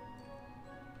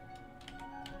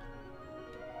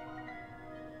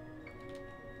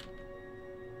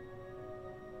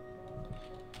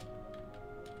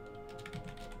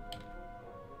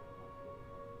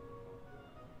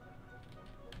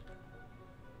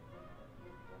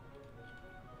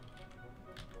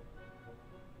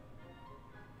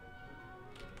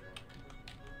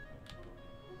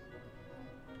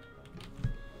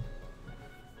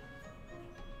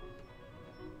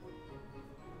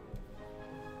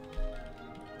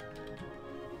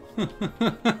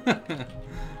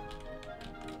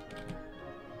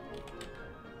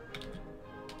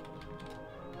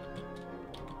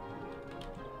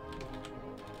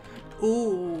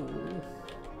 Ooh.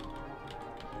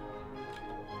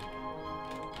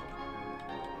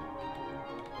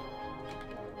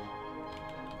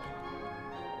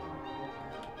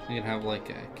 You could have like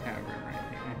a cavern right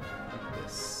here, like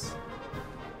this.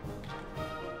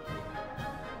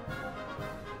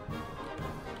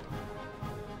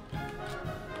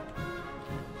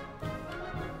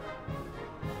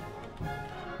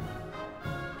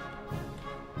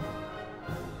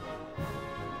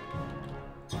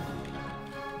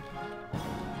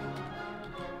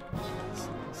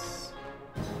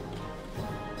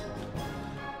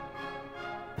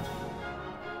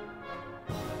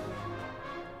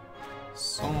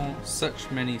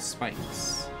 Such many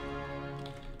spikes.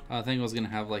 I think it was gonna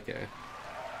have like a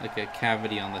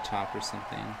cavity on the top or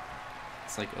something.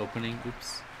 It's like opening.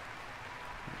 Oops.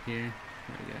 Right here.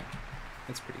 There we go.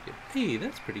 That's pretty good. Hey,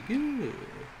 that's pretty good.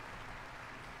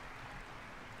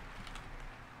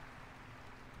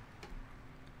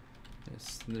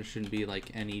 There shouldn't be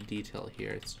like any detail here.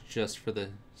 It's just for the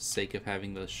sake of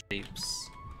having those shapes.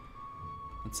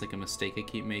 That's like a mistake I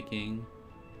keep making.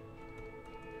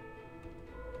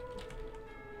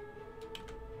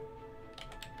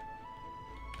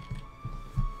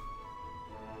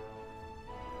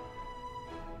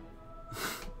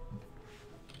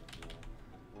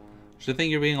 Should I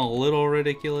think you're being a little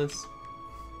ridiculous?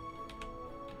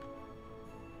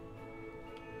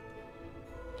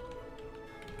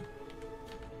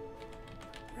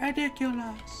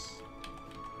 Ridiculous.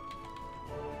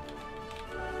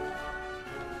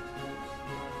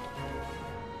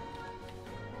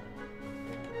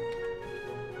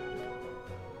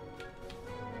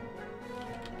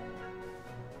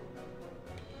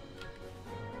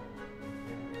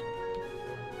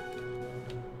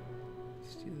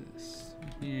 Let's do this.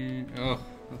 Yeah. Oh,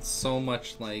 that's so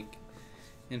much like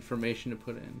information to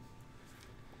put in.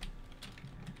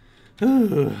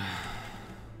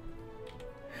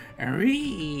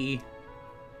 Aree.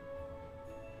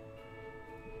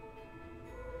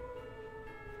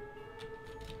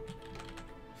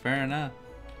 Fair enough.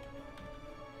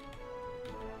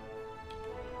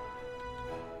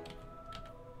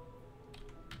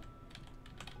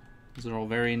 Those are all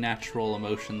very natural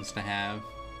emotions to have.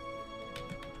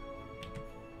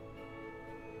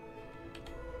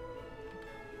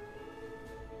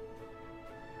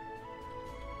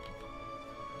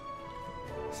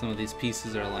 Some of these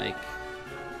pieces are like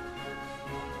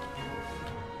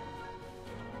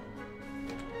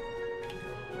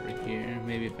over here.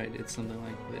 Maybe if I did something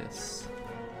like this,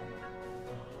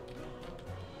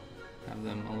 have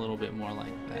them a little bit more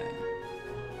like that,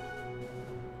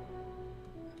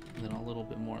 and then a little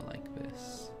bit more like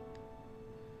this.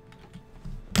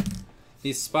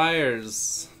 These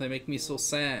spires, they make me so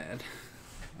sad.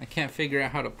 I can't figure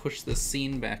out how to push this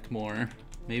scene back more.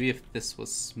 Maybe if this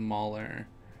was smaller.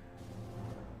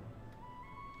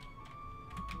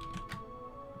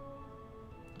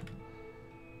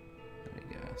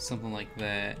 Something like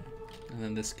that, and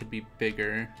then this could be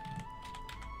bigger.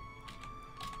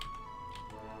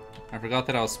 I forgot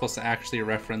that I was supposed to actually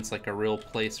reference like a real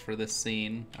place for this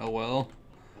scene. Oh well.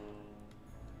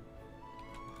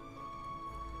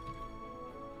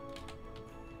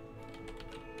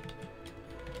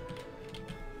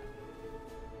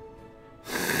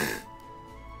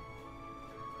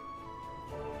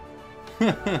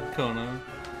 Kona.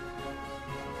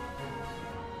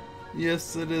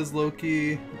 Yes, it is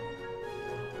Loki.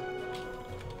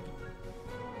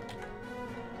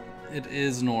 It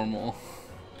is normal.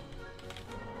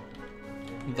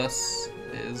 Thus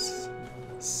is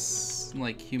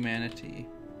like humanity.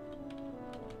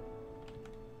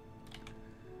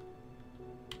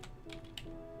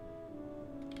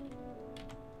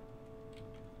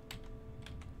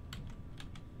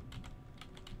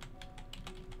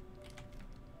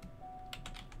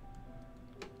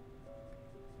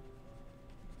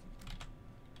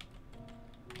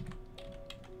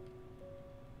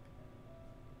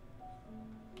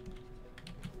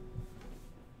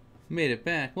 Made it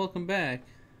back. Welcome back.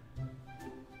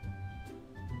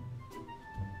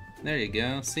 There you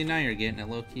go. See, now you're getting it,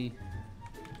 Loki.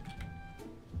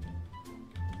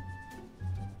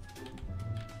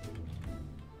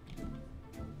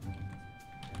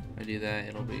 If I do that,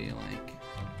 it'll be like...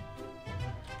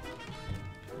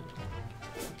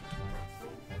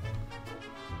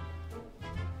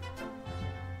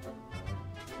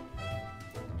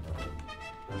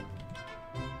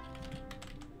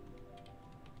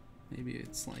 Maybe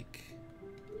it's like...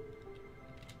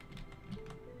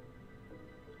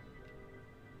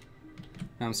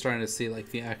 Now I'm starting to see like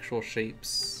the actual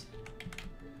shapes.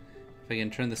 If I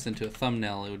can turn this into a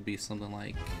thumbnail, it would be something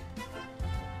like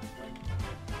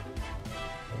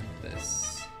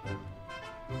this.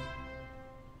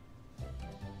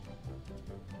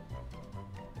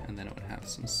 And then it would have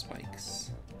some spikes.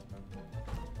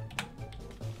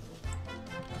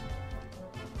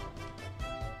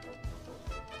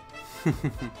 I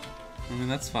mean,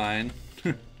 that's fine.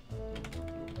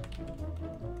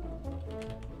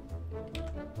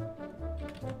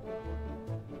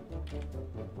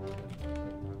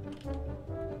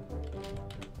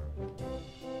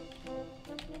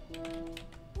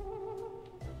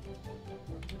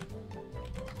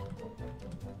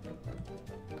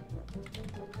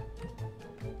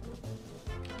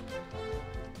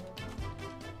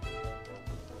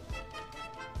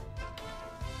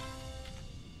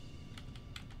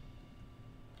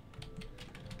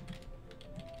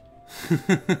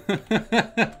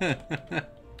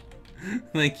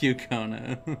 Thank you,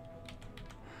 Kona.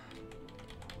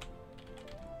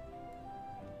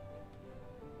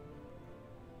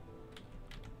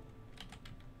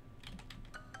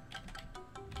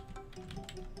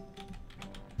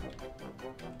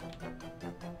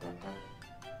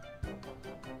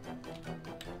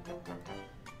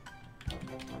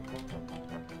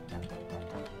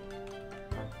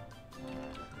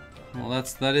 Well,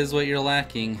 that is what you're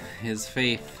lacking, is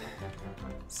faith.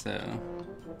 So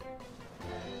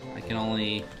I can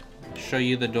only show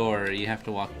you the door. You have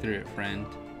to walk through it, friend.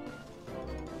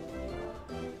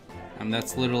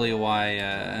 That's literally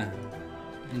why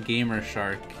Gamer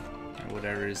Shark, or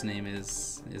whatever his name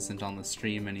is, isn't on the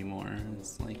stream anymore.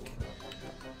 It's like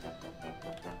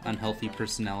unhealthy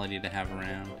personality to have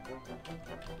around.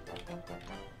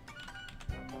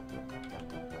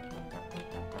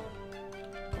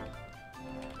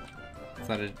 Is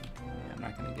that a... Yeah, I'm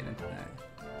not gonna get into that.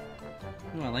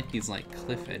 Ooh, I like these like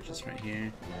cliff edges right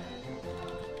here.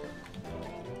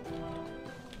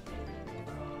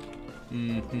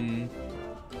 Mm-hmm.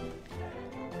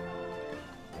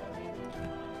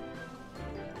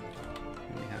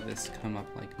 We have this come up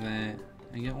like that.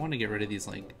 I want to get rid of these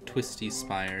like twisty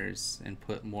spires and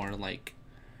put more like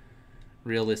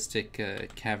realistic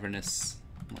cavernous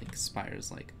like spires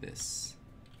like this.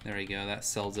 There we go, that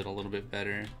sells it a little bit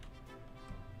better.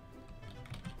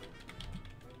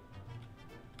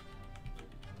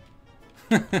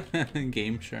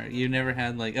 Game Shark. You never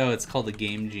had like... Oh, it's called a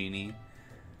Game Genie.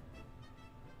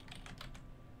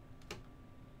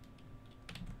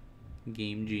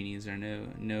 Game Genies are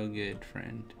no good,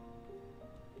 friend.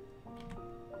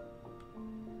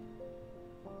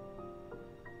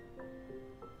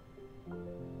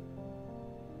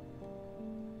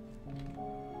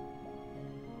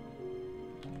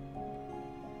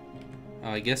 Oh,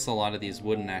 I guess a lot of these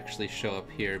wouldn't actually show up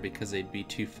here because they'd be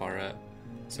too far up.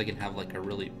 So I can have like a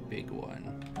really big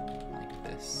one, like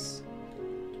this.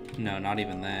 No, not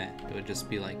even that. It would just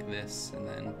be like this, and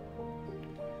then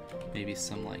maybe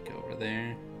some like over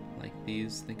there, like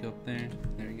these. They go up there.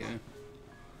 There we go.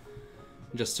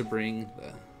 Just to bring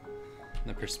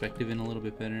the perspective in a little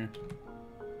bit better.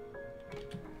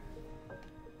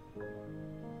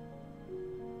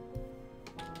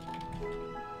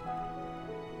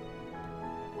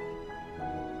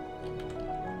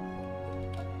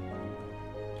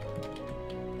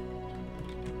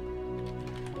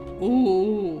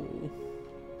 Ooh.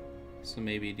 So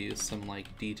maybe do some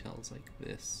like details like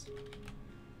this.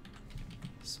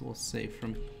 So we'll say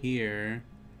from here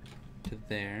to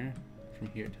there, from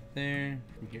here to there,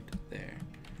 from here to there.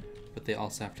 But they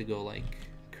also have to go like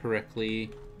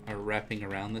correctly wrapping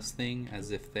around this thing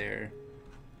as if they're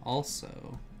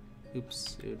also,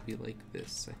 oops, it would be like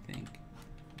this, I think.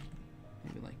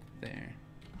 Maybe like there.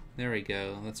 There we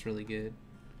go, that's really good.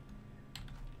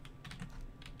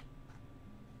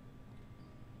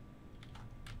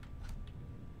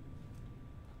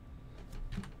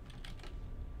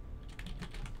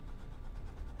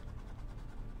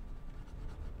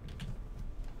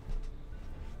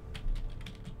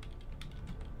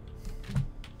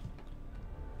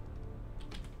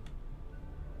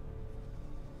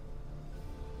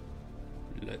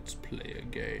 Let's play a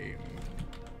game.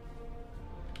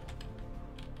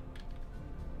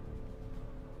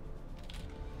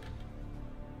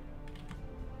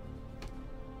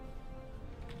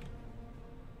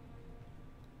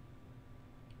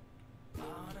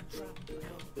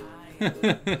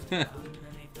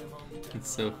 It's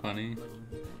so funny.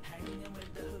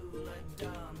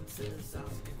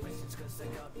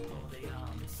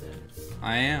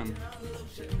 I am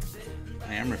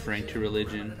referring to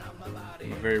religion.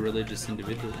 I'm a very religious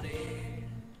individual.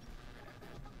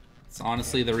 It's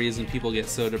honestly the reason people get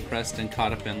so depressed and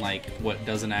caught up in like what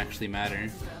doesn't actually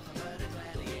matter.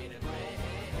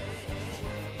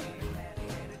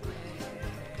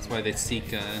 That's why they seek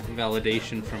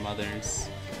validation from others.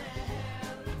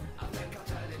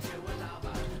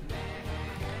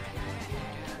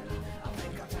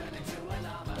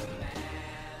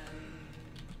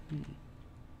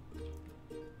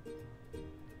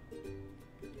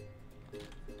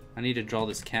 I need to draw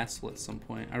this castle at some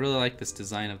point. I really like this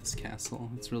design of this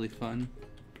castle. It's really fun.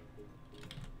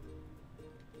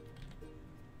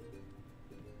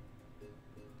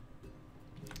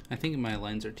 I think my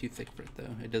lines are too thick for it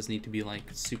though. It does need to be like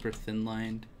super thin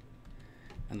lined.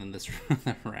 And then this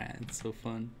rat, it's so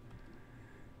fun.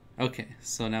 Okay,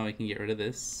 so now we can get rid of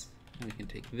this. And we can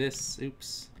take this.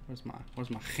 Oops.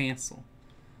 Where's my castle?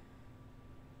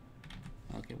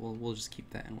 Okay, we'll just keep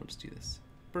that and we'll just do this.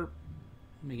 Burp.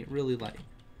 Make it really light.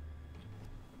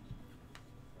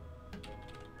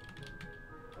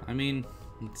 I mean,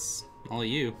 it's all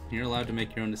you. You're allowed to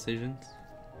make your own decisions.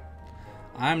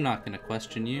 I'm not gonna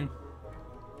question you.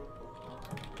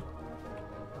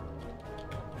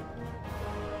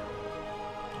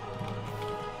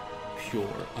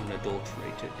 Pure,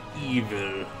 unadulterated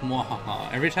evil.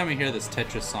 Mwahaha. Every time I hear this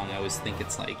Tetris song, I always think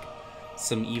it's like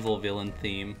some evil villain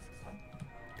theme.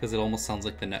 Because it almost sounds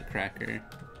like the Nutcracker.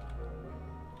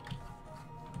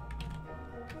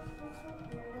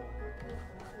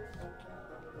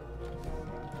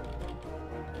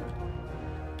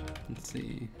 Let's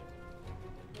see.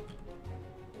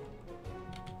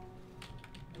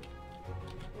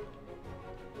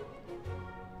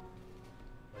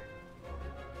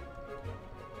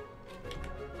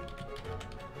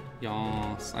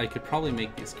 Yas, I could probably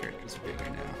make these characters bigger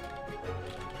now.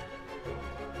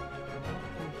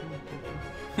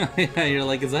 Yeah, you're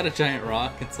like, is that a giant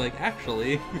rock? It's like,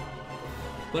 actually.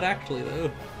 But actually,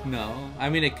 though, no. I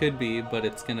mean, it could be, but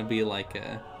it's gonna be like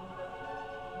a...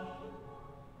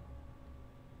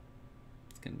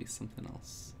 It's gonna be something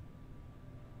else.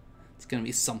 It's gonna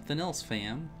be something else,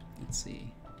 fam. Let's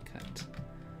see. Cut.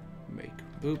 Make.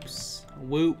 Oops.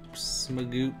 Whoops.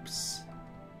 Magoops.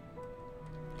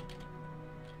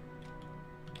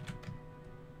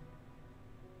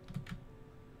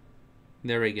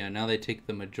 There we go. Now they take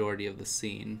the majority of the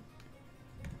scene.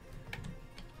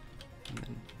 And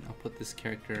then I'll put this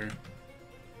character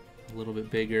a little bit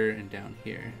bigger and down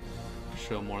here.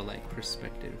 Show more like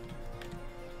perspective.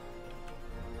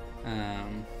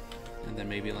 And then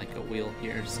maybe like a wheel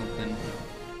here or something.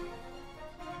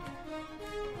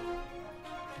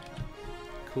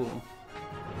 Cool.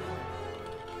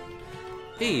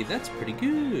 Hey, that's pretty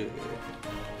good.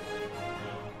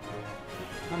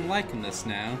 I'm liking this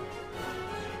now.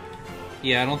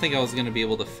 Yeah, I don't think I was gonna be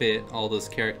able to fit all those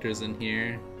characters in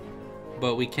here,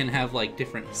 but we can have like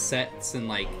different sets and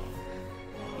like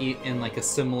in like a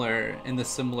similar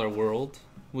world.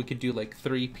 We could do like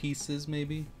 3 pieces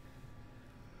maybe.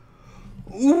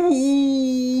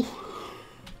 Ooh.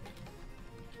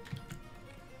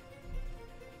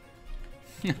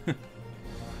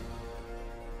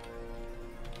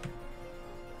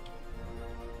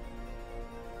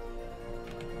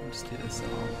 Let's do this all.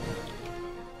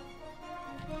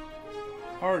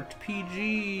 Art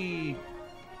PG.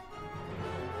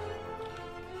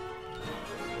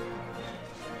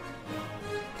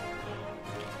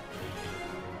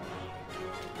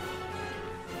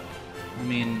 I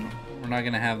mean, we're not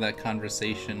gonna have that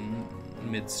conversation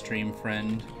midstream,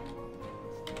 friend.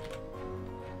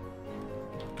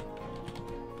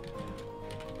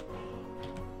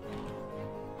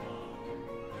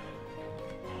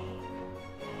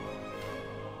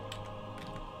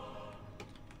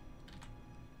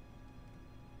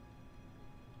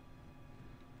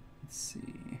 Let's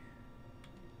see.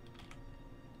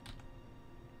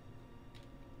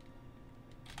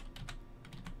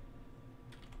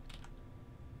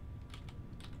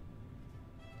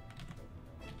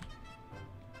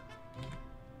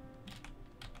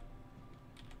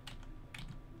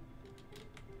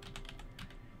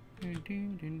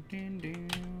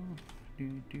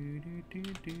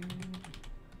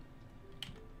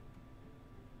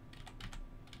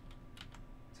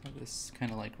 So this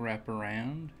kind of like wrap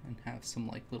around and have some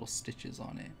like little stitches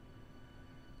on it,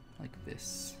 like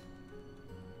this.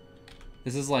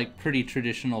 This is like pretty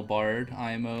traditional Bard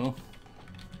IMO.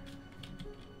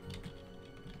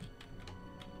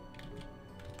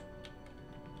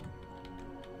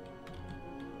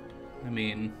 I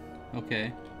mean,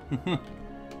 okay.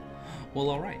 Well,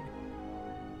 alright.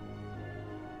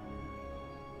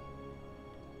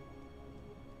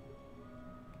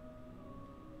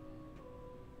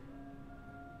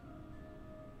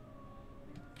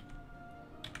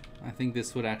 I think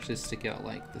this would actually stick out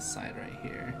like this side right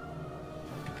here.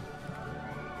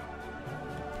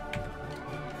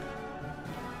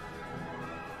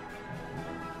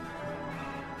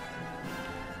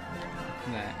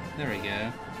 That. There we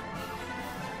go.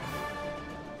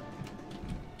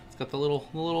 It's got the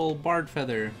little bard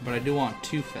feather, but I do want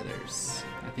 2 feathers.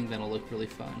 I think that'll look really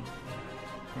fun.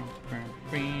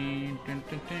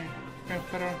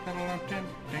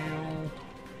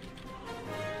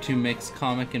 To mix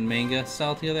comic and manga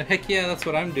style together. Heck yeah, that's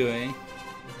what I'm doing.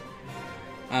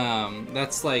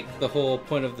 That's like the whole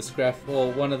point of this graphic.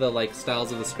 Well, one of the like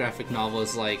styles of this graphic novel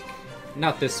is like,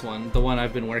 not this one. The one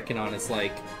I've been working on is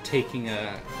like taking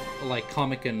a like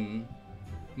comic and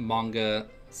manga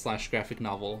 / graphic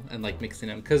novel and like mixing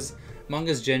them, because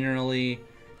manga's generally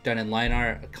done in line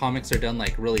art. Comics are done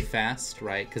like really fast,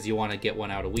 right? Because you want to get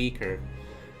one out a week or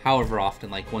however often,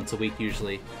 like once a week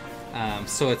usually.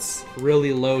 So it's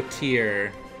really low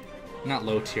tier, not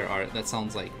low tier art, that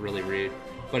sounds like really rude,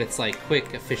 but it's like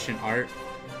quick, efficient art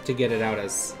to get it out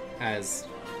as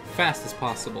fast as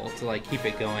possible to like keep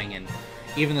it going. And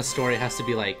even the story has to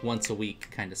be like once a week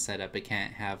kind of setup. It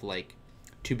can't have like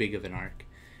too big of an arc.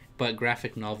 But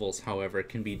graphic novels, however,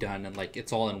 can be done and like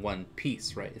it's all in one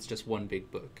piece, right? It's just one big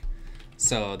book.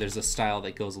 So there's a style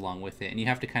that goes along with it, and you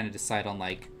have to kind of decide on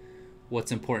like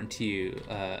what's important to you,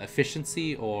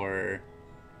 efficiency or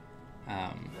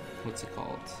what's it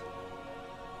called?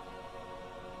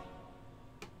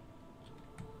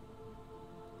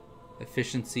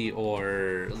 efficiency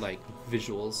or like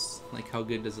visuals. Like how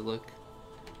good does it look?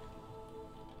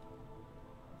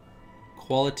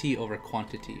 Quality over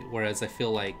quantity, whereas I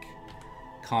feel like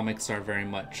comics are very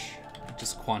much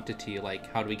just quantity,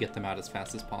 like how do we get them out as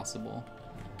fast as possible.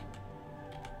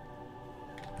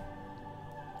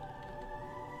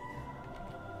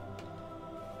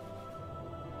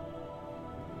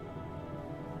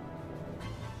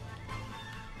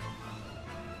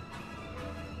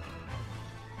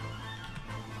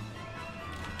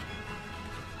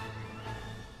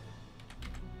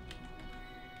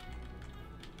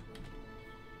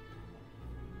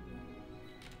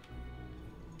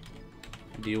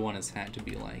 Do you want his hat to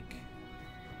be like...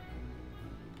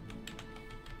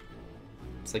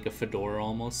 It's like a fedora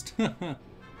almost.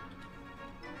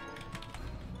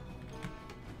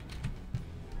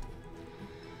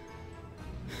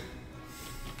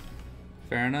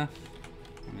 Fair enough.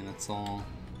 I mean, that's all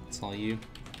you.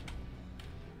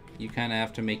 You kind of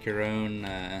have to make your own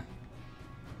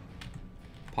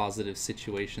positive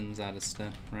situations out of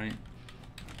stuff, right?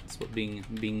 That's what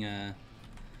being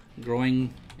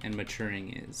growing and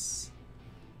maturing is.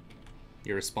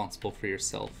 You're responsible for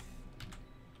yourself.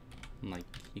 And, like,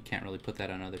 you can't really put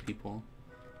that on other people.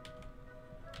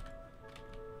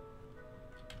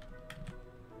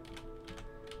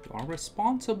 You are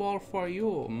responsible for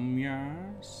you,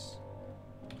 yes.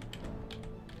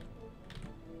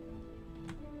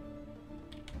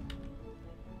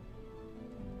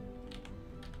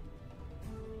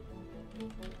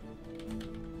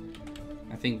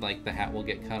 I think like the hat will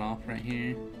get cut off right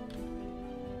here.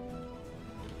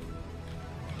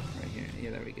 Right here,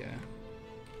 yeah, there we go.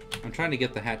 I'm trying to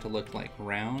get the hat to look like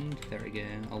round. There we go,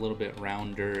 a little bit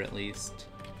rounder at least.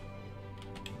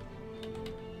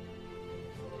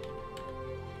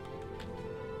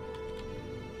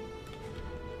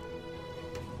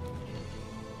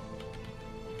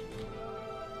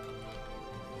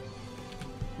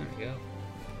 There we go.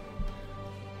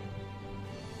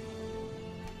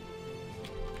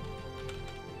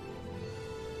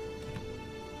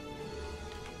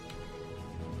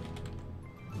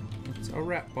 It's a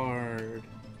rat bard.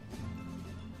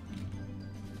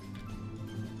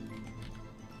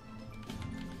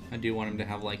 I do want him to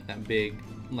have like that big,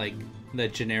 like the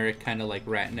generic kind of like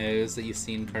rat nose that you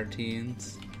see in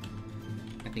cartoons.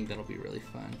 I think that'll be really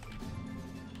fun.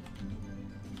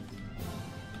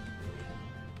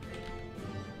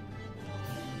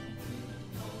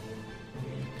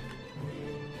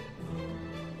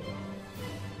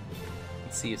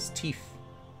 Let's see his teeth.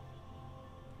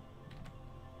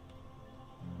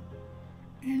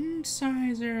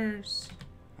 Incisors.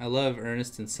 I love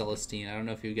Ernest and Celestine. I don't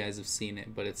know if you guys have seen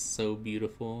it, but it's so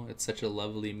beautiful. It's such a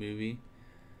lovely movie.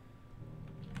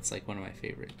 It's like one of my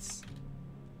favorites.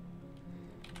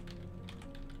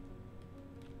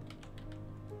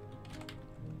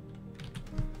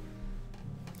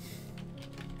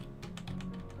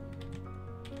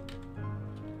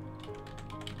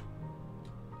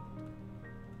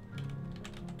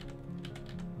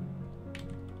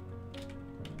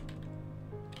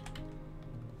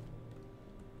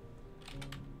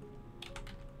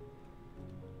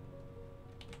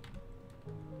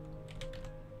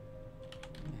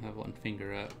 Have one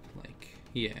finger up, like,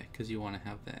 yeah, because you want to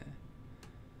have that.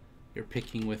 You're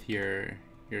picking with your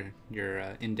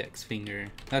index finger.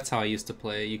 That's how I used to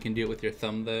play. You can do it with your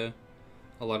thumb though.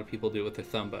 A lot of people do it with their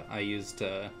thumb, but I used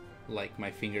like my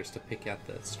fingers to pick at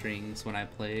the strings when I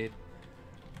played.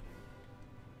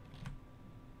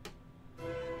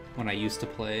 When I used to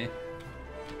play.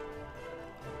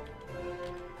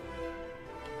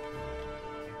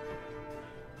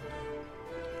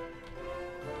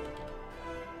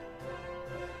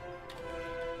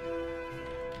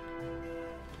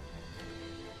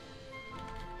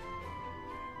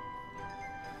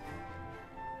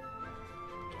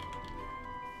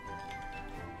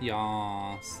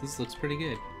 Yas, this looks pretty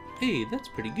good. Hey, that's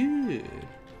pretty good.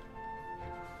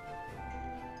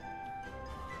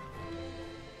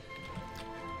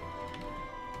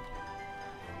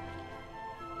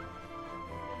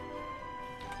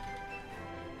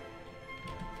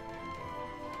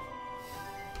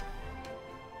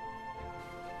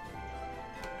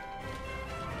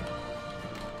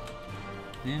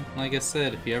 Yeah, like I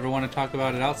said, if you ever want to talk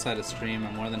about it outside of stream,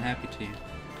 I'm more than happy to.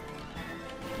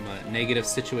 But negative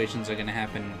situations are going to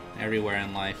happen everywhere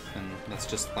in life, and that's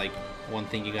just like one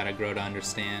thing you gotta grow to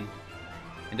understand.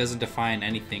 It doesn't define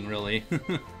anything really.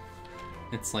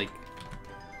 It's like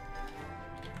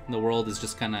the world is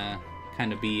just gonna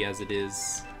kind of be as it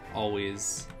is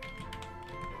always.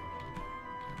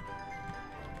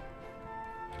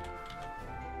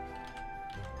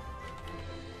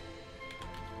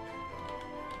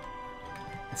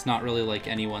 It's not really like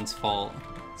anyone's fault,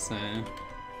 so...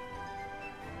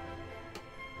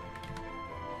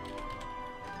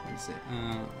 What is it?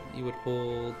 You would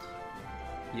hold...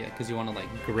 Yeah, because you want to like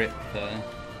grip the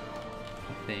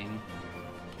thing.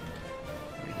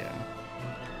 There we go.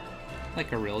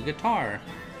 Like a real guitar.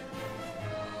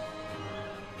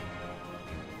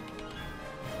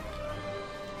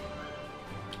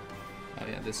 Oh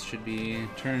yeah, this should be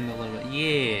turned a little bit.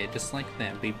 Yeah, just like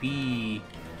that, baby.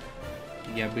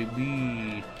 Yeah,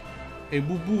 baby. Hey,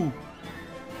 boo boo.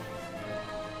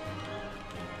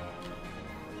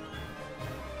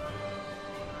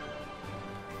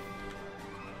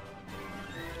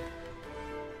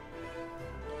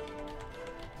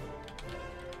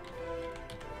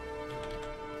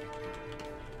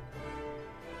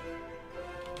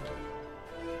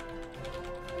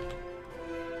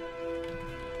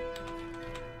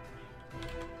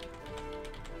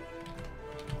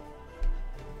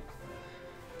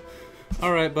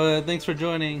 Alright, bud, thanks for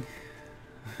joining.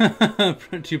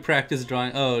 To practice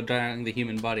drawing. Oh, drawing the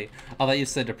human body. I thought you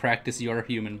said to practice your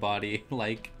human body,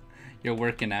 like you're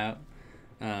working out.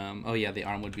 Oh yeah, the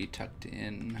arm would be tucked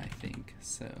in, I think.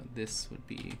 So this would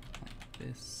be like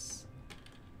this.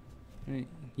 Right?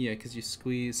 Yeah, because you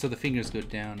squeeze. So the fingers go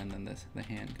down and then the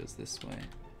hand goes this way.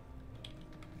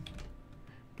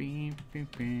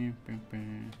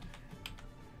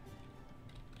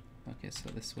 Okay, so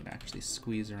this would actually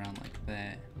squeeze around like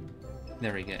that.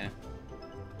 There we go.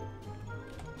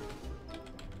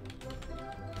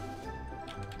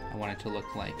 I want it to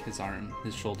look like his arm,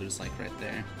 his shoulder's like right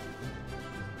there.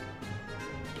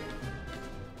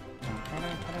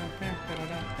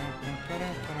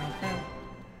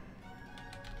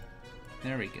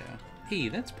 There we go. Hey,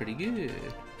 that's pretty good.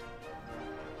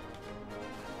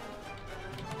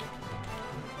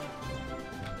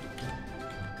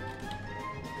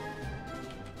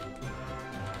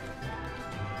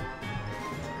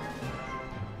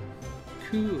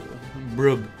 Cool.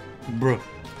 Bruh. Bruh.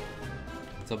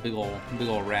 It's a big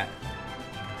old rat.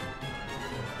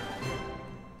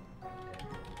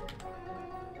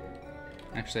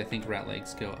 Actually, I think rat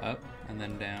legs go up and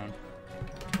then down.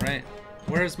 Right.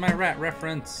 Where's my rat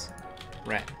reference?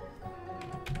 Rat.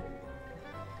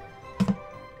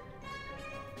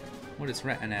 What is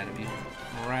rat anatomy?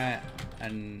 Rat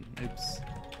and oops.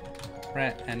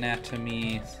 Rat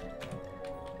anatomy.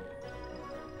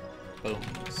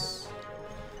 Bones.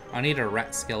 I need a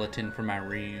rat skeleton for my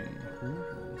room. Ooh.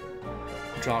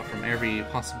 Draw it from every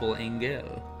possible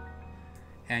angle.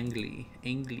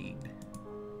 Angled.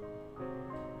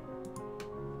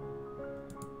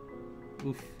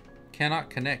 Oof. Cannot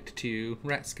connect to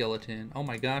rat skeleton. Oh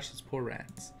my gosh, those poor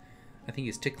rats. I think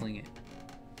he's tickling it.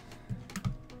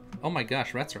 Oh my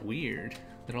gosh, rats are weird.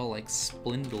 They're all like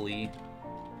splindly.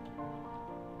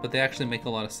 But they actually make a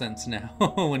lot of sense now.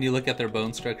 When you look at their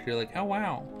bone structure, you're like, oh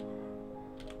wow.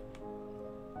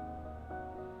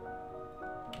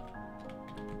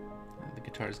 The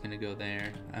guitar's gonna go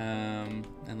there. And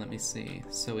let me see.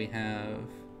 So we have...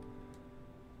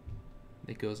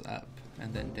 It goes up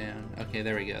and then down. Okay,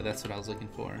 there we go. That's what I was looking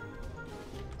for.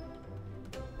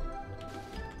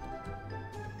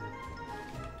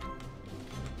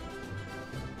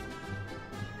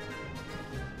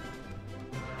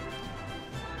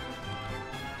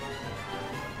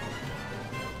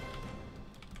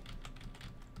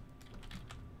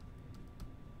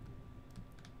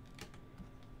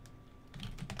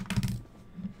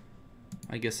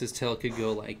 I guess his tail could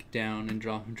go like down and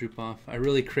droop off. I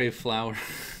really crave flower,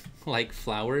 like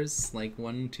flowers, like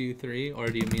 1, 2, 3, or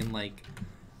do you mean like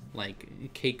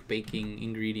cake baking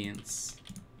ingredients?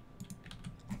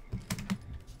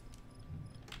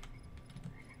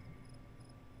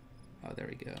 Oh, there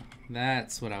we go.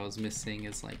 That's what I was missing,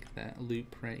 is like that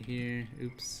loop right here.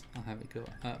 Oops, I'll have it go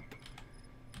up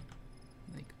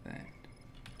like that.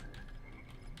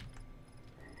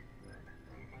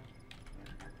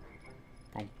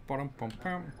 Pom pom pom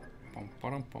pom pom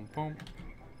pom pom pom.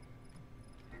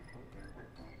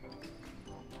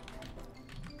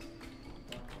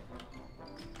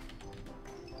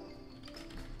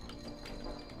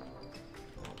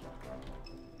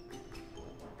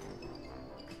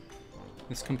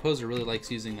 This composer really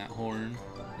likes using that horn.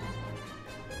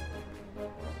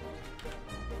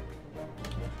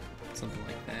 Something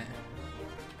like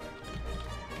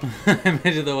that. I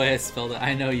made it the way I spelled it.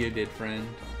 I know you did, friend.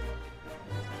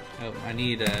 Oh, I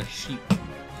need a sheep.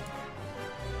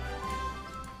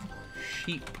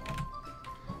 Sheep.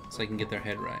 So I can get their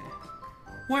head right.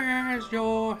 Where's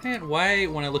your head? Why,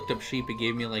 when I looked up sheep, it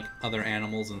gave me like other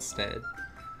animals instead?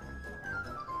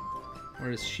 Where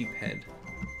is sheep head?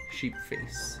 Sheep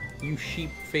face. You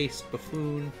sheep-faced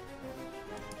buffoon.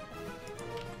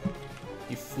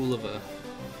 You fool of a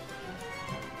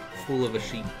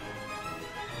sheep.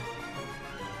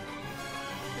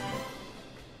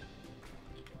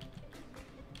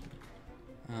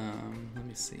 Let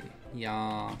me see.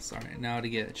 Yeah, sorry. Now to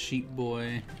get Sheep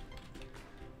Boy,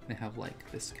 they have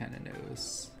like this kind of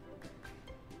nose.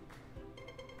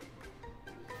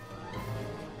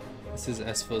 This is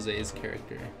Esfose's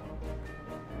character.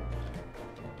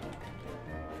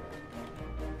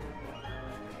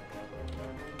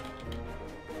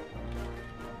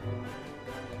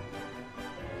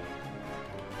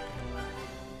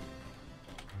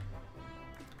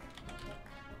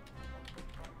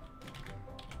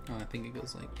 Oh, I think it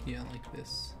goes like, yeah, like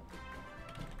this.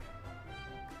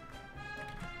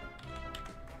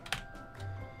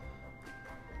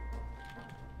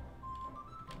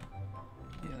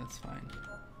 Yeah, that's fine.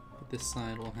 But this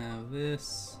side will have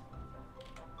this.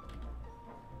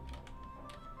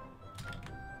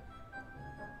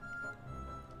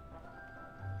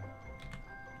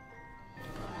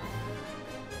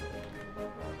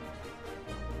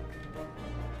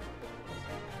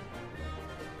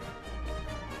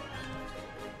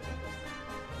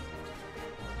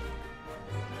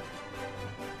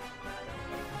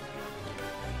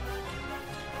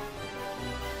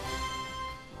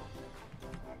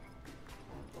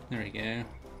 There we go.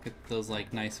 Get those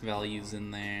like nice values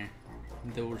in there.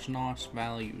 Those nice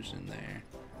values in there.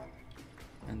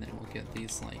 And then we'll get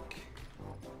these like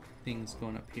things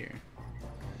going up here.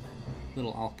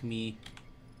 Little alchemy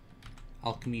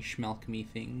schmalchemy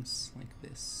things like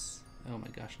this. Oh my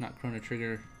gosh, not Chrono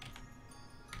Trigger.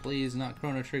 Please, not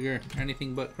Chrono Trigger.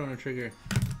 Anything but Chrono Trigger.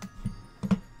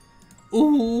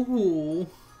 Ooh!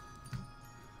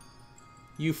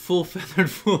 You full feathered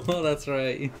fool. That's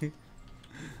right.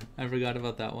 I forgot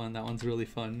about that one. That one's really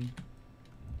fun.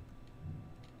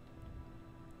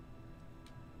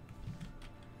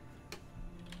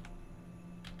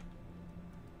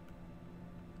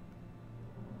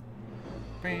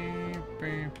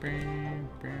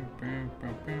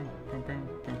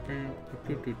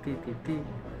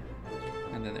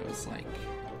 And then there was like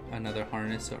another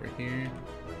harness over here.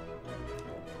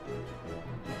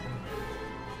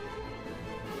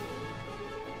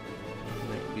 And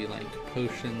there would be like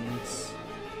potions.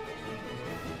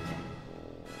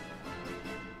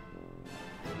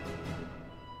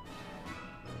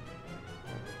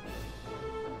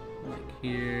 Like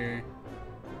here.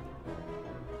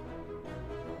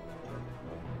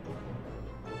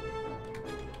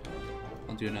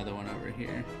 I'll do another one over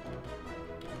here.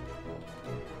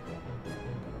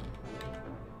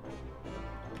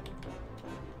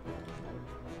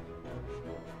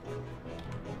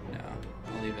 No,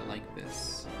 I'll leave it like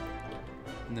this.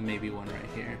 And then maybe one right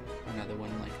here. Another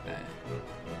one like that.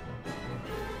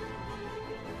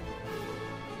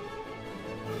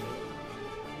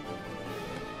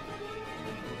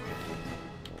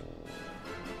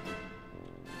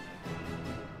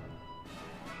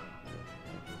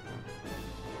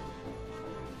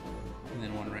 And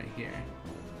then one right here.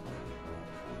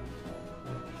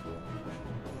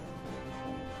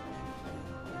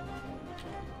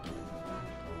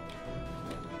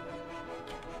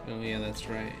 Oh yeah, that's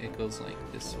right. It goes like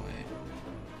this way.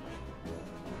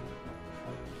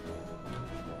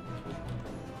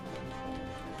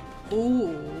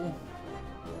 Oh!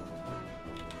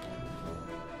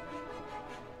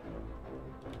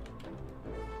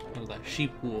 Oh, that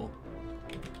sheep wool.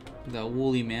 The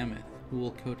woolly mammoth.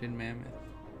 Wool-coated mammoth.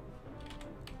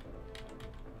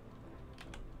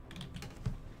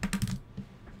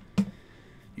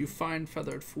 You fine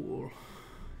feathered fool.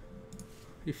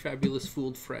 You fabulous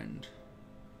fooled friend.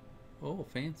 Oh,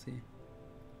 fancy.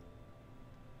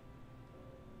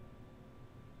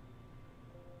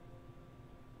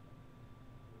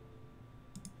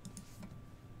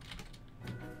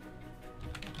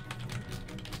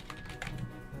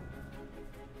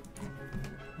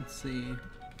 Let's see.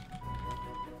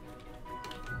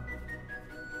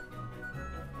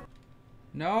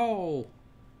 No!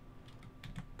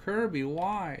 Kirby,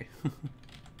 why?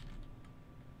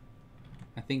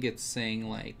 I think it's saying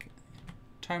like,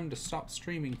 time to stop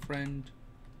streaming, friend.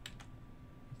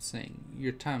 It's saying,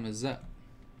 your time is up.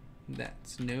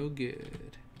 That's no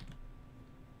good.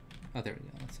 Oh, there we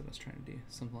go. That's what I was trying to do.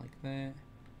 Something like that.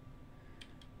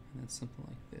 And then something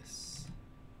like this.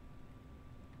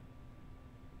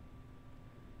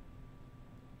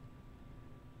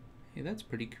 Hey, that's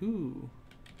pretty cool.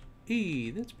 Hey,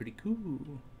 that's pretty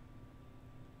cool.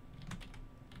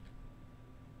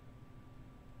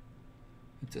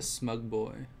 It's a smug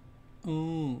boy.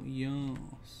 Oh,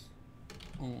 yes.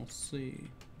 I'll see.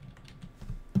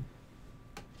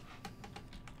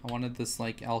 I wanted this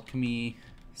like alchemy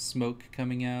smoke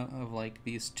coming out of like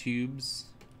these tubes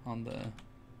on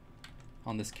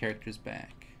this character's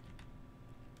back.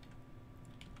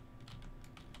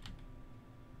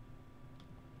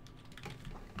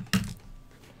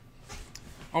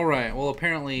 Alright, well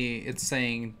apparently it's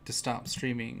saying to stop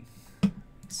streaming.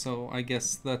 So I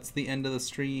guess that's the end of the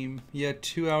stream. Yeah,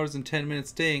 2 hours and 10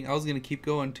 minutes. Dang, I was gonna keep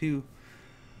going too.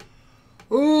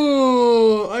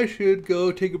 Oh, I should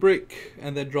go take a break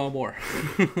and then draw more.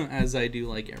 As I do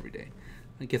like every day.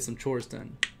 And get some chores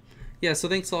done. Yeah, so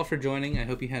thanks all for joining. I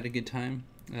hope you had a good time.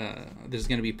 There's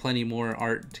gonna be plenty more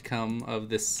art to come of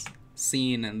this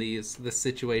scene and this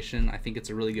situation. I think it's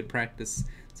a really good practice.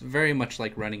 It's very much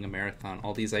like running a marathon.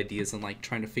 All these ideas and like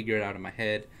trying to figure it out in my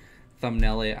head.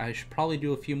 Thumbnail it. I should probably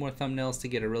do a few more thumbnails to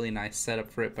get a really nice setup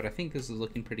for it, but I think this is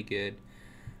looking pretty good.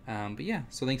 But yeah,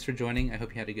 so thanks for joining. I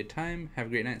hope you had a good time. Have a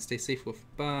great night. Stay safe.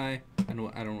 Bye. I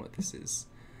don't know what this is.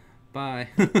 Bye.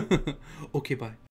 Okay, bye.